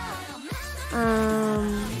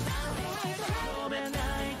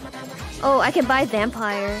 Oh, I can buy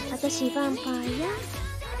Vampire. Watashi Vampire.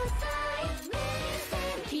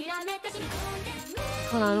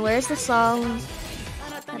 Hold on, where's the song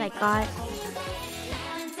that I got?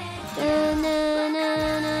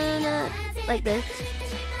 Like this.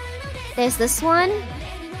 There's this one.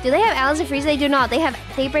 Do they have Alice and Frieza? They do not. They have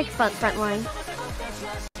Daybreak Frontline.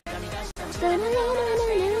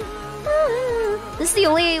 This is the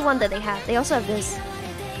only one that they have. They also have this.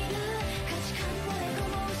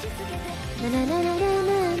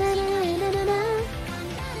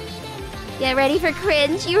 Get ready for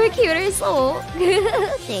cringe. You were cuter soul.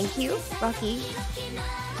 Thank you, Rocky.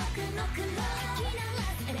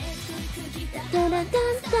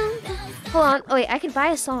 Hold on. Oh wait, I can buy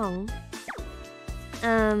a song.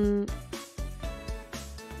 I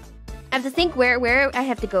have to think where I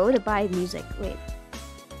have to go to buy music. Wait.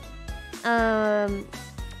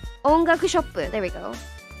 Ongaku shop. There we go.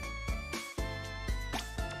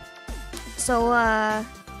 So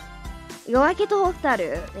Yoake to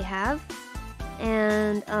Hotaru they have.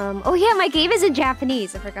 And oh yeah, my game is in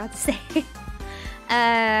Japanese. I forgot to say.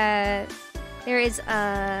 There is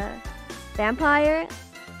Vampire,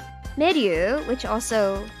 Meru, which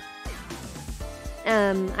also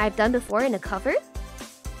I've done before in a cover.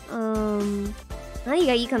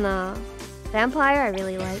 Vampire I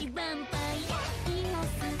really like.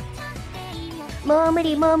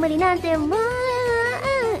 Momori momori nante mo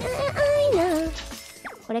aina.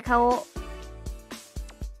 これ買おう。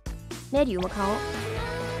メリューも買おう。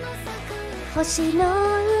星の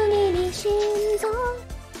海に心臓。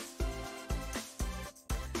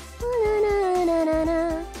なななな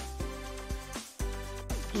な。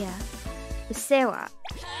いや、うっせぇわ。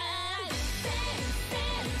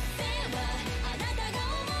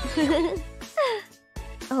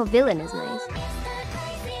Oh, villain is nice.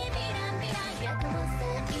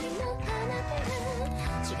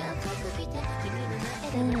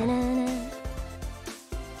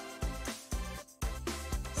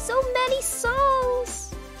 So many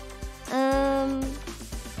songs.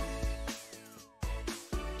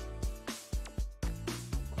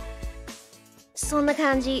 そんな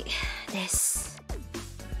感じです。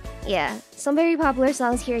Yeah, some very popular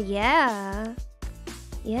songs here. Yeah.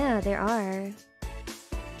 Yeah, there are.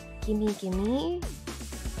 Gimme, gimme.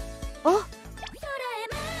 Oh!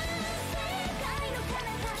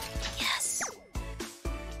 Yes!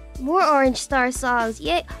 More Orange Star songs.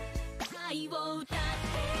 Yay!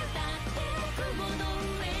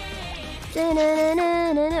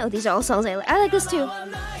 Oh, these are all songs I like. I like this too.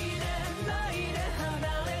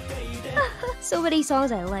 So many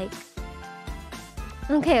songs I like.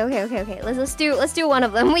 Okay. Let's do one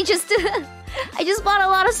of them. We just I just bought a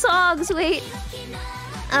lot of songs. Wait.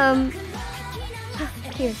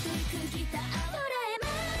 Here.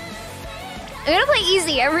 I'm gonna play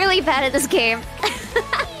easy. I'm really bad at this game.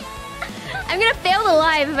 I'm gonna fail the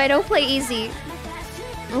live if I don't play easy.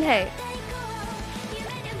 Okay.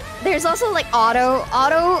 There's also like auto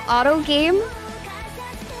game.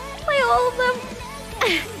 Play all of them.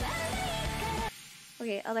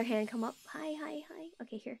 Okay, other hand come up. Hi.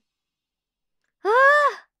 Okay, here.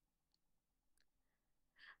 Ah!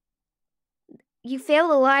 You fail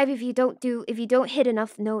the live if you don't hit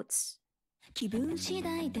enough notes.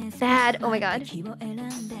 Bad. Oh my god.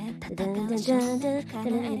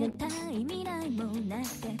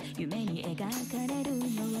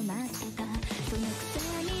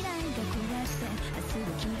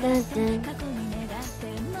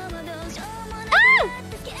 Ah!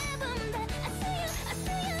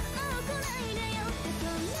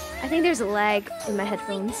 think there's a lag in my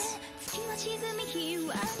headphones.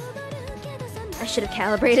 I should have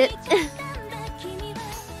calibrated.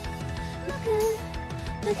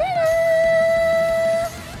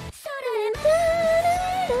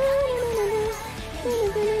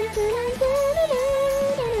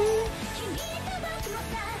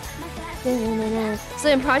 So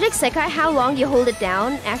in Project Sekai, how long you hold it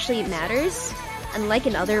down actually matters, unlike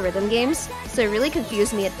in other rhythm games. So it really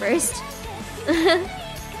confused me at first.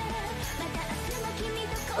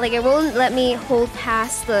 Like, it won't let me hold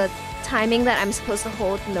past the timing that I'm supposed to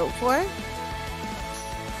hold the note for.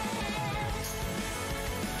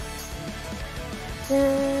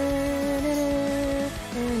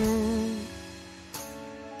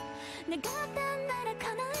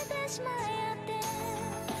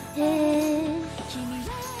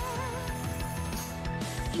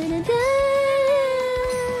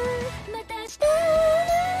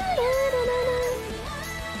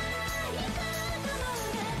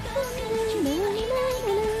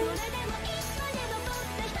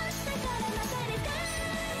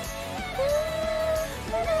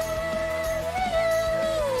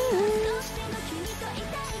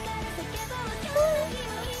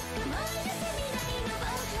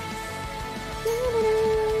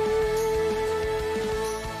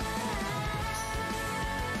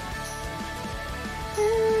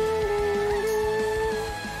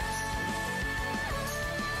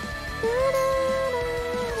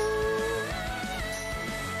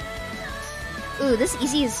 Ooh, this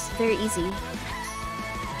easy is very easy.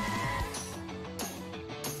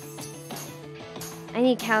 I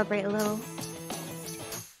need to calibrate a little.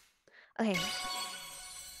 Okay.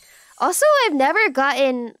 Also, I've never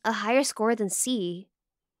gotten a higher score than C.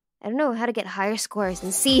 I don't know how to get higher scores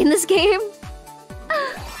than C in this game.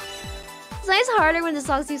 It's always harder when the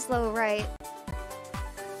song's too slow, right?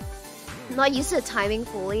 I'm not used to the timing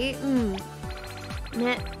fully.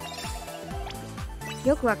 Ne.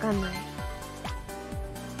 Yoku wakannai.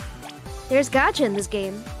 There's gacha in this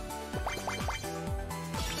game.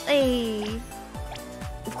 Hey.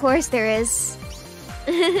 Of course there is.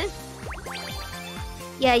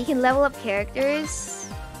 Yeah, you can level up characters.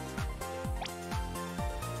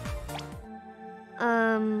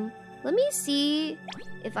 Let me see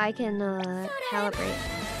if I can calibrate.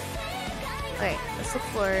 Alright, let's look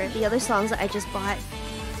for the other songs that I just bought.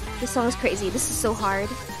 This song is crazy. This is so hard.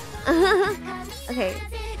 Okay.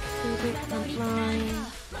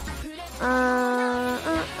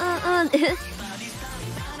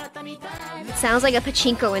 It sounds like a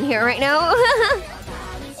pachinko in here right now.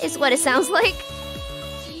 It's what it sounds like.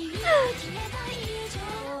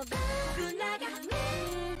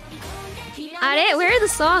 Are, where are the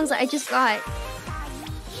songs that I just got?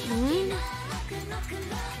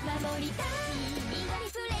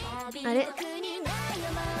 Are?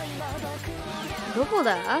 どこ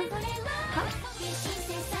だ?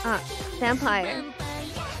 Ah, Vampire.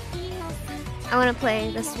 I want to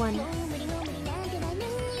play this one.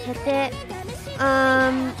 Hit it.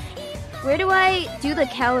 Where do I do the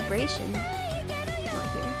calibration? Not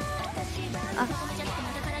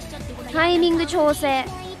here. Timing the調整.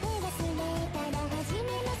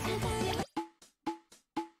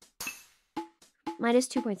 Minus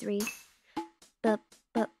 2.3.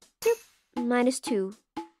 Minus 2.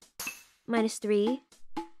 Minus 3.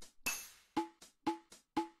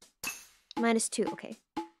 Minus 2, okay.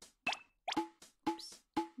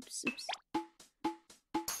 Oops.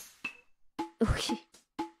 Okay.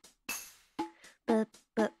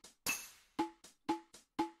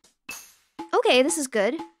 Okay, this is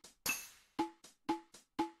good.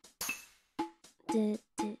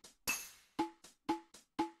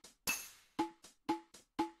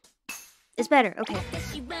 It's better, okay.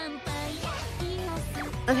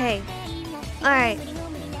 Okay. Alright.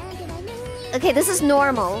 Okay, this is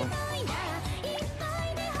normal.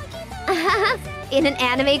 In an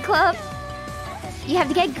anime club? You have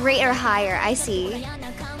to get great or higher, I see.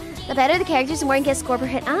 The better the characters, the more you get score per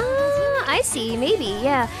hit. Ah, I see, maybe,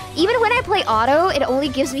 yeah. Even when I play auto, it only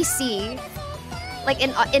gives me C. Like,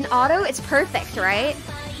 in auto, it's perfect, right?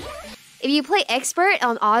 If you play expert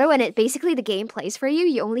on auto and it basically the game plays for you,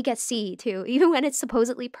 you only get C, too. Even when it's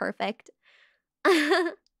supposedly perfect.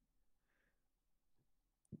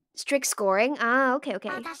 Strict scoring? Ah, okay.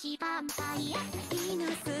 Bam! Bam.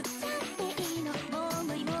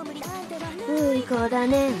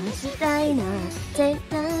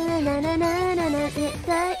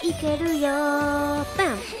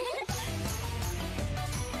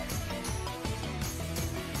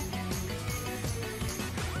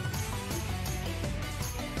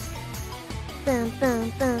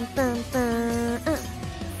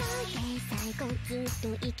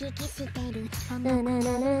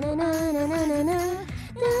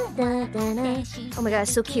 Oh my god,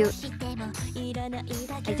 so cute. Hey,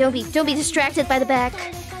 don't be distracted by the back.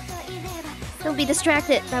 Don't be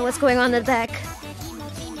distracted by what's going on in the back.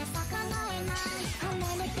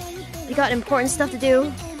 We got important stuff to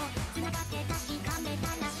do.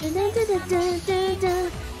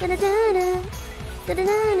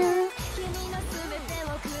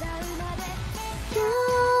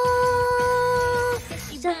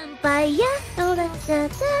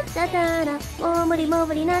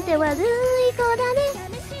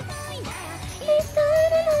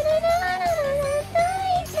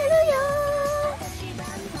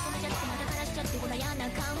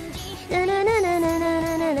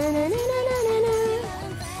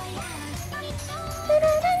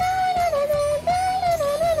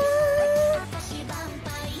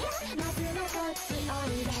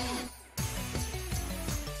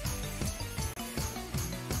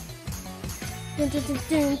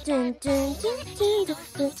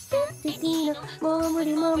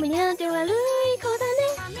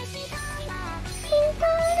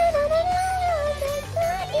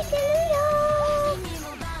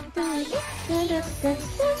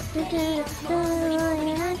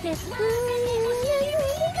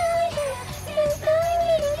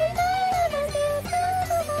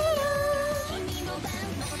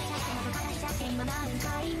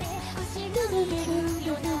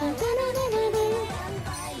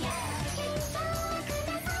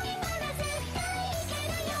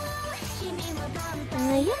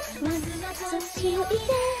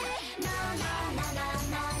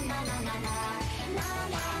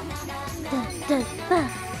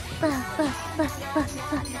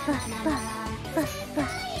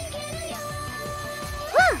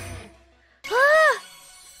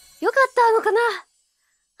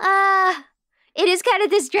 It is kind of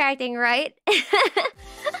distracting, right?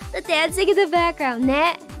 The dancing in the background.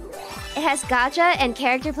 Nah. It has gacha and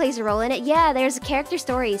character plays a role in it. Yeah, there's character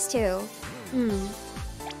stories too.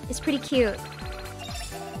 It's pretty cute.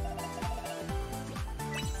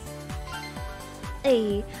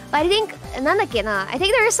 Hey, but I think I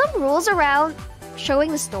think there are some rules around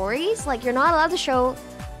showing the stories. Like you're not allowed to show.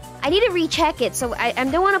 I need to recheck it, so I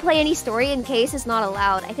don't want to play any story in case it's not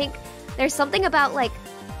allowed. I think there's something about like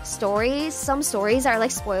stories. Some stories are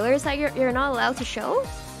like spoilers that you're not allowed to show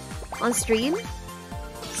on stream.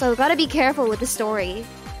 So gotta be careful with the story.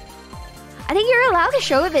 I think you're allowed to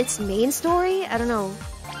show if it's main story. I don't know.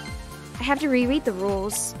 I have to reread the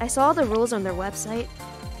rules. I saw the rules on their website.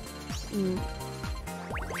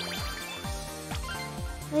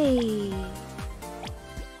 Hey.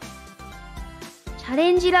 チャ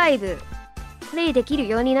レンジライブ。プレイできる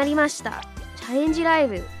ようになりました。チャレンジライ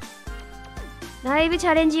ブ。ライブチ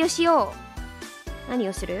ャレンジをしよう。何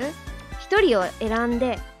をする？一人を選ん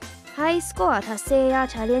で、ハイスコア達成や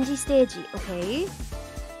チャレンジステージ。OK。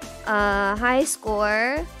High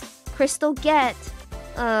score. Crystal get.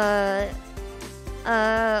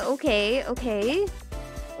 Okay.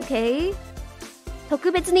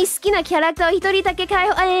 特別に好きなキャラクターを一人だけ開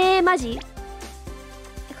放。マジ？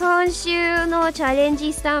今週のチャレン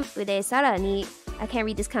ジスタンプでさらに I can't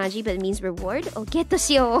read this kanji but it means reward をゲット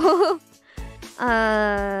しよう。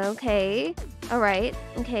Okay. Alright.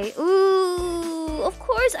 Okay. Ooh, of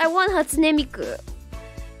course I want Hatsune Miku.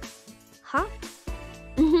 Huh?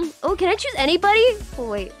 Oh, can I choose anybody? Oh,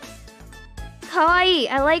 wait. Kawaii.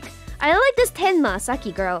 I like this Tenma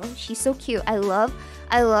Saki girl. She's so cute. I love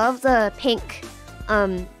the pink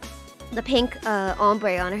ombre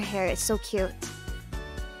on her hair. It's so cute.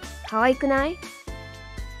 Kawaii kunai?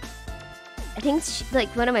 I think it's like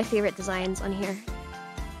one of my favorite designs on here.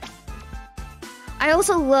 I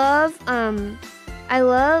also love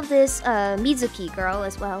this Mizuki girl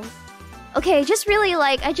as well. Okay, I just really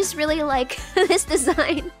like this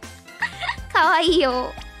design. Kawaii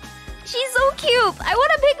yo. She's so cute. I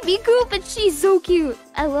want to pick Miku, but she's so cute.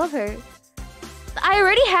 I love her. I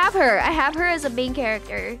already have her. I have her as a main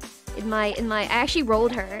character in my I actually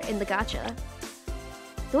rolled her in the gacha.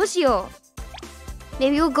 どうしよう.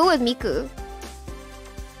 Maybe we'll go with Miku.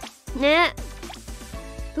 ね。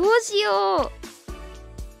どうしよ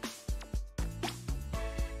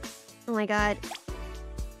う. Oh my god.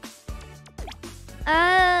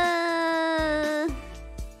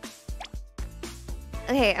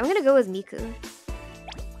 Okay, I'm gonna go with Miku.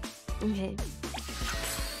 Okay.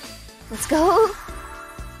 Let's go.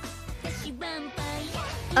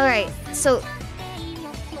 Alright, so...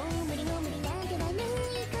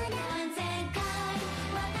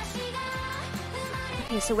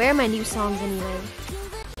 Okay, so where are my new songs anyway?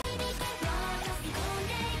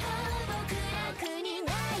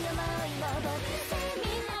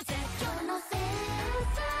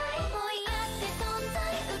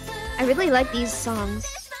 I really like these songs.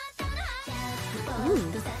 Ooh.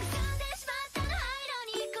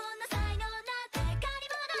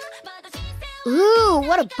 Ooh,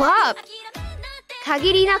 what a bop!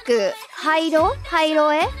 限りなく灰色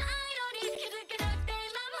へ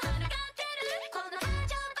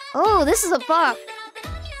Oh, this is a bop.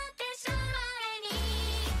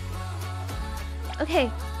 Okay.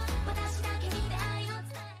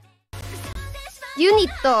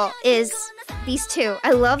 UwU is these two.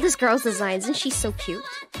 I love this girl's designs and she's so cute.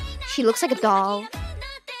 She looks like a doll.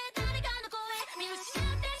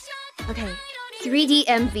 Okay. 3D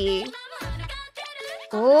MV.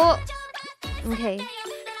 Oh. Okay.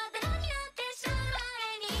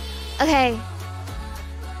 Okay.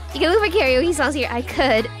 You can look for karaoke songs here. I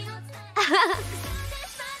could.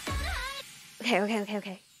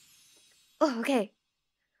 Okay. Oh, okay.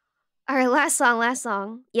 Alright, last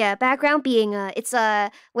song. Yeah, background being it's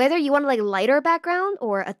whether you want like lighter background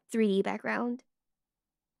or a 3D background.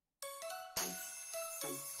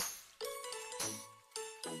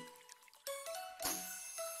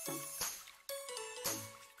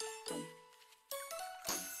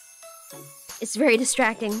 It's very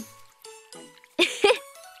distracting.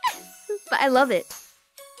 But I love it.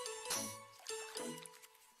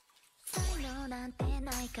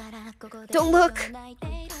 Don't look!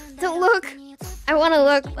 Don't look! I want to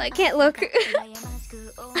look, but I can't look.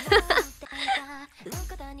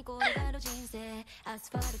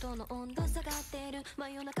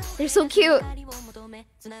 They're so cute.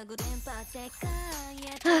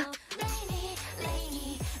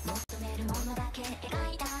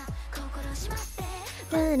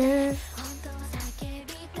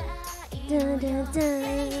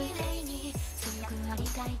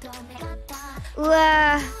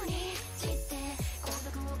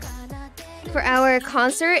 For our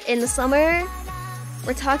concert in the summer,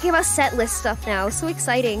 we're talking about set list stuff now. So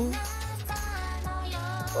exciting.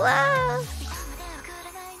 Wow.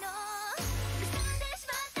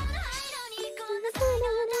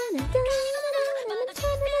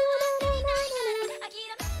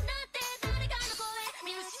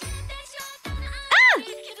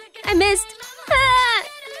 I missed. Ah!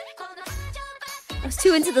 I was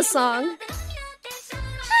too into the song.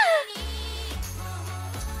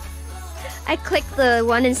 I clicked the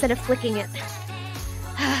one instead of flicking it.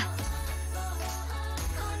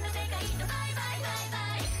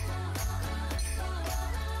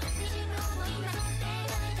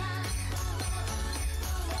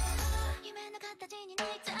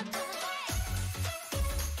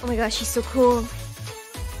 Oh my gosh, she's so cool.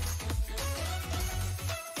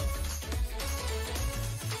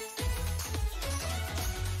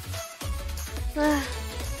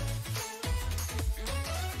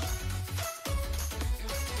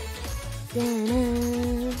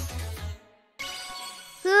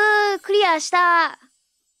 Clearした.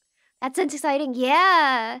 That's exciting,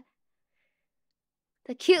 yeah.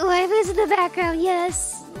 The cute wife is in the background,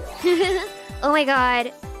 yes. Oh my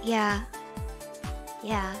god, yeah.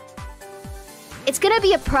 Yeah. It's gonna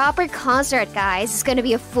be a proper concert, guys. It's gonna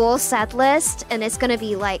be a full set list, and it's gonna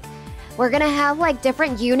be like, we're gonna have like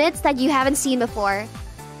different units that you haven't seen before.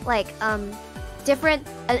 Like, different,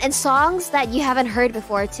 and songs that you haven't heard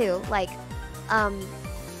before too. Like,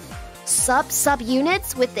 sub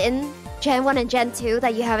units within Gen 1 and Gen 2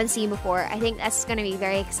 that you haven't seen before. I think that's gonna be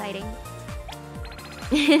very exciting.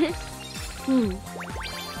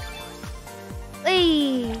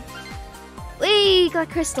 Wee, got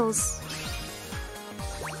crystals.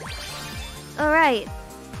 Alright.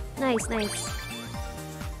 Nice.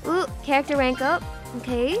 Ooh, character rank up.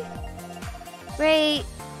 Okay. Great.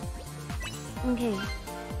 Okay.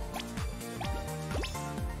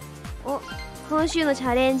 Oh, 今週のチ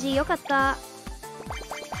ャレンジよかった.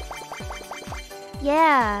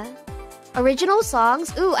 Yeah. Original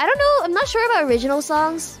songs? Ooh, I don't know. I'm not sure about original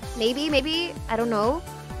songs. Maybe. I don't know.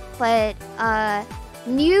 But,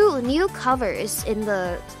 new covers in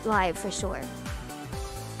the live for sure.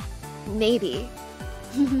 Maybe.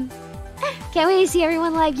 Can't wait to see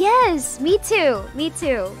everyone live. Yes, me too.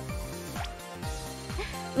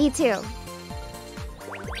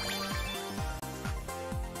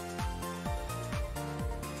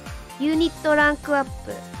 Unit rank up.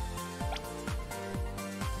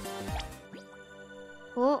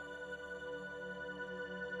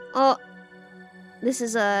 Oh, this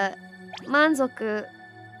is a manzoku.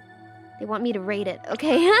 They want me to rate it.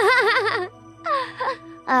 Okay.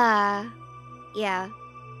 Yeah.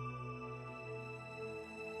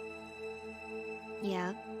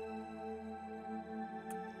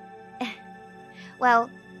 Well,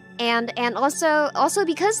 and also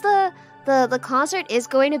because the concert is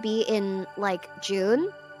going to be in like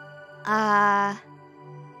June,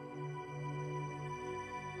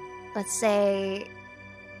 Let's say,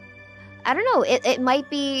 I don't know, it might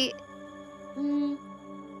be, you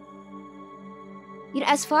know,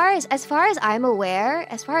 as far as I'm aware,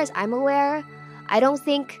 I don't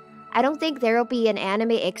think there will be an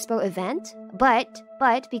Anime Expo event, but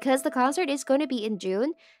because the concert is going to be in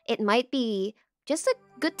June, it might be just a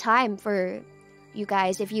good time for you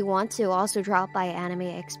guys if you want to also drop by Anime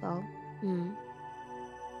Expo.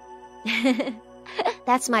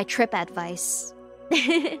 That's my trip advice.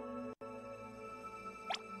 It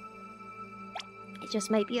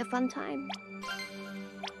just might be a fun time.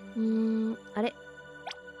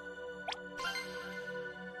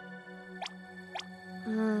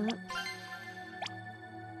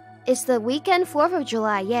 It's the weekend 4th of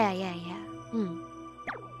July. Yeah.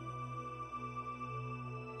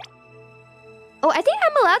 Oh, I think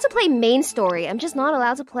I'm allowed to play main story. I'm just not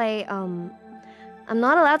allowed to play, I'm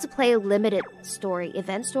not allowed to play limited story,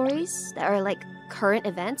 event stories that are like current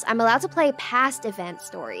events. I'm allowed to play past event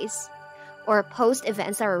stories or post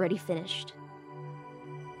events that are already finished.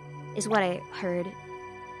 Is what I heard.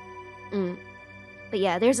 But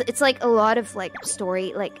yeah, it's like a lot of like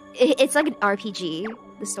story, like it's like an RPG,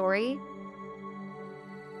 the story.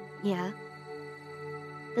 Yeah.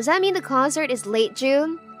 Does that mean the concert is late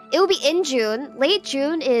June? It will be in June. Late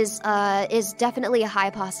June is definitely a high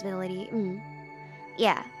possibility.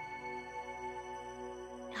 Yeah.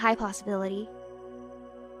 High possibility.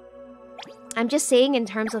 I'm just saying in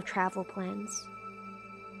terms of travel plans.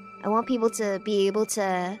 I want people to be able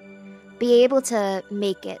to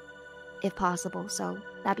make it if possible, so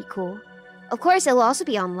that'd be cool. Of course, it'll also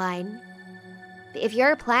be online. But if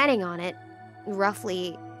you're planning on it,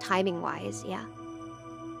 roughly timing-wise, yeah.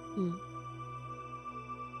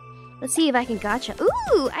 Let's see if I can gacha.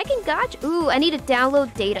 Ooh, I can gacha. Ooh, I need to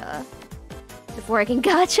download data before I can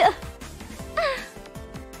gacha.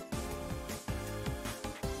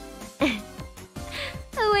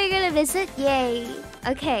 Oh, we're gonna visit? Yay.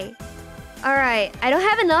 Okay. Alright, I don't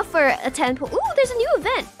have enough for a 10 pool. Ooh, there's a new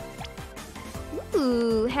event.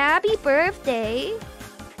 Ooh, happy birthday.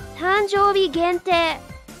 Tanjoubi gente.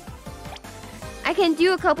 I can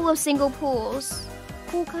do a couple of single pools.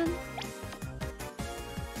 Kokan.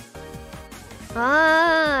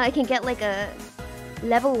 Ah, I can get like a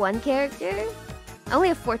level 1 character. I only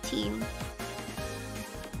have 14.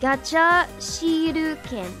 Gacha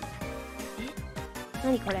shiruken.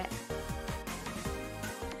 Nani kore?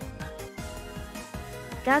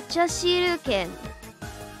 Gacha shiruken.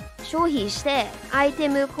 消費してアイテ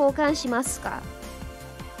ム交換しますか？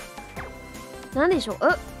なんでしょう？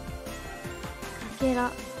かけら。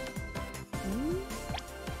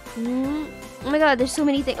Oh my god, there's so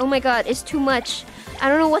many things. Oh my god, it's too much. I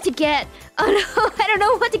don't know what to get. Oh no, I don't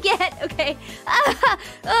know what to get. Okay.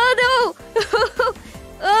 Oh no.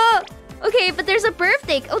 Oh, okay, but there's a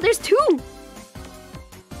birthday. Oh, there's two.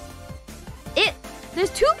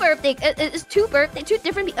 There's two birthday. It's two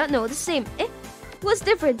different. No, the same. What's the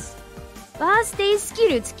difference? Birthday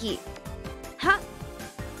skill 付き。は。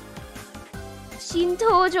新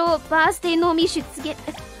登場 birthday のみ出現。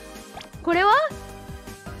これは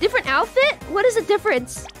different outfit? What is the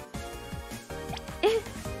difference?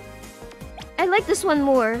 I like this one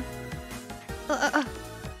more. I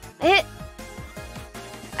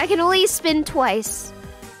can only spin twice.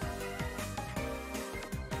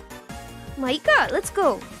 まあいいか、let's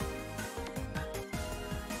go.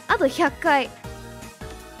 あと100回.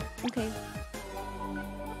 Okay.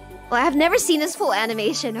 Well, I've never seen this full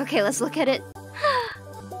animation. Okay, let's look at it.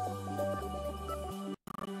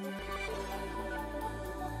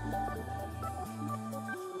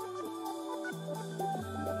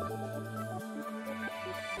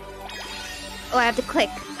 Oh, I have to click.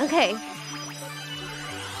 Okay.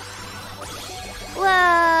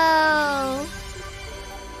 Whoa!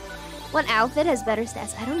 What outfit has better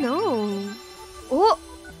stats? I don't know. Oh!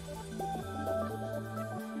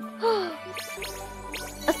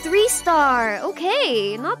 A 3-star!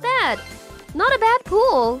 Okay, not bad. Not a bad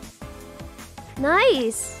pool.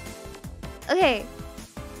 Nice. Okay.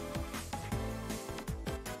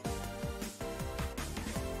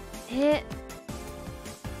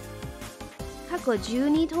 Kako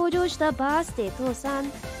 12登場したバースデーと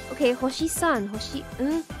3 Okay, 星3星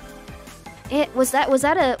was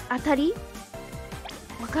that a 当たり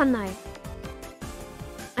わかんない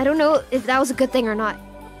I don't know if that was a good thing or not.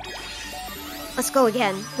 Let's go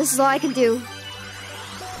again. This is all I can do.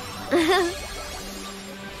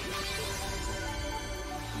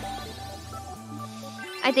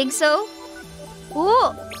 I think so.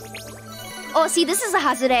 Oh! Oh, see, this is a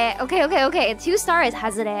hazure. Okay. 2-star is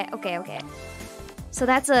hazure. Okay. So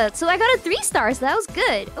that's a... So I got a 3 stars. So that was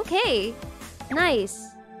good. Okay. Nice.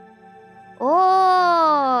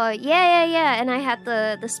 Oh, yeah. And I had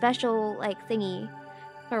the special, like, thingy.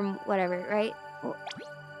 From whatever, right? Oh.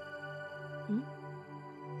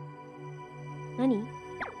 Nani?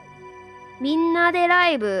 Minna de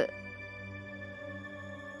live.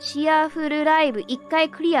 シアフルライブ1回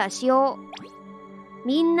クリアしよう。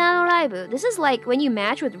みんなのライブ. This is like when you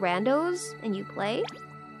match with randos and you play.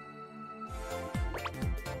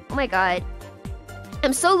 Oh my god.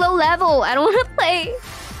 I'm so low level. I don't want to play.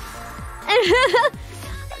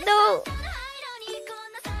 No.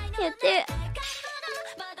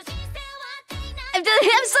 I'm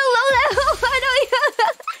so low level. I don't even...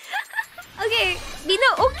 Okay. みんな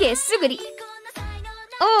OK. すぐに.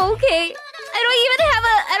 Oh, okay. I don't even have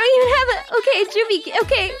a... Okay, Jubi.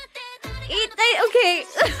 Okay. Okay.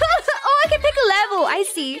 Oh, I can pick a level. I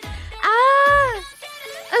see. Ah.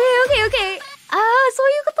 Okay. Ah, そう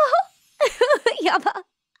いうこと? やば。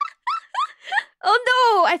Oh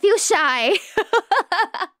no, I feel shy. I'm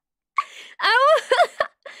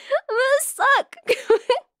gonna suck.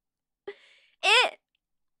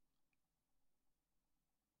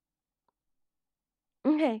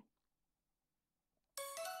 Okay.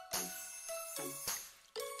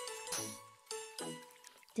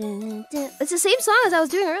 Dun, dun. It's the same song as I was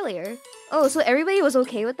doing earlier. Oh, so everybody was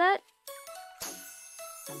okay with that?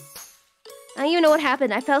 I don't even know what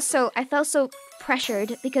happened. I felt so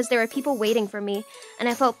pressured because there were people waiting for me, and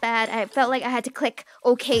I felt bad. I felt like I had to click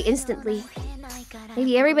OK instantly.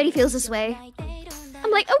 Maybe everybody feels this way.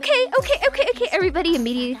 I'm like, okay. Everybody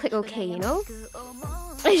immediately click OK, you know?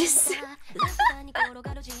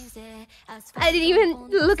 I didn't even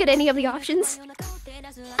look at any of the options.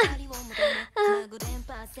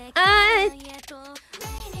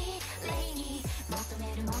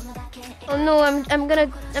 Oh no, I'm gonna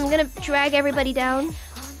drag everybody down.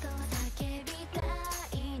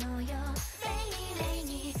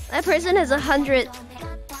 That person has 100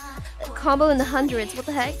 combo in the hundreds. What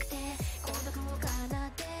the heck?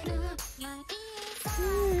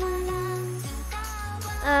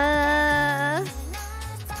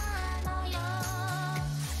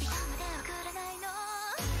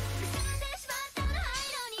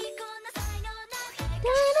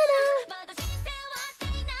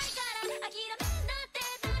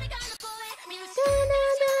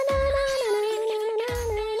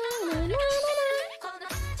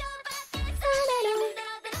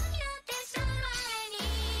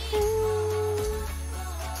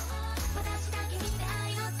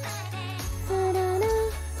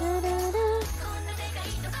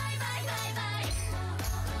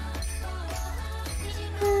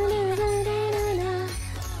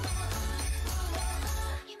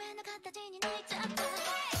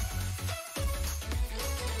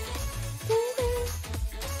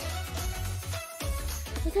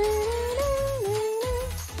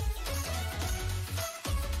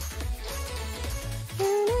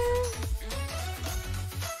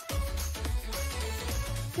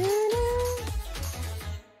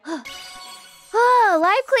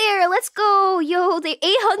 Live clear, let's go! Yo, the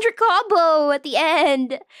 800 combo at the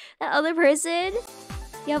end! That other person?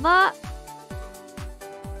 Yaba.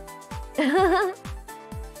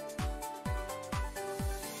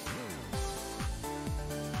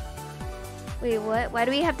 Wait, what? Why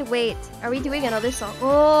do we have to wait? Are we doing another song?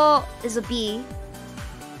 Oh, there's a B.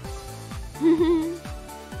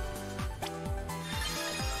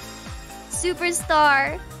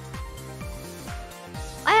 Superstar.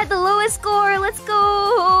 I had the lowest score. Let's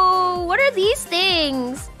go. What are these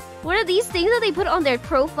things? What are these things that they put on their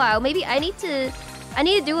profile? Maybe I need to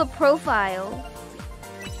do a profile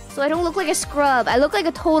so I don't look like a scrub. I look like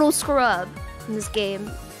a total scrub in this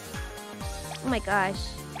game. Oh my gosh.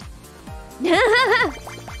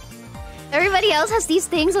 Everybody else has these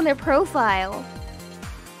things on their profile.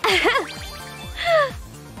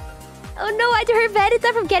 Oh no, I prevented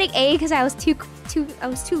them from getting A because I was too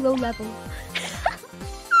low level.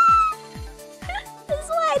 That's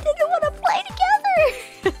why I didn't want to play together.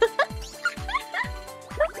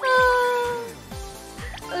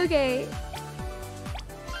 Okay.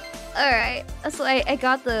 Alright. So I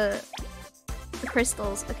got the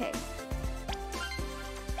crystals. Okay.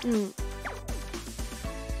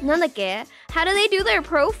 Nandakke? How do they do their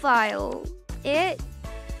profile? I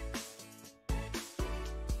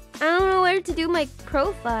don't know where to do my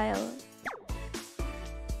profile.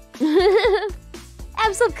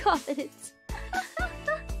 Have some confidence.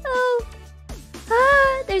 Oh.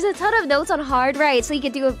 There's a ton of notes on hard, right? So you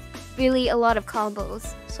can do a lot of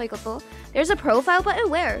combos. Soikoto. There's a profile button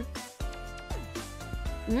where?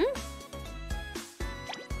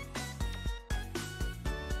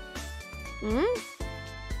 Hmm?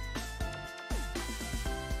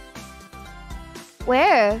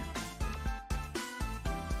 Where?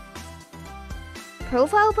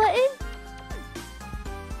 Profile button?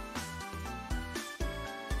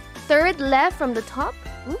 Third left from the top?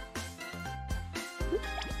 Hmm?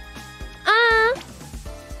 Eh?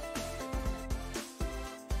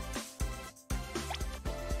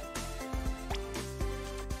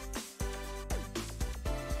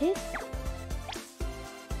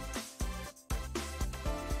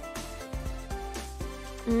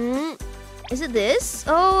 Is it this?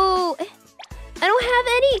 Oh, I don't have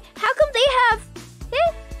any. How come they have?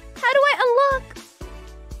 How do I unlock?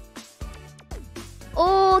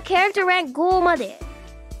 Oh, character rank 5 made.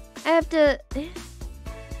 I have to.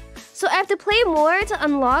 So I have to play more to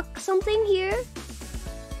unlock something here.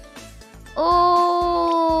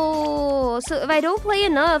 Oh, so if I don't play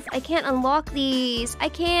enough, I can't unlock these. I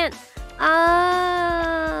can't.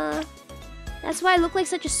 That's why I look like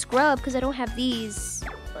such a scrub, because I don't have these.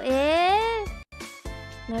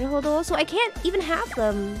 Naruhodo. So I can't even have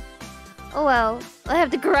them. Oh well, I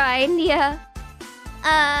have to grind, yeah.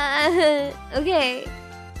 Okay. Okay.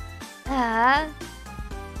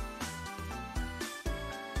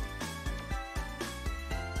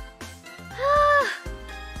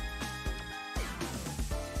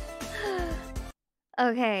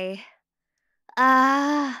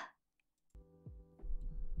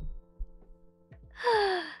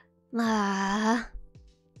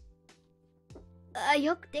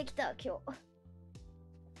 よくできた今日。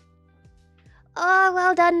Oh,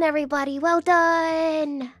 well done, everybody. Well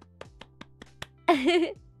done.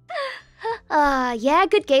 Yeah,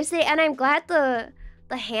 good games today, and I'm glad the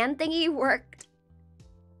hand thingy worked.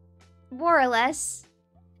 More or less,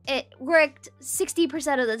 it worked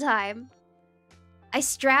 60% of the time. I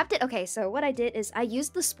strapped it. Okay, so what I did is I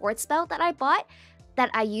used the sports belt that I bought, that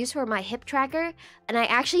I use for my hip tracker, and I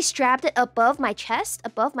actually strapped it above my chest,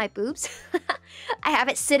 above my boobs. I have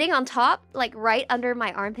it sitting on top, like right under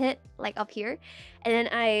my armpit, like up here. And then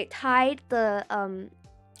I tied the,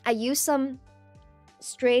 I used some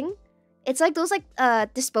string. It's like those like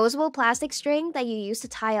disposable plastic string that you use to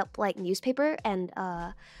tie up like newspaper and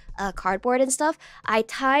cardboard and stuff. I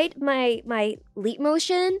tied my leap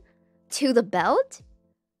motion to the belt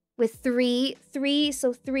with three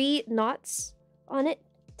knots on it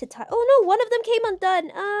to tie. Oh no, one of them came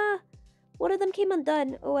undone. One of them came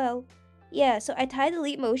undone. Oh well. Yeah, so I tied the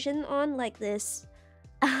leap motion on like this.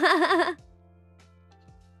 That's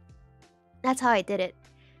how I did it.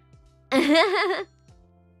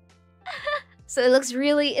 So it looks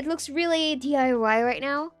really DIY right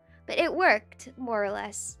now, but it worked more or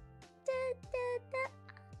less.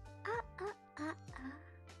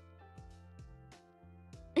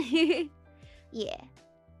 Yeah.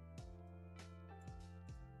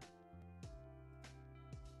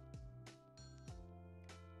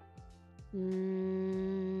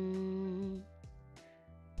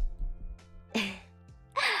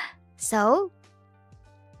 So,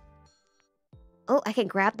 oh, I can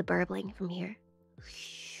grab the burbling from here,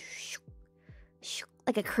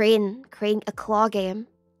 like a crane, a claw game.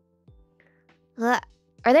 Are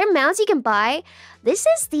there mounts you can buy? This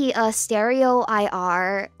is the stereo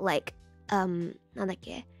IR, like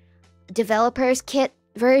developer's kit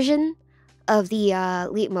version of the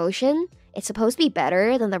Leap Motion. It's supposed to be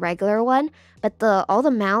better than the regular one, but all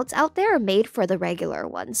the mounts out there are made for the regular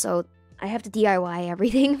one, so I have to DIY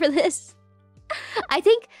everything for this. I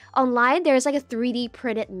think online there's like a 3D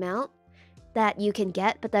printed mount that you can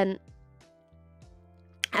get, but then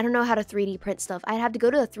I don't know how to 3D print stuff. I'd have to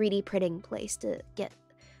go to a 3D printing place to get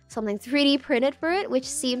something 3D printed for it, which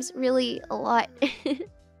seems really a lot.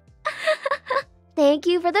 Thank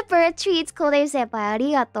you for the bird treats, Kodev senpai.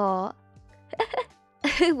 Arigato.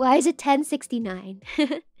 Why is it 1069?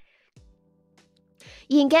 You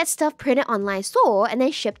can get stuff printed online, so, and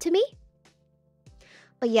then shipped to me.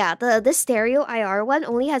 But yeah, the stereo IR one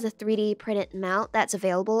only has a 3D printed mount that's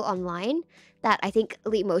available online that I think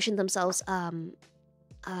Leap Motion themselves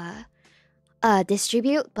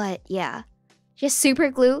distribute. But yeah, just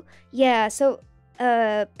super glue. Yeah, so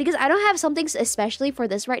because I don't have something especially for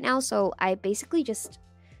this right now, so I basically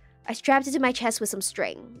I strapped it to my chest with some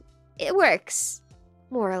string. It works,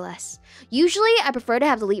 more or less. Usually I prefer to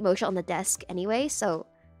have the Leap Motion on the desk anyway, so,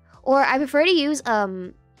 or I prefer to use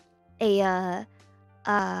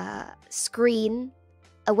screen,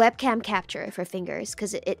 a webcam capture for fingers,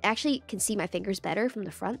 because it actually can see my fingers better from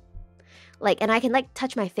the front, like, and I can like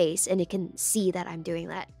touch my face and it can see that I'm doing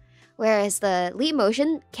that, whereas the Leap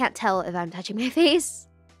Motion can't tell if I'm touching my face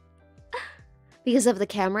because of the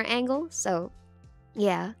camera angle. So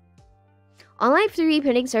yeah, Online 3D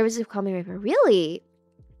printing services have come in. Really?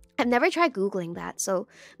 I've never tried Googling that, so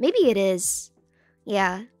maybe it is.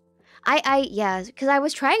 Yeah. Yeah, because I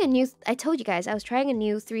was trying a new... I told you guys, I was trying a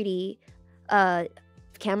new 3D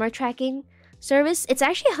camera tracking service. It's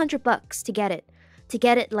actually $100 to get it. To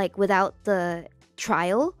get it, like, without the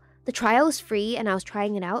trial. The trial is free, and I was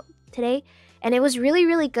trying it out today. And it was really,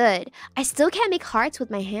 really good. I still can't make hearts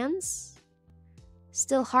with my hands.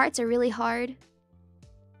 Still, hearts are really hard.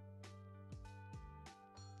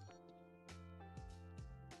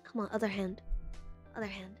 Come on, other hand. Other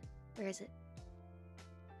hand. Where is it?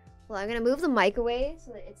 Well, I'm gonna move the mic away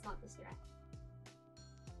so that it's not distracting.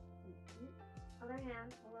 Other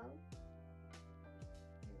hand, hello?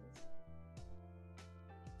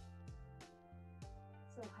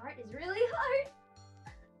 So heart is really hard.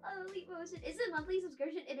 Oh, Leap Motion. Is it monthly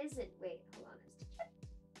subscription? It isn't. Wait, hold on.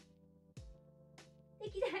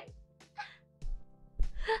 Thank you, Dad.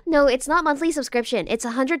 No, it's not monthly subscription. It's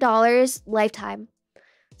 $100 lifetime.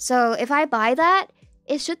 So if I buy that,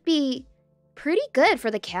 it should be pretty good for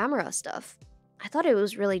the camera stuff. I thought it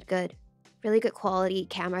was really good. Really good quality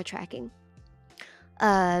camera tracking.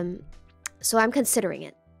 So I'm considering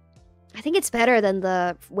it. I think it's better than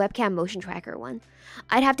the webcam motion tracker one.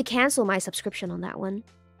 I'd have to cancel my subscription on that one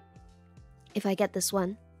if I get this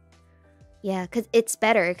one. Yeah, because it's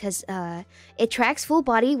better because it tracks full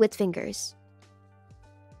body with fingers.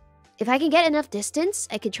 If I can get enough distance,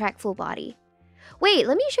 I could track full body. Wait,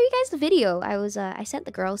 let me show you guys the video. I sent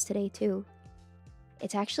the girls today too.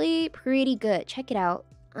 It's actually pretty good. Check it out.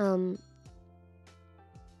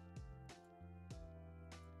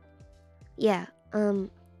 Yeah.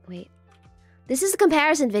 Wait. This is a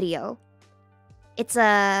comparison video. It's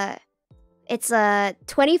a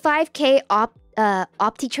 25K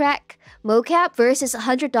OptiTrack mocap versus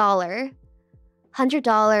 $100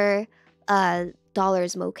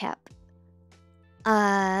 mocap.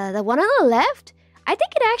 The one on the left, I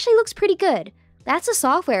think it actually looks pretty good. That's the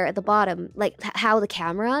software at the bottom, like how the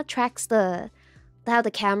camera tracks the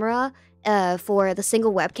for the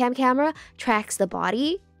single webcam camera tracks the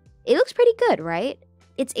body. It looks pretty good, right?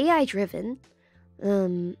 It's AI driven.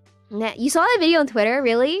 You saw that video on Twitter,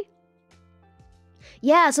 really?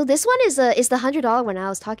 Yeah, so this one is the $100 one I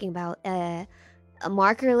was talking about, a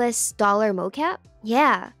markerless dollar mocap.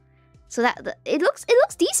 Yeah, so that it looks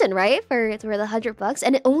decent, right? For the $100,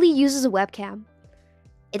 and it only uses a webcam.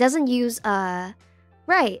 It doesn't use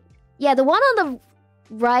right. Yeah, the one on the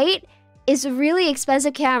right is a really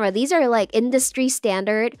expensive camera. These are like industry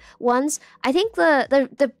standard ones. I think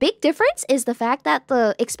the big difference is the fact that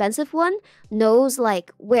the expensive one knows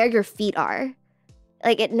like where your feet are.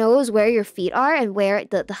 Like it knows where your feet are and where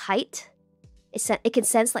the height. It can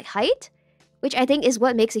sense like height, which I think is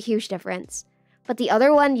what makes a huge difference. But the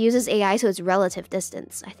other one uses AI, so it's relative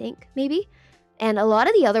distance, I think, maybe. And a lot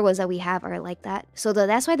of the other ones that we have are like that. So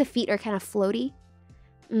that's why the feet are kind of floaty.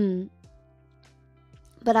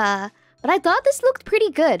 But I thought this looked pretty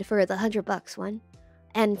good for the $100 one.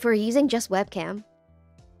 And for using just webcam.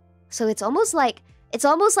 So it's almost like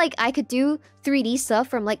I could do 3D stuff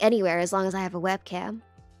from like anywhere as long as I have a webcam.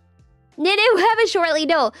 Nene will have it shortly.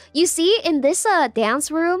 No, you see in this dance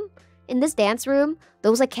room,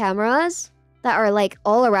 those like cameras that are like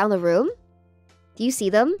all around the room. Do you see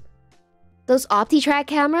them? Those OptiTrack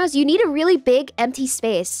cameras. You need a really big empty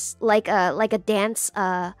space, like a dance,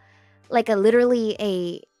 like a literally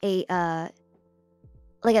a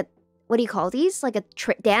what do you call these? Like a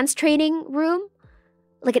dance training room.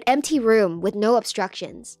 Like an empty room with no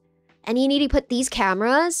obstructions. And you need to put these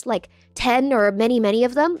cameras, like 10 or many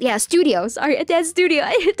of them. Yeah, studio. Sorry, a dance studio.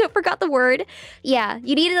 I forgot the word. Yeah,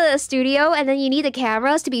 you need a studio and then you need the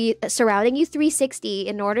cameras to be surrounding you 360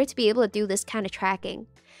 in order to be able to do this kind of tracking.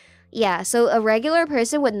 Yeah, so a regular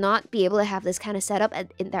person would not be able to have this kind of setup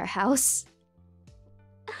in their house.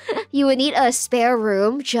 You would need a spare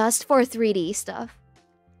room just for 3D stuff.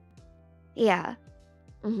 Yeah.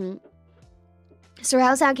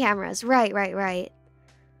 Surround sound cameras. Right.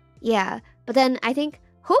 Yeah, but then I think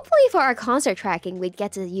hopefully for our concert tracking, we'd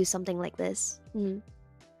get to use something like this.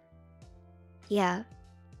 Yeah.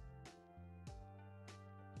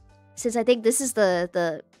 Since I think this is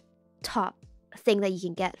the top thing that you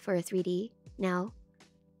can get for a 3D now.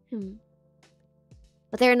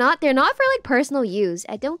 But they're not for like personal use.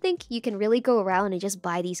 I don't think you can really go around and just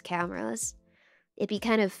buy these cameras. It'd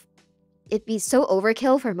be so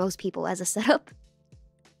overkill for most people as a setup.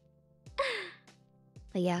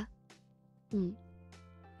 But yeah.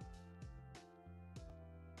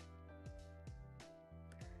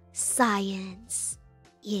 Science.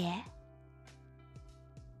 Yeah.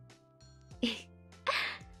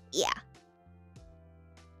 Yeah.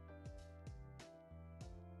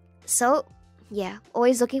 So, yeah,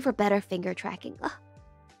 always looking for better finger tracking. Ugh.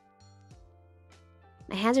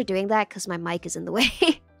 My hands are doing that because my mic is in the way.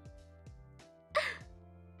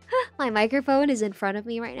 My microphone is in front of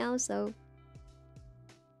me right now, so...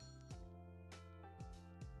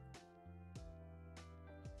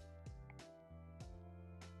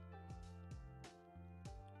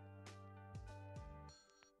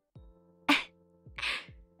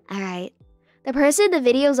 Alright. The person in the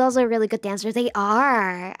video is also a really good dancer. They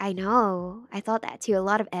are. I know. I thought that too. A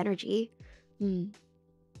lot of energy.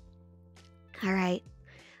 Alright.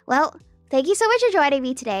 Well, thank you so much for joining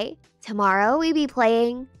me today. Tomorrow we'll be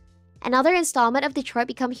playing another installment of Detroit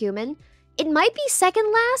Become Human. It might be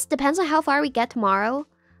second last, depends on how far we get tomorrow.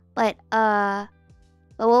 But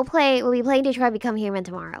we'll be playing Detroit Become Human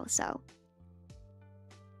tomorrow, so.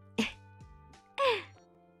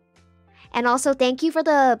 And also thank you for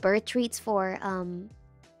the bird treats for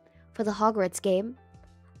the Hogwarts game.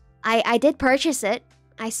 I did purchase it.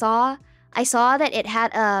 I saw that it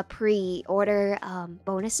had pre-order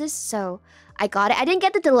bonuses, so I got it. I didn't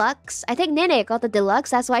get the deluxe. I think Nene got the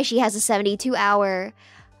deluxe. That's why she has a 72-hour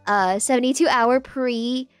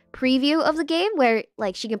preview of the game where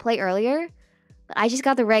like she can play earlier. But I just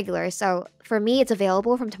got the regular, so for me it's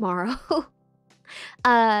available from tomorrow.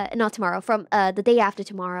 Not tomorrow, from the day after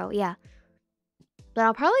tomorrow. Yeah. But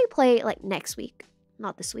I'll probably play like next week,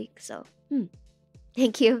 not this week. So,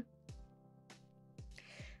 thank you.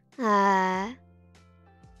 Yeah.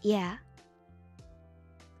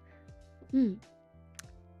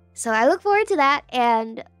 So I look forward to that,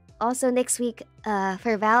 and also next week,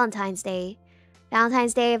 for Valentine's Day,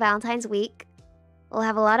 Valentine's week, we'll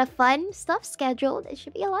have a lot of fun stuff scheduled. It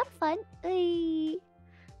should be a lot of fun.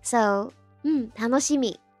 So, 楽し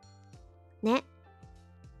み。ね。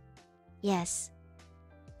Yes.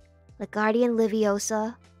 LaGuardian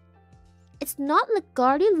Leviosa. It's not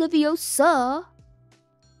LaGuardian Leviosa.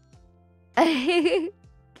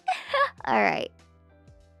 Alright.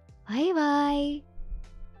 Bye bye.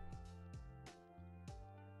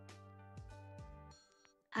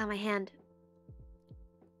 Ah, my hand.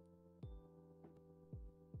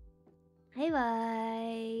 Bye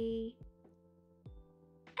bye.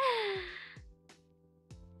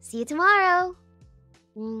 See you tomorrow.